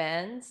these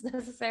bands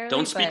necessarily.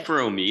 Don't speak for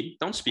Omid.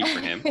 Don't speak for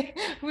him.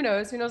 Who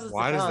knows?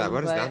 What does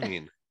that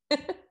mean?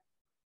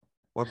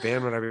 What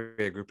band would I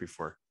be a groupie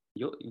for?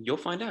 You'll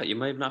find out. You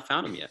might have not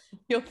found him yet.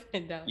 You'll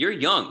find out. You're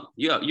young.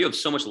 You have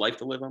so much life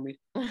to live on me.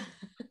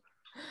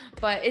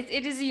 But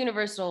it is a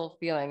universal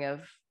feeling of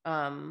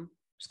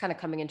just kind of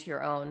coming into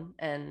your own,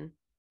 and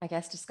I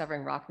guess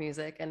discovering rock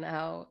music and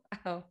how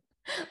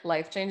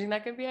life-changing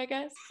that could be, I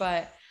guess.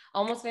 But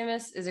Almost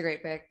Famous is a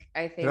great pick.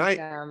 I think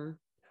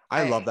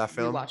I love that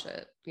film. Watch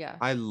it. Yeah.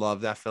 I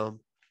love that film.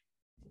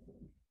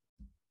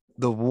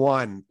 The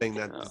one thing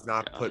that does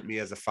not put me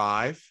as a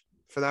 5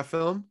 for that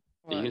film.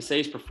 Are you gonna say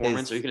his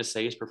performance? Are you gonna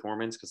say his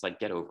performance? Because like,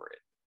 get over it.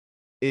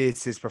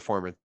 It's his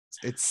performance.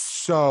 It's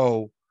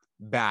so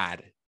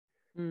bad.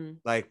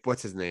 Like,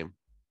 what's his name?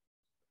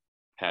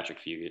 Patrick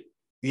Fugit.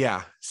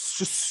 Yeah, it's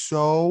just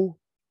so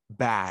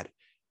bad.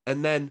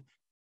 And then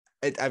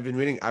I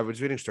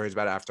was reading stories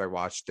about it after I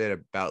watched it,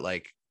 about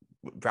like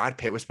Brad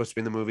Pitt was supposed to be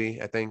in the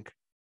movie, I think.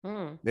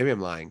 Maybe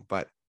I'm lying,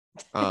 but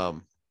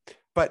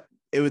but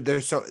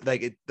there's so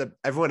like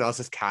everyone else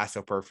is cast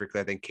so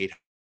perfectly. I think Kate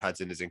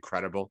Hudson is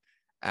incredible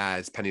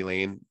as Penny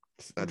Lane.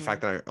 The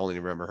fact that I only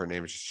remember her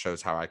name just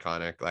shows how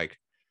iconic, like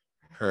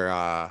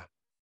her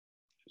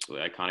she's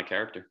an iconic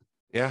character.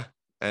 Yeah.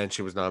 And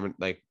she was nominated,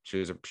 like she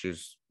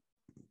was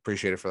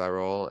appreciated for that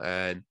role.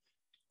 And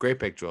great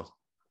pick, Jewel.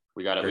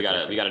 We got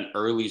an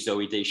early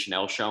Zoe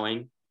Deschanel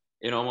showing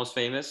in Almost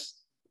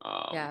Famous.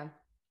 Yeah,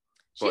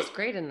 she's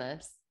great in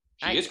this.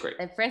 She is great.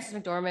 And Frances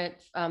McDormand,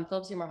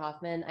 Philip Seymour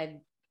Hoffman.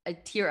 I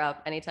tear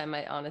up anytime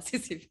I honestly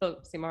see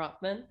Philip Seymour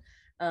Hoffman.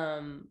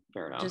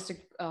 Fair enough.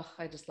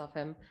 I just love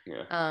him.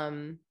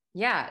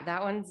 Yeah.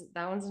 That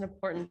one's an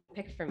important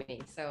pick for me.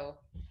 So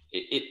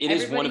it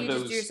is one of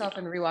those. Just do yourself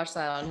and rewatch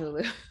that on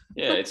Hulu.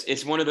 Yeah,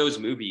 it's one of those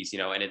movies,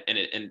 and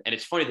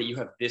it's funny that you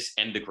have this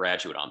and The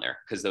Graduate on there,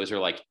 because those are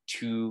the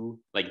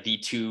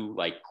two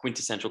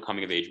quintessential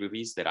coming of age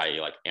movies that I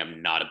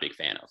am not a big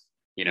fan of.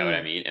 You know what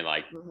I mean? And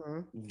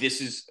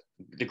this is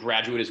The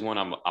Graduate is one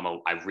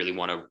I really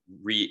want to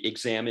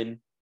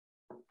re-examine.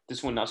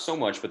 This one not so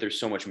much, but there's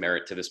so much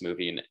merit to this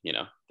movie, and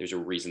there's a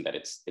reason that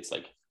it's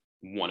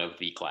one of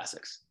the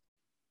classics.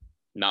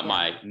 Not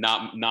my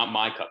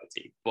cup of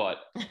tea, but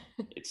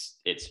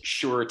it's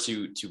sure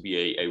to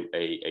be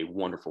a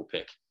wonderful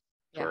pick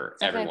for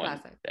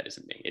everyone that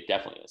isn't me. It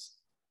definitely is.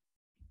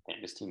 Man,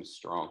 this team is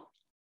strong.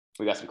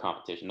 We got some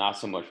competition, not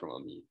so much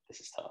from me. This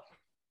is tough.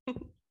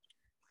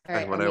 All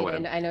right,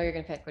 I know you're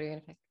gonna pick. What are you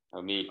gonna pick?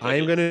 I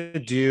am gonna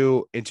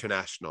do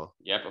international.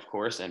 Yep, of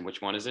course. And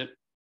which one is it?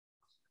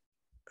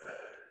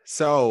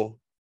 So,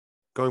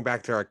 going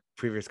back to our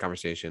previous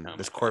conversation,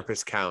 does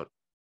Corpus count?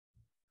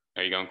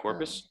 Are you going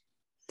Corpus?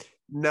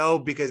 No,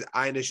 because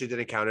I initially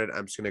didn't count it.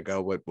 I'm just gonna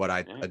go with what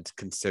I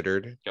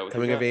considered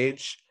coming of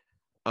age.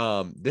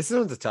 This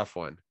one's a tough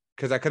one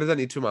because I could have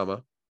done Itu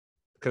Mama,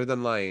 could have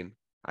done Lion.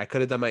 I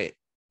could have done my. I'm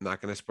not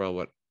gonna spoil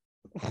what.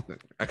 I could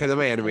have done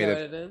my animated.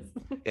 I know what it is.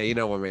 Yeah, you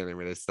know what my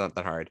animated is. It's not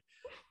that hard.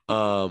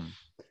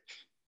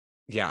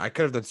 Yeah, I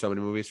could have done so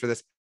many movies for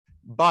this,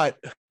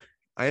 but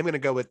I am gonna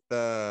go with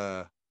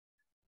the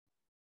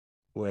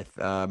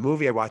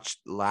movie I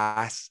watched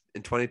last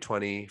in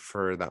 2020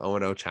 for the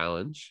O&O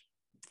challenge,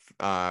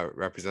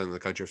 representing the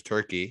country of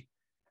Turkey,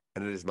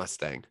 and it is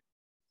Mustang.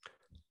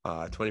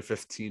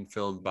 2015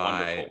 film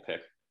by. Wonderful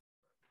pick.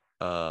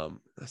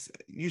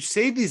 You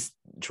say these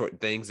short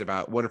things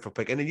about wonderful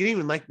pick, and then you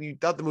didn't even you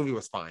thought the movie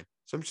was fine.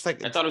 So I'm just I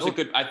thought it was a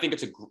good. I think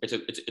it's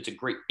a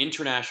great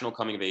international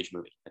coming of age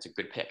movie. It's a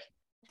good pick.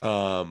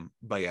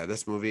 But yeah,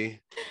 this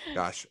movie,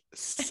 gosh,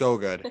 so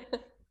good.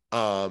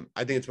 I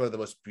think it's one of the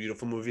most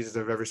beautiful movies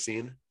I've ever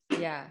seen.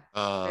 Yeah,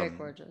 very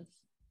gorgeous.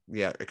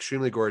 Yeah,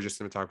 extremely gorgeous.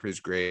 Cinematography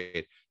is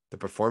great. The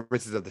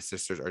performances of the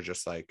sisters are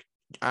just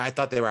I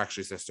thought they were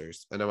actually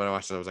sisters, and then when I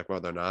watched it, I was like,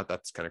 well, they're not.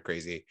 That's kind of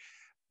crazy.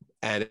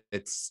 And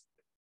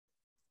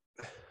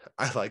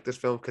I like this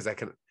film because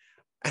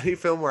any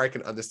film where I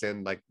can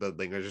understand the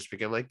language just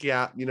became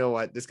yeah, you know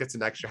what, this gets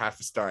an extra half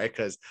a star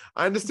because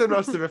I understood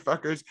most of it,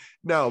 fuckers.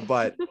 No,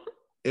 but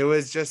it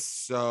was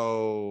just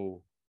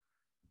so.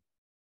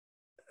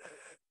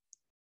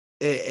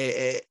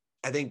 I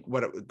think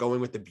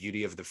going with the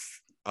beauty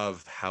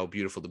of how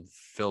beautiful the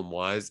film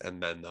was,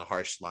 and then the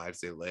harsh lives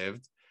they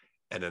lived,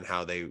 and then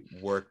how they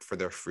worked for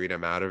their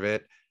freedom out of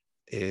it,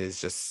 is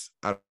just,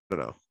 I don't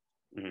know.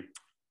 Mm-hmm.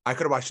 I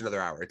could have watched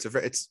another hour. It's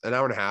an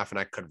hour and a half, and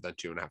I could have done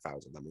 2.5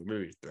 hours of that movie,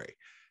 maybe 3.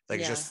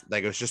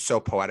 It was just so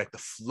poetic. The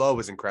flow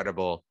was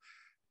incredible.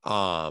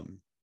 Yeah,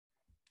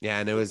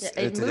 and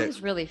it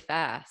moves really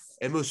fast.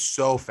 It moves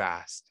so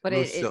fast, but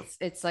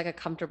it's like a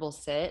comfortable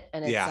sit,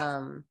 and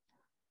that's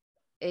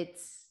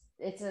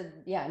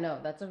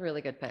a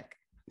really good pick.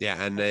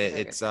 Yeah, and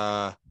it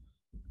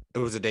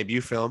was a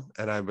debut film,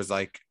 and I was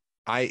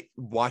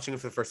watching it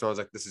for the first time, I was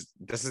like, this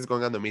is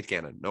going on the meat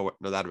cannon. No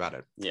doubt about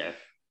it. Yeah.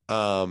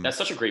 That's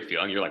such a great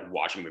feeling. You're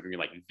watching a movie,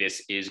 and you're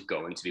this is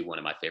going to be one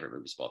of my favorite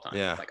movies of all time.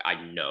 Yeah. I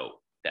know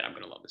that I'm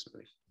gonna love this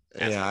movie.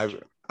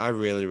 I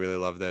really, really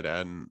loved it,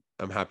 and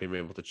I'm happy I'm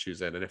able to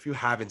choose it. And if you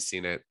haven't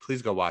seen it,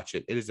 please go watch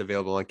it. It is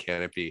available on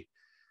Canopy.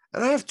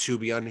 And I have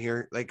Tubi on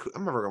here.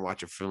 I'm never gonna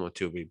watch a film with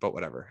Tubi, but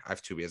whatever. I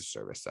have Tubi as a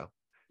service, so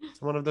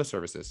it's one of those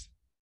services.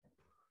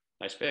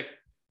 Nice pick.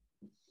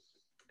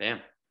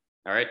 Damn.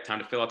 All right, time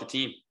to fill out the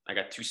team. I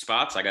got 2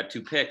 spots. I got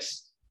 2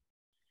 picks.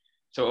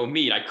 So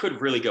Omid, I could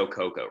really go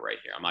Coco right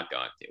here. I'm not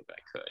going to, but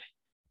I could.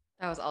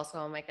 That was also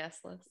on my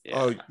guest list. Yeah.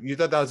 Oh, you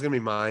thought that was gonna be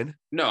mine?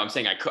 No, I'm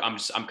saying I could. I'm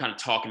kind of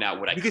talking out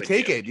what I could. You could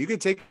take it. You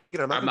could take it.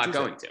 I'm not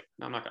going to.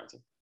 No, I'm not going to.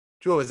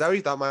 Jewel, is that what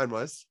you thought mine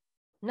was?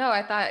 No,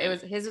 I thought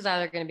his was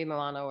either going to be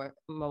Moana or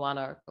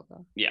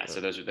Coco. Yeah,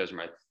 so those are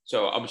my.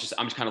 So I'm just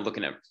kind of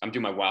looking at. I'm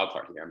doing my wild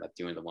card here. I'm not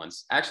doing the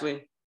ones.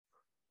 Actually,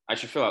 I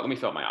should fill out. Let me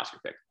fill out my Oscar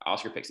pick.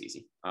 Oscar pick's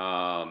easy.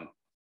 And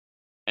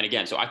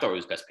again, so I thought it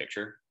was Best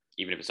Picture,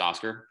 even if it's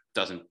Oscar.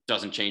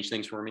 Doesn't change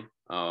things for me.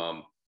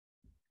 I'm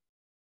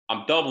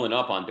doubling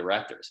up on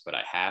directors, but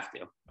I have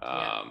to.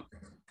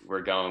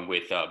 We're going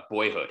with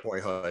Boyhood.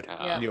 Boyhood.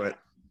 I knew it.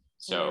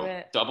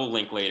 So double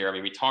Linklater. I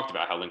mean, we talked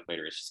about how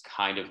Linklater is just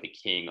kind of the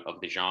king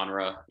of the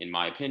genre, in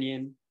my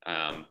opinion.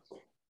 And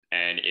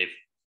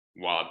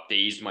while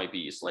Dazed might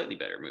be a slightly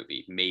better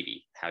movie,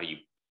 maybe how do you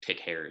pick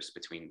hairs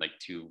between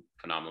 2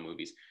 phenomenal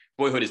movies?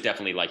 Boyhood is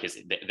definitely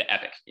the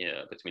epic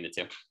between the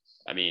 2.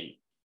 I mean,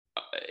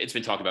 it's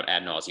been talked about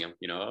ad nauseum.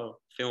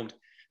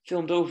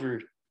 Filmed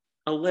over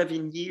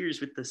 11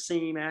 years with the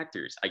same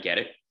actors. I get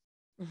it.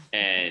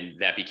 And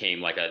that became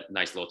like a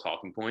nice little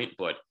talking point.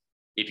 But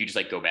if you just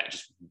like go back,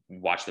 just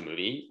watch the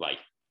movie, like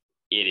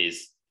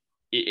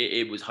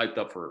it was hyped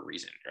up for a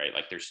reason, right?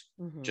 Like there's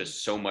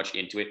just so much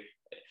into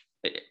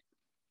it.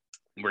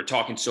 We're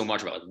talking so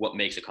much about like what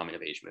makes a coming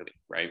of age movie,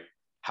 right?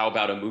 How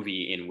about a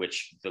movie in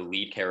which the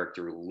lead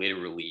character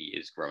literally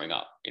is growing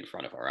up in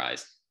front of our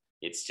eyes?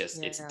 It's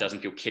just, it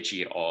doesn't feel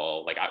kitschy at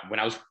all. Like when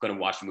I was going to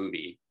watch the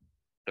movie,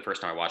 the first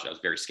time I watched it, I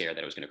was very scared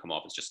that it was going to come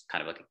off as just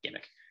kind of like a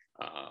gimmick.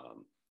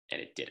 And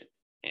it didn't.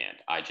 And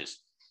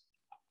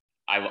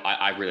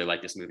I really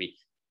like this movie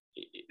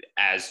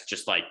as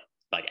just like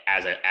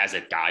as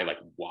a guy, like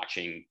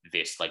watching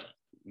this like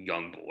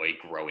young boy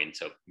grow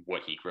into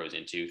what he grows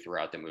into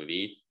throughout the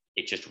movie.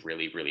 It just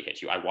really, really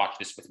hits you. I watched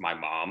this with my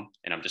mom,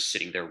 and I'm just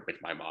sitting there with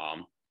my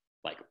mom,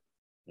 like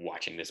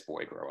watching this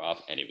boy grow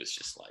up. And it was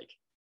just like,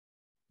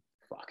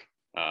 fuck.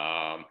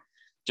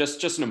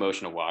 Just an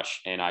emotional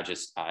watch. And I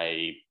just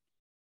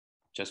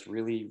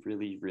really,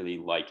 really, really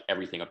like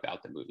everything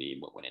about the movie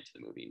and what went into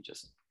the movie. And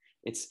just,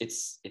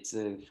 it's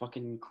a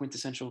fucking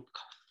quintessential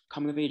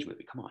coming of age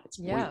movie. Come on, it's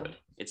boyhood.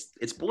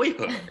 It's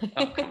boyhood.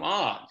 Oh, come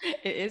on.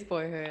 It is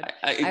boyhood.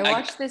 I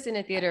watched this in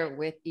a theater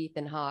with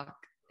Ethan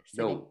Hawke.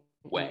 No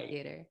way. In the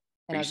theater.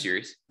 And Are you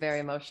serious? Very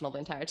emotional the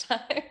entire time.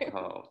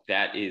 Oh,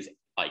 that is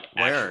like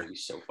Where? actually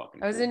so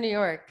fucking I was cool. in New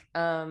York.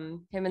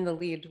 Him and the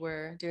lead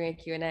were doing a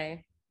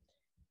Q&A.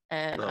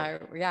 And I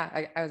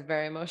was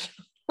very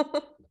emotional. Yeah,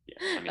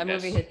 I mean,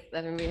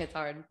 that movie hits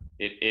hard.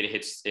 It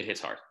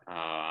hits hard.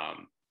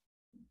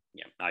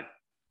 Yeah, I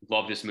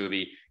love this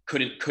movie.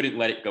 Couldn't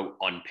let it go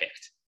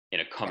unpicked in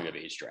a coming of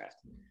age draft.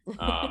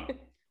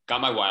 Got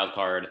my wild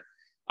card.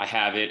 I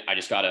have it. I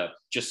just gotta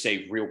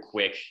say real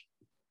quick,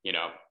 you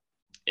know,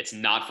 it's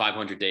not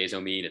 500 Days,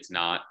 Omid. It's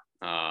not.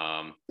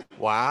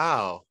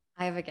 Wow.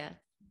 I have a guess.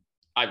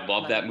 I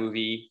love that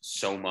movie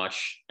so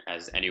much,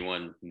 as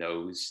anyone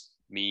knows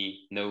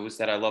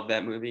that I love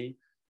that movie.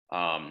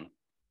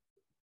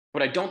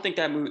 But I don't think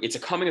that movie, it's a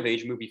coming of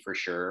age movie for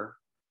sure,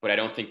 but I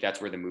don't think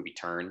that's where the movie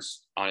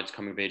turns on its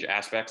coming of age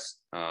aspects.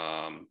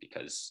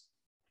 Because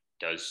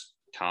does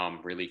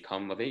Tom really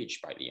come of age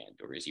by the end,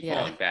 or is he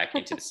falling back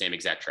into the same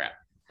exact trap?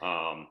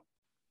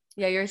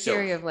 Your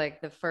theory of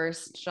like the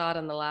first shot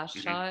and the last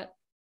shot,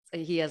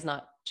 he has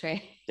not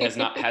changed. has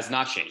not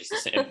changed. It's the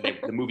same.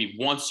 The movie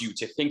wants you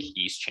to think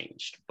he's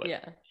changed, but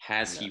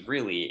has he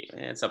really?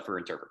 It's up for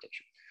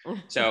interpretation.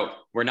 So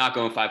we're not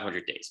going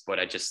 500 days, but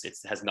it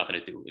has nothing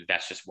to do with it.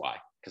 That's just why,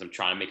 because I'm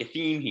trying to make a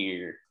theme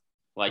here.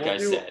 Like I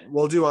said,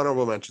 we'll do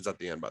honorable mentions at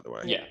the end, by the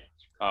way. Yeah.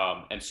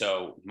 And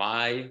so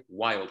my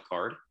wild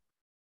card,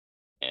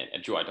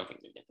 and Joe, I don't think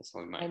you get this.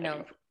 I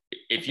know.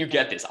 If you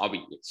get this, I'll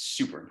be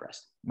super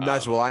impressed.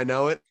 That's I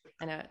know it.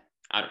 I know it.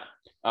 I don't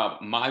know.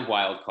 My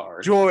wild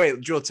card.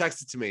 Jewel,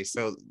 text it to me.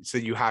 So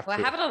you have to. I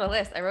have it on the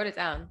list. I wrote it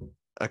down.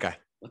 Okay.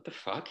 What the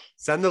fuck?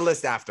 Send the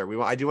list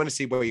after. I do want to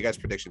see what you guys'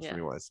 predictions for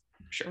me was.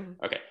 Sure.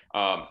 Okay.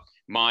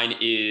 Mine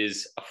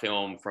is a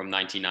film from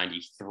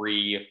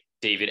 1993,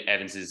 David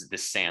Evans's The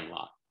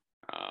Sandlot.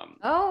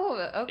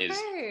 Okay. Is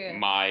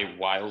my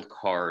wild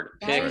card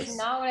pick. That is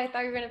not what I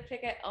thought you were gonna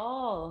pick at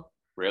all.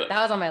 Really?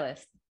 That was on my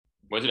list.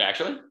 Was it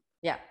actually?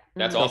 Yeah.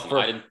 That's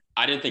awesome.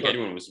 I didn't think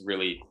anyone was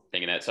really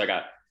thinking that. So I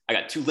got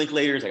two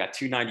Linklaters. I got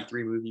two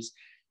 93 movies.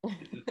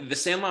 The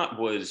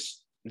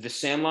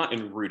Sandlot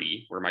and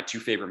Rudy were my two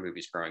favorite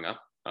movies growing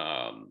up.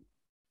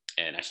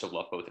 And I still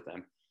love both of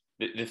them.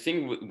 The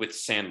thing with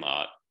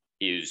Sandlot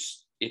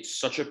is it's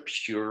such a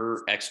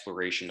pure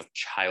exploration of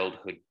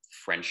childhood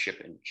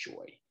friendship and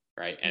joy,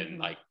 right? And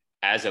like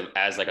as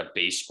like a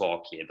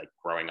baseball kid, like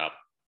growing up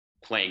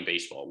playing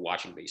baseball,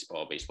 watching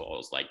baseball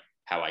is like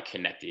how I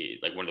connected,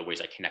 like one of the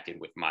ways I connected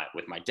with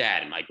my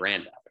dad and my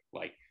granddad,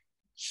 like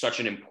such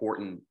an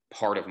important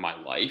part of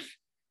my life.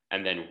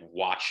 And then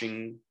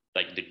watching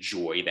like the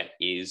joy that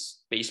is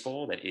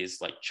baseball, that is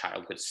like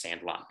childhood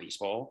Sandlot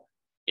baseball.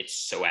 It's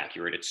so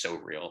accurate. It's so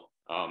real.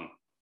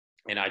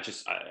 And I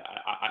just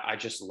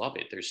love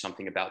it. There's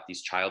something about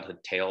these childhood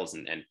tales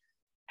and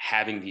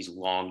having these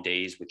long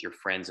days with your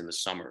friends in the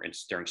summer and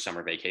during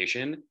summer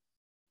vacation.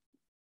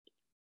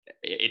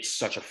 It's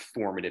such a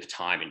formative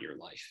time in your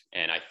life.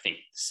 And I think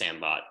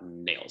Sandlot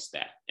nails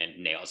that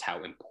and nails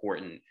how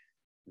important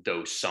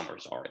those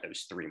summers are,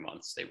 those 3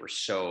 months. They were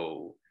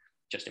so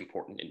just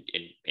important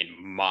in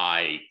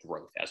my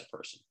growth as a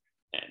person.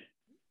 And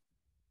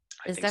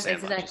it's an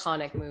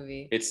iconic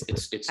movie.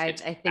 I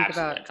think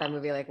about that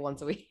movie like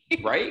once a week.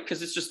 Right?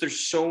 Because it's just, there's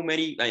so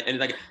many, and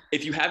like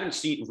if you haven't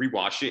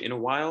rewatched it in a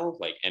while,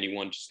 like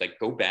anyone just like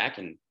go back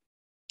and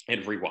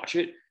rewatch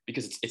it,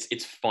 because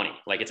it's funny.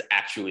 Like it's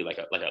actually like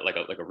a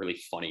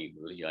really funny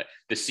movie. Like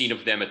the scene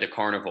of them at the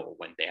carnival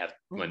when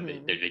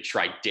they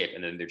try dip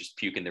and then they're just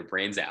puking their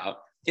brains out.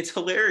 It's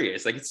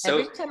hilarious. Like it's so.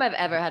 Every time I've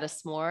ever had a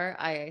s'more,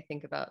 I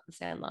think about The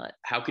Sandlot.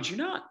 How could you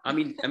not? I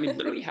mean,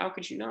 literally, how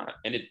could you not?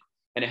 And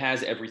it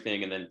has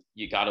everything. And then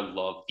you gotta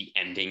love the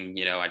ending.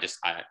 You know,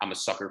 I'm a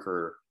sucker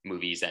for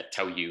movies that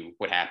tell you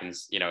what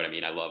happens. You know what I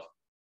mean? I love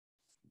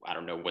I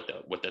don't know what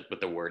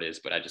the word is,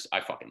 but I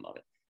fucking love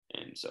it.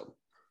 And so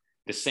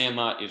The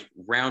Sandlot is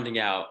rounding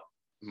out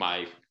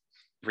my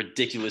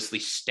ridiculously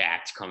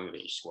stacked coming of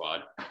age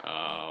squad.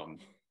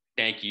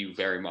 Thank you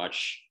very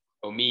much.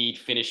 Omid,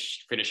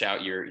 finish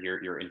out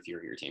your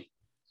inferior team.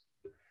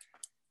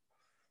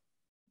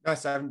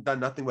 Guys, I haven't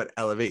done nothing but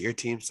elevate your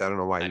team, so I don't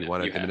know why you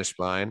want to diminish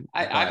mine.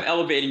 I'm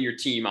elevating your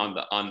team on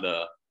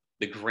the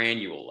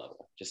granule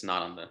level, just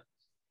not on the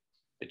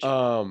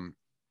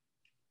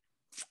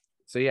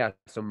So yeah,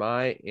 so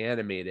my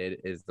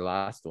animated is the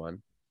last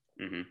one.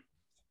 Mm-hmm.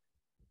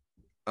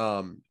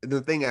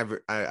 The thing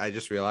I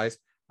just realized,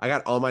 I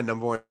got all my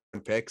number one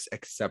picks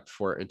except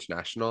for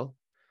international.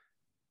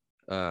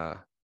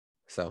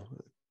 So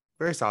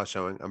very solid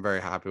showing. I'm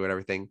very happy with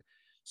everything.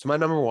 So my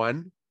number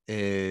one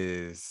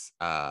is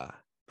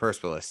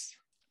Persepolis.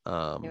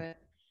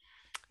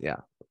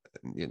 Yeah,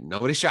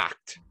 nobody's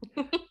shocked.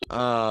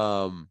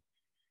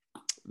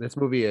 This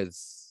movie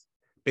is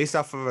based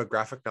off of a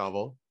graphic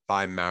novel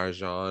by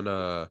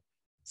Marjan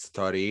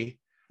Satrapi.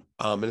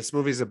 And this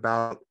movie is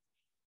about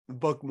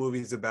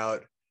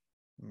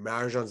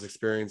Marjan's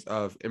experience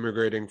of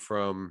immigrating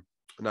from,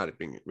 not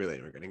being really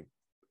immigrating,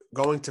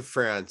 going to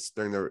France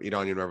during the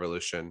Iranian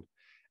Revolution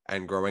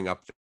and growing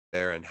up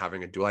there and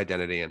having a dual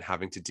identity and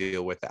having to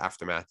deal with the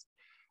aftermath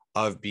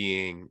of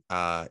being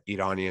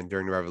Iranian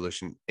during the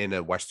revolution in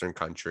a Western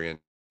country.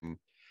 And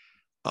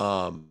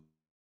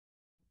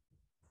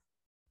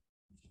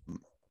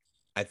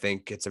I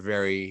think it's a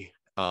very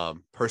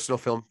personal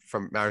film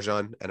from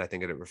Marjan, and I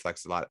think it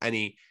reflects a lot.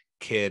 Any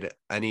kid,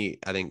 I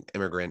think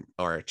immigrant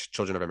or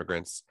children of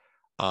immigrants,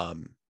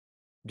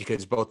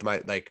 because both my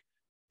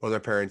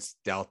parents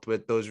dealt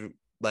with the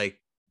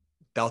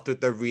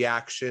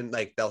reaction,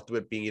 dealt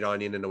with being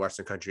Iranian in a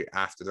Western country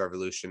after the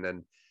revolution,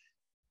 and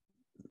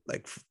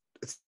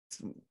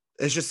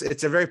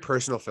it's a very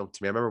personal film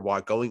to me. I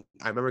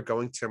remember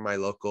going to my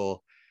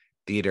local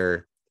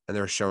theater and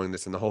they were showing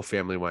this, and the whole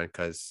family went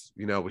because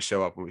we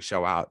show up and we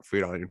show out for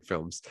Iranian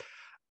films.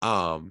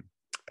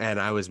 And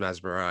I was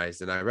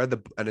mesmerized, and I read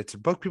and it's a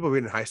book people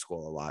read in high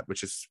school a lot,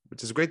 which is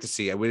great to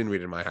see. We didn't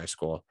read it in my high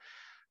school.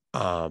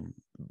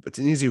 It's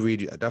an easy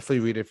read.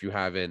 Definitely read it if you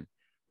haven't.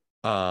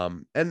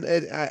 And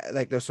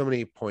there's so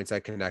many points I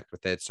connect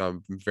with it. So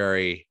I'm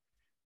very,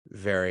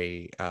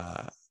 very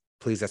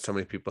pleased that so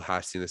many people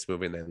have seen this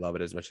movie and they love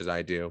it as much as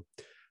I do.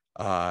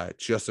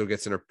 She also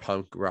gets in her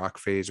punk rock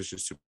phase, which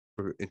is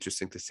super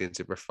interesting to see and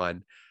super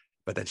fun.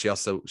 But then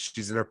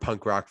she's in her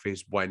punk rock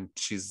phase when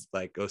she's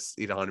goes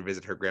to Iran and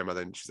visit her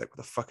grandmother, and she's like, "What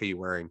the fuck are you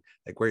wearing?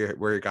 Wear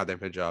your goddamn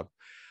hijab."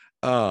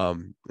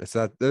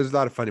 So there's a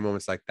lot of funny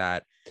moments like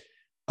that.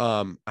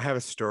 I have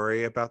a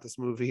story about this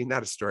movie,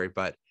 not a story,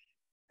 but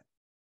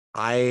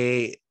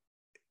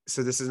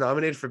so this is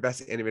nominated for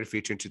Best Animated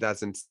Feature in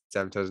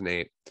 2007,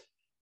 2008.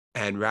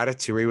 And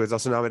Ratatouille was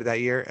also nominated that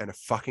year, and it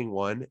fucking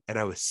won. And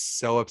I was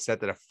so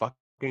upset that a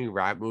fucking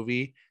rat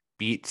movie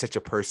beat such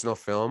a personal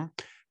film.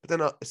 But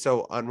then,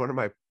 so on one of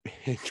my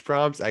pitch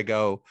prompts, I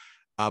go,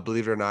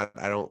 believe it or not,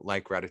 I don't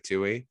like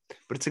Ratatouille.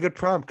 But it's a good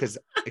prompt because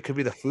it could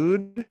be the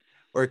food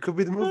or it could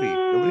be the movie.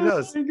 Nobody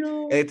knows.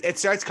 It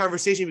starts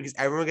conversation because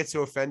everyone gets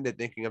so offended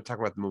thinking I'm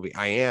talking about the movie.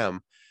 I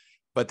am.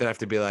 But then I have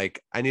to be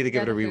like, I need to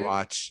give it a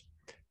rewatch.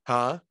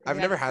 Huh? I've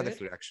never had the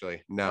food,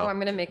 actually. No. Oh, I'm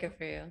going to make it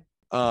for you.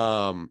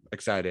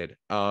 Excited.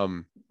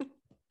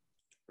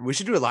 We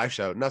should do a live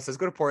show. No, so let's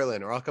go to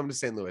Portland, or I'll come to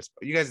St. Louis.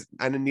 You guys,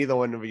 I know neither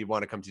one of you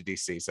want to come to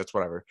DC, so it's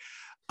whatever.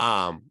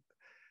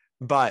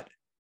 But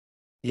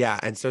yeah,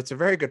 and so it's a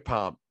very good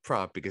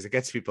prompt because it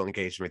gets people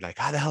engaged with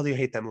how the hell do you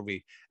hate that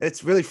movie? And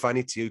it's really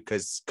funny too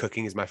because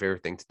cooking is my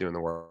favorite thing to do in the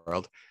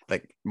world.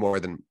 More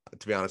than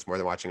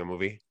watching a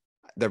movie.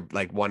 They're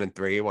 1 and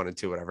 3, 1 and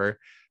 2, whatever.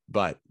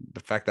 But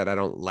the fact that I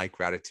don't like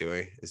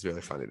Ratatouille is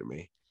really funny to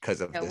me.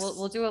 Because of this.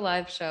 We'll do a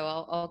live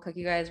show. I'll cook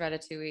you guys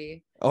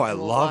Ratatouille. Oh, I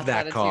love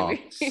that call.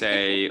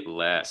 Say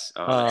less.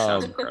 Oh, that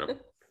sounds incredible.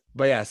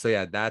 But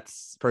yeah,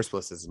 that's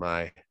Persepolis is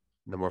my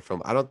number one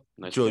film.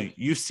 Jewel,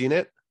 you've seen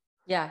it?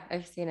 Yeah,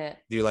 I've seen it.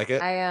 Do you like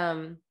it? I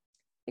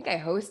think I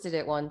hosted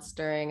it once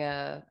during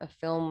a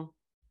film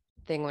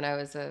thing when I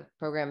was a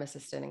program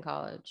assistant in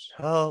college.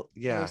 Oh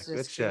yeah,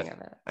 good shit.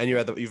 And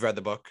you've read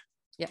the book?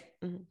 Yeah.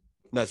 Mm-hmm.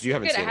 No, so you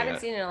haven't seen it. I haven't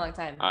seen it in a long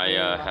time. I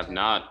have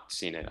not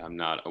seen it. I'm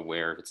not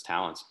aware of its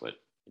talents, but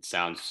it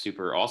sounds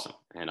super awesome,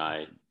 and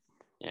I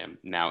am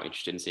now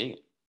interested in seeing it.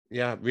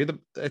 Yeah,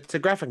 it's a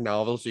graphic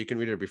novel, so you can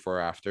read it before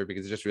or after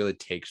because it just really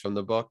takes from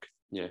the book.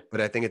 Yeah.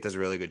 But I think it does a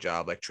really good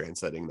job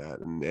translating that,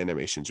 and the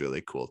animation's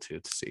really cool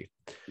too to see.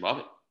 Love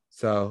it.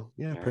 So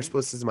yeah,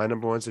 Persepolis is my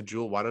number one. So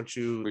Jewel, why don't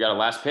you? We got a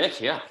last pick,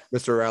 yeah.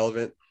 Mr.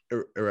 Irrelevant.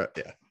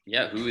 Yeah.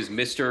 Yeah, who is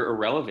Mr.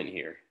 Irrelevant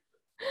here?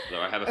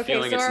 So I have a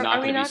feeling it's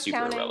not going to be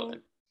super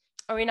irrelevant.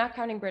 Are we not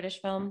counting British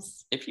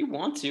films? If you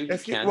want to, you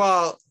can.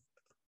 Well,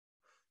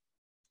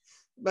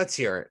 let's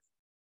hear it.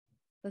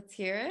 Let's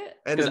hear it.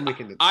 And then we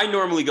can. I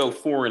normally go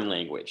foreign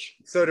language.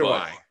 So do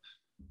I.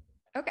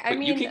 Okay, I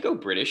mean, you can go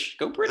British.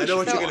 Go British. I know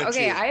what you're gonna choose.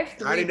 Okay, I have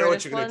 3 I already know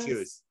what you're gonna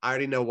choose. I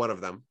already know one of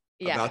them.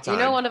 Yeah, you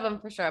know one of them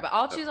for sure. But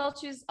I'll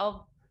choose.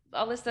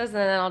 I'll list those and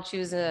then I'll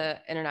choose a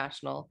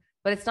international,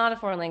 but it's not a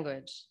foreign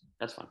language.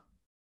 That's fine.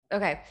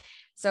 Okay.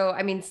 So,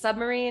 I mean,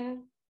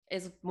 Submarine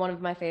is one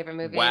of my favorite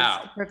movies.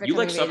 Wow. Perfect You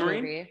like coming of age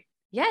Submarine? movie.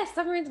 Yes,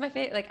 Submarine's my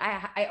favorite. Like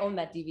I own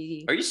that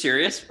DVD. Are you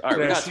serious? All right,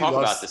 we Yeah, gotta she talk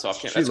loves- about this off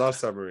camera. She That's- loves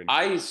Submarine.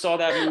 I saw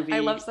that movie. I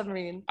love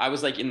Submarine. I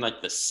was like in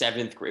like the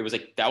 7th grade. It was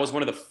like that was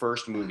one of the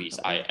first movies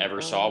I ever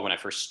saw when I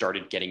first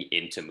started getting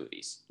into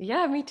movies.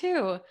 Yeah, me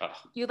too. Ugh,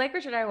 You like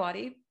Richard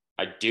Ayoade?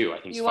 I do. I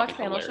think Do it's you watch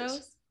fucking panel hilarious.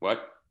 shows? What?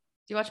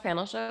 Do you watch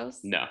panel shows?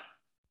 No.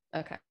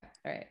 Okay.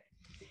 All right.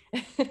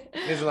 He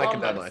doesn't like it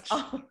that much.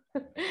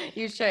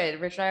 You should.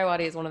 Richard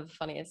Ayoade is one of the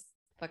funniest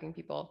fucking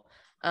people.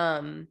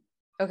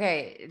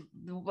 Okay.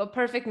 A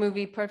perfect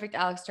movie, perfect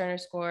Alex Turner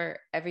score.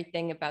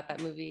 Everything about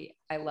that movie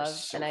I love,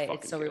 So and it's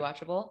fucking so good.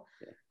 rewatchable.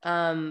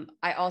 Yeah.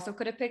 I also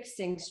could have picked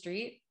Sing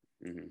Street.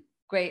 Mhm.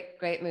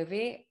 Great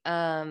movie.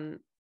 And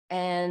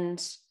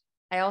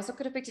I also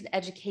could have picked An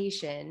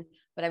Education,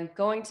 but I'm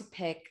going to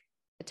pick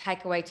a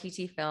Taika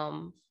Waititi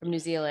film from New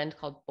Zealand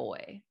called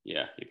Boy,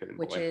 Yeah, you could.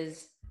 which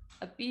is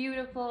a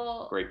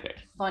beautiful, great pick.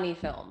 funny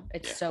film.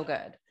 It's Yeah. so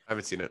good. I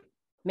haven't seen it.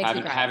 Makes me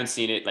I cry. haven't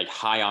seen it like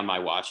high on my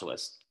watch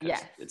list. 'Cause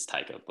Yes. it's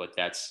Taika, but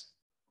that's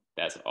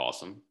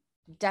awesome.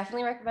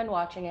 Definitely recommend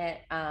watching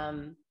it.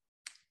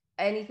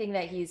 Anything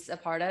that he's a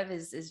part of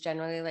is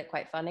generally like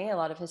quite funny. A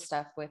lot of his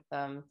stuff with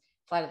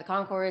Flight of the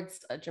Conchords,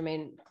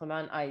 Jermaine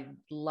Clement. I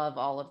love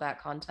all of that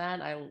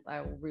content. I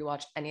will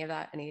rewatch any of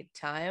that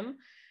anytime.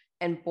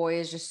 And Boy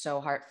is just so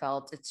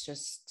heartfelt. It's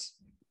just,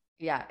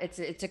 yeah, it's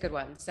a good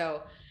one.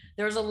 So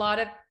there was a lot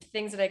of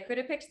things that I could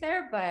have picked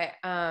there, but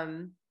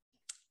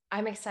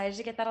I'm excited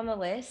to get that on the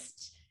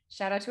list.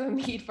 Shout out to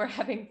Hamid for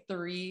having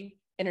 3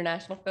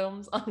 international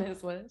films on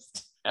his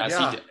list. As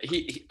Yeah.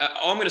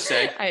 all I'm gonna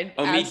say, I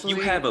Omid, you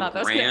absolutely have a thought that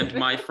was gonna brand, happen.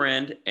 my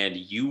friend, and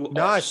you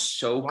No, are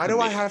so. Why do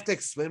I committed. have to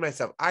explain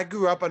myself? I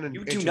grew up on an.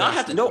 You do not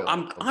have to. No,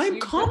 international film. I'm You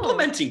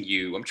complimenting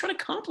you. I'm trying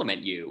to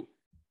compliment you.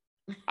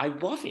 I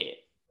love it.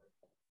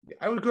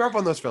 I grew up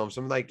on those films.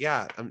 I'm like,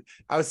 yeah.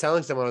 I was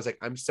telling someone, I was like,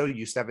 I'm so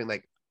used to having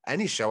like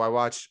any show I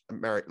watch,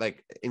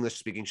 like English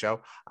speaking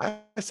show, I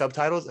have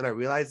subtitles, and I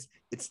realize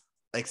it's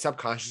like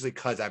subconsciously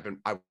because I've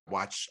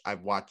watched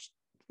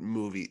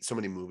so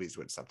many movies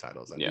with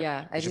subtitles. And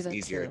Yeah, I it's do just that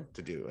easier too.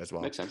 to do as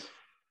well. Makes sense.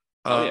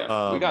 Oh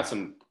yeah, we got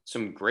Um,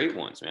 some great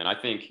ones, man. I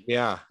think.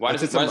 Yeah. Why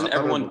Let's doesn't hit some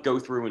everyone honorable- go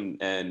through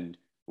and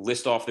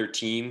list off their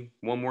team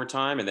one more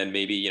time, and then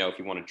maybe if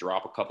you want to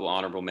drop a couple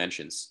honorable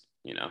mentions,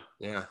 Yeah.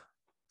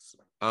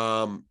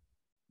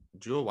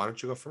 Jewel, why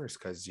don't you go first?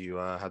 Because you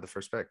had the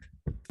first pick.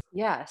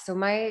 Yeah, so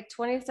my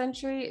 20th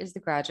century is The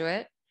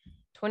Graduate.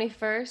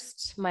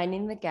 21st,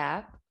 Minding the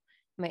Gap.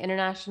 My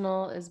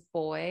international is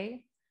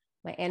Boy.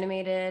 My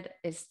animated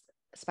is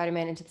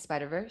Spider-Man Into the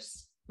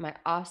Spider-Verse. My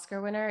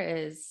Oscar winner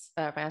is,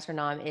 my Oscar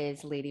nom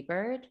is Lady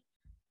Bird.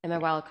 And my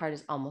wild card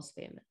is Almost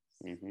Famous.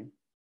 Mm-hmm.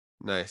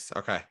 Nice.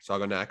 Okay, so I'll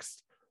go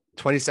next.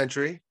 20th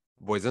century,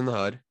 Boys in the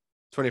Hood.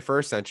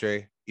 21st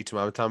century, Y Tu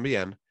Mamá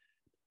También.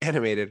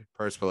 Animated,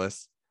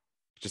 Persepolis,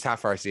 just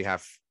half Farsi,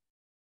 half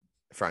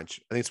French.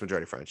 I think it's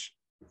majority French.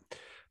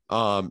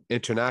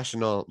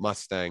 International,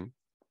 Mustang.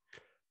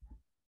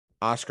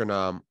 Oscar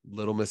nom,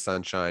 Little Miss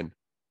Sunshine,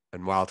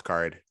 and wild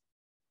card,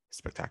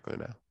 Spectacular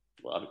Now.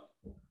 Love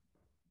it.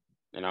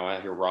 And now I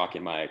have here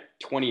rocking my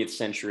 20th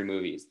century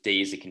movies: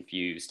 Dazed and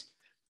Confused.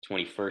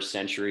 21st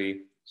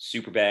century,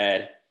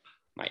 Superbad.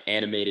 My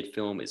animated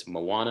film is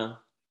Moana.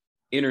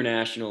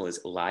 International is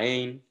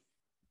Lion.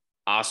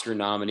 Oscar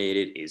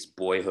nominated is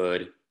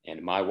Boyhood,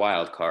 and my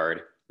wild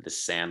card, The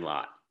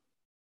Sandlot.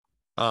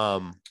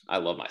 I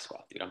love my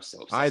squad, dude. I'm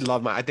so obsessed.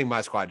 I think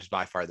my squad is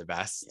by far the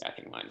best. Yeah, I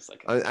think mine is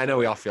like. I know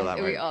we all feel that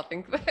We way. all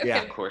think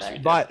Yeah, of course we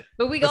do. But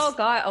we all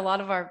got a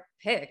lot of our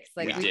picks.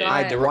 Like We we did.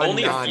 got There were one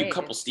only a few non-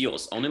 couple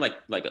steals. Only like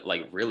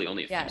really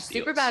only a Yeah, few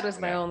steals. Superbad was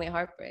my Yeah. only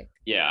heartbreak.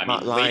 Yeah, I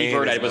Not mean, Lady Lion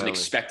Bird, I is my wasn't only-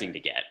 expecting to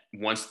get.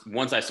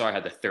 Once I saw I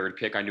had the third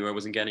pick, I knew I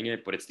wasn't getting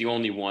it. But it's the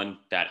only one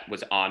that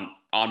was on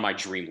my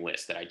dream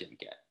list that I didn't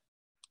get.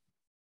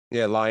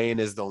 yeah, Lion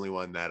is the only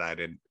one that I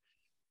didn't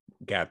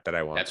get that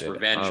I wanted. That's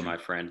revenge, my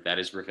friend. That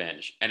is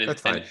revenge, and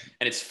That's fine.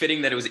 and it's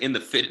fitting that it was in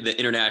the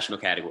international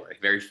category.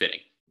 Very fitting.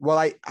 Well,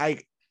 yeah.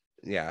 I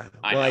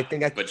Well, I know,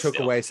 think I but took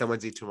still. away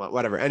someone's E2,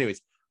 whatever.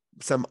 Anyways,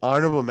 some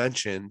honorable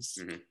mentions.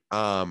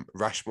 Mhm.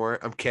 Rushmore.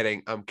 I'm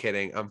kidding. I You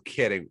should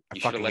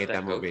fucking have let hate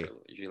that go. movie.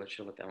 You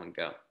should let that one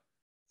go.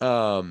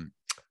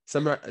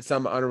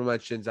 Some honorable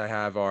mentions I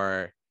have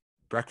are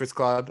Breakfast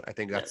Club. I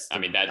think that's. I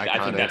mean,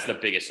 I think that's the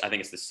biggest. I think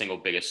it's the single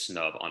biggest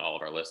snub on all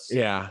of our lists.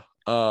 Yeah.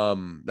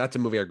 That's a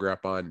movie I grew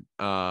up on.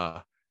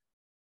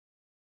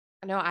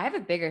 No, I have a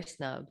bigger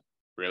snub.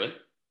 Really?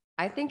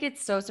 I think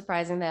it's so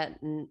surprising that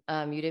you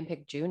didn't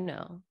pick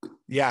Juno.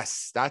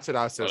 Yes, that's what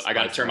I was so. I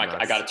got to turn surprised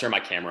my about. turn my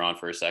camera on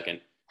for a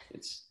second. It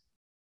was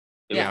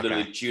Yeah.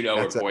 literally Okay. Juno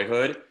That's or a-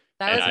 Boyhood.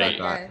 That was And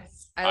my I-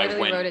 guess. I I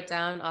literally went- wrote it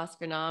down.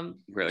 Oscar nom,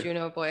 Really?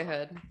 Juno,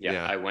 Boyhood. Yeah,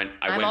 Yeah. I went.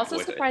 I'm also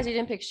Boyhood. surprised you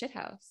didn't pick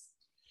Shithouse.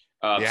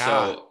 Yeah.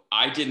 So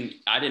I didn't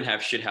have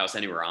Shithouse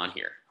anywhere on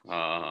here.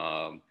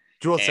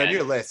 Jewel, send and-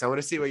 your list. I want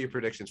to see what your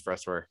predictions for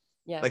us were.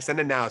 Yeah. Like send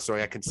it now so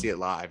I can see it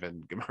live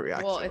and give my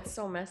reaction. Well, it's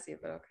so messy,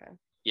 but okay.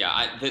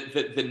 Yeah,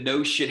 the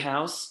no shit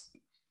house,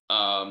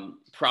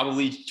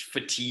 probably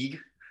fatigue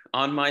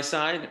on my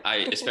side.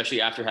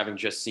 Especially after having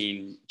just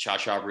seen Cha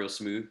Cha Real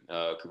Smooth,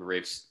 Cooper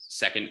Rave's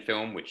second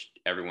film, which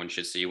everyone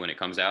should see when it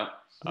comes out,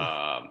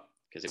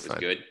 because it was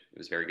good. It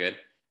was very good.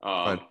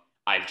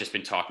 I've just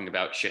been talking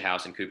about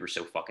Shithouse and Cooper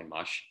so fucking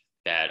much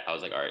that I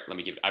was like, all right, let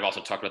me give. I've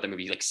also talked about the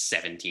movie like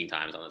 17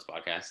 times on this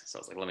podcast, so I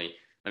was like, let me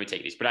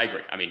take these. But I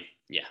agree. I mean,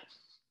 yeah.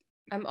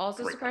 I'm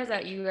also surprised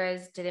that you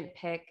guys didn't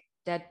pick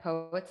Dead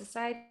Poet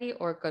Society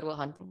or Good Will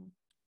Hunting.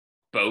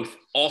 Both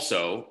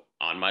also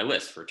on my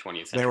list for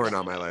 20th century. They weren't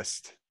on my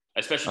list.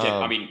 Especially,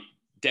 I mean,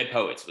 Dead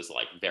Poets was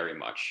like very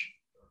much.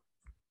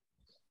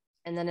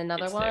 And then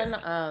another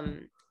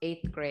one,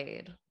 8th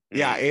grade.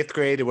 Yeah, 8th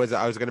grade. I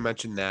was going to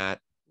mention that.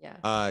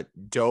 Yeah.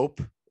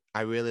 Dope.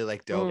 I really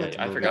like Dope.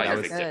 I forgot that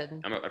you was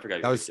good. I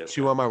forgot that was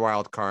 2 on my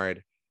wild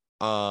card.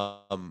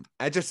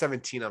 Edge of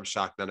 17. I'm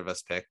shocked none of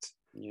us picked.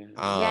 Yeah,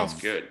 yes.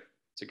 It's good.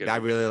 It's a good. I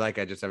really like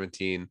Edge of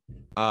 17.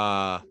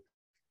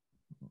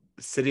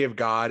 City of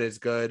God is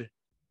good.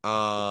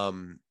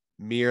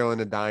 Muriel and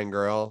the Dying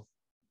Girl,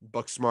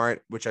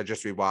 Booksmart, which I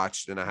just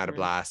rewatched and I had a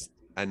blast.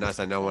 And as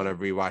I know, when I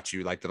rewatch,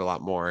 you liked it a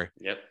lot more.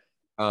 Yep.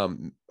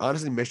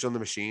 Honestly, Mission on the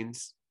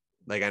Machines.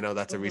 Like I know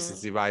that's a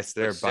recency bias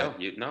there, but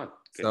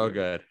so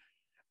good.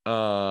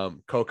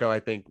 Coco, I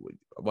think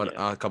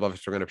a couple of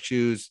us are gonna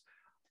choose.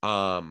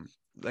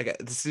 Like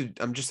this is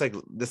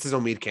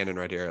Omid Cannon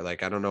right here.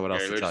 Like I don't know what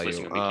else to tell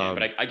you.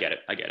 But I get it.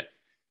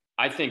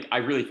 I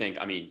really think.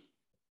 I mean,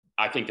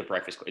 I think The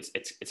Breakfast Club.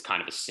 It's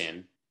kind of a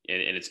sin,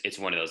 and it's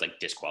one of those like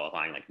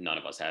disqualifying. Like none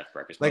of us have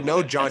Breakfast Club. Like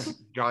no,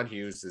 John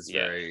Hughes is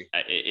very.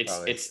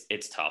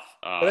 It's tough.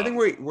 But I think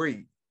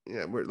we're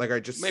like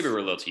maybe we're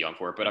a little too young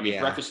for it. But I mean,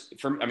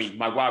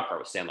 my wild card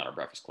was Sandlot or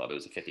Breakfast Club. It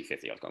was a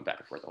 50-50. I was going back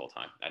and forth the whole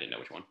time. I didn't know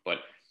which one, but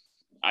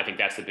I think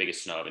that's the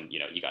biggest snub. And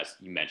you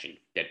mentioned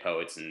Dead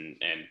Poets and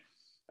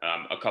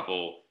a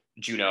couple.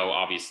 Juno,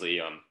 obviously.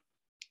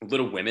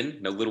 Little Women,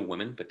 no Little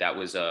Women, but that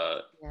was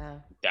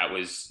that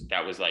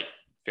was like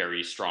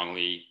very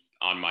strongly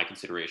on my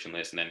consideration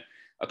list. And then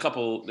a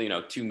couple,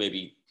 two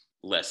maybe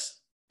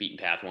less beaten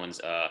path ones.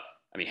 I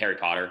mean, Harry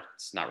Potter,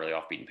 it's not really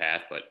off beaten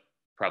path, but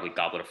probably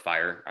Goblet of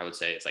Fire, I would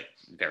say. It's like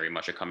very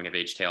much a coming of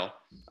age tale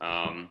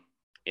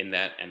in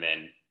that. And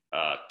then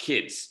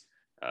Kids,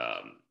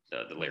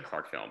 the Larry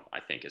Clark film, I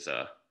think is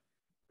a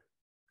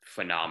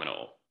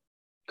phenomenal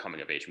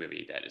coming of age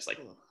movie that is like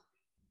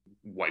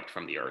wiped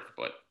from the earth.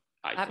 But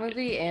that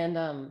movie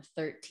and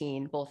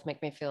 13 both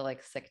make me feel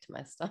like sick to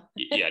my stomach.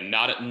 Yeah,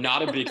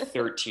 not a big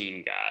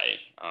 13 guy.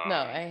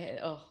 No,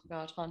 oh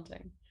gosh,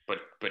 haunting. But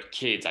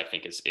Kids, I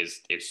think is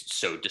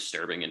so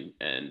disturbing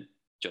and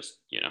just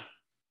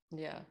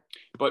Yeah.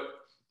 But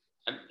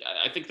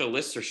I think the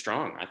lists are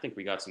strong. I think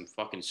we got some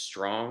fucking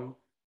strong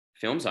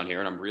films on here,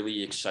 and I'm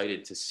really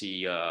excited to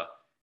see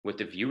what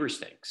the viewers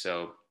think.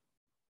 So,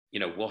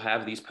 we'll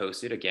have these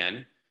posted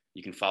again.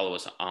 You can follow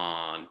us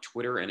on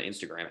Twitter and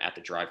Instagram at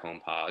The Drive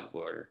Home Pod,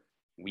 where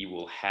we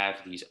will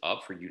have these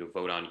up for you to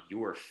vote on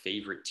your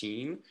favorite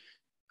team.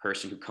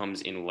 Person who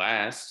comes in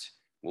last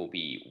will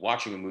be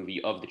watching a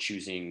movie of the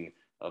choosing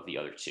of the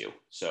other two.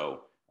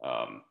 So,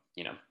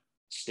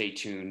 stay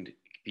tuned.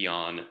 Be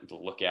on the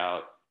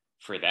lookout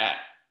for that.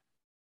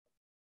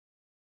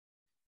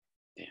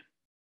 Damn.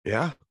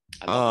 Yeah.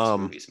 I love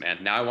these movies,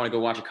 man. Now I want to go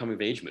watch a coming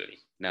of age movie.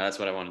 Now that's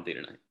what I want to do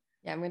tonight.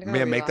 Yeah, I'm gonna go.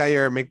 Man, make that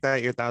your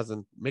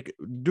 1,000.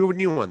 Do a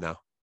new one now.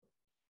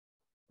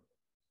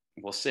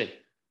 We'll see.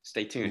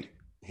 Stay tuned.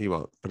 He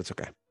won't, but it's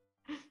okay.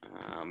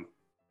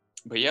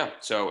 But yeah.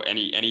 So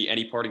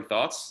any parting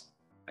thoughts?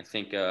 I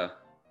think that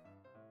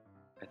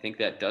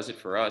does it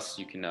for us.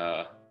 You can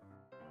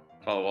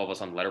follow all of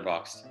us on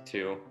Letterboxd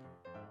too.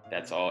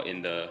 That's all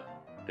in the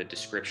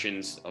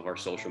descriptions of our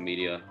social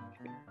media.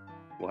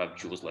 We'll have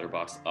Jules'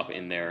 Letterboxd up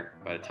in there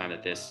by the time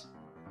that this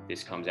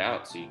comes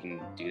out, so you can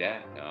do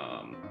that.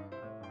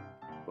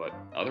 But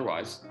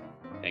otherwise,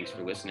 thanks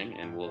for listening,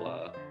 and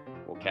we'll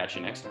catch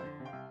you next time.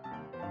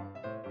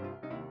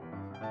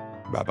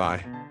 Bye-bye.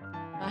 Bye.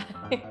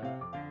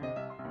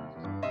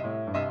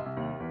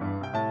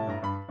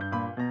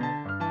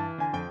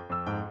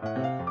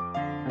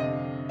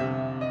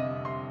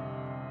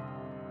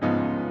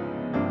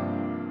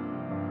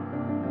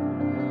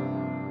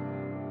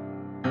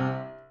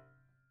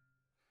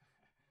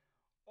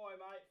 Oi,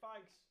 mate,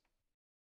 thanks.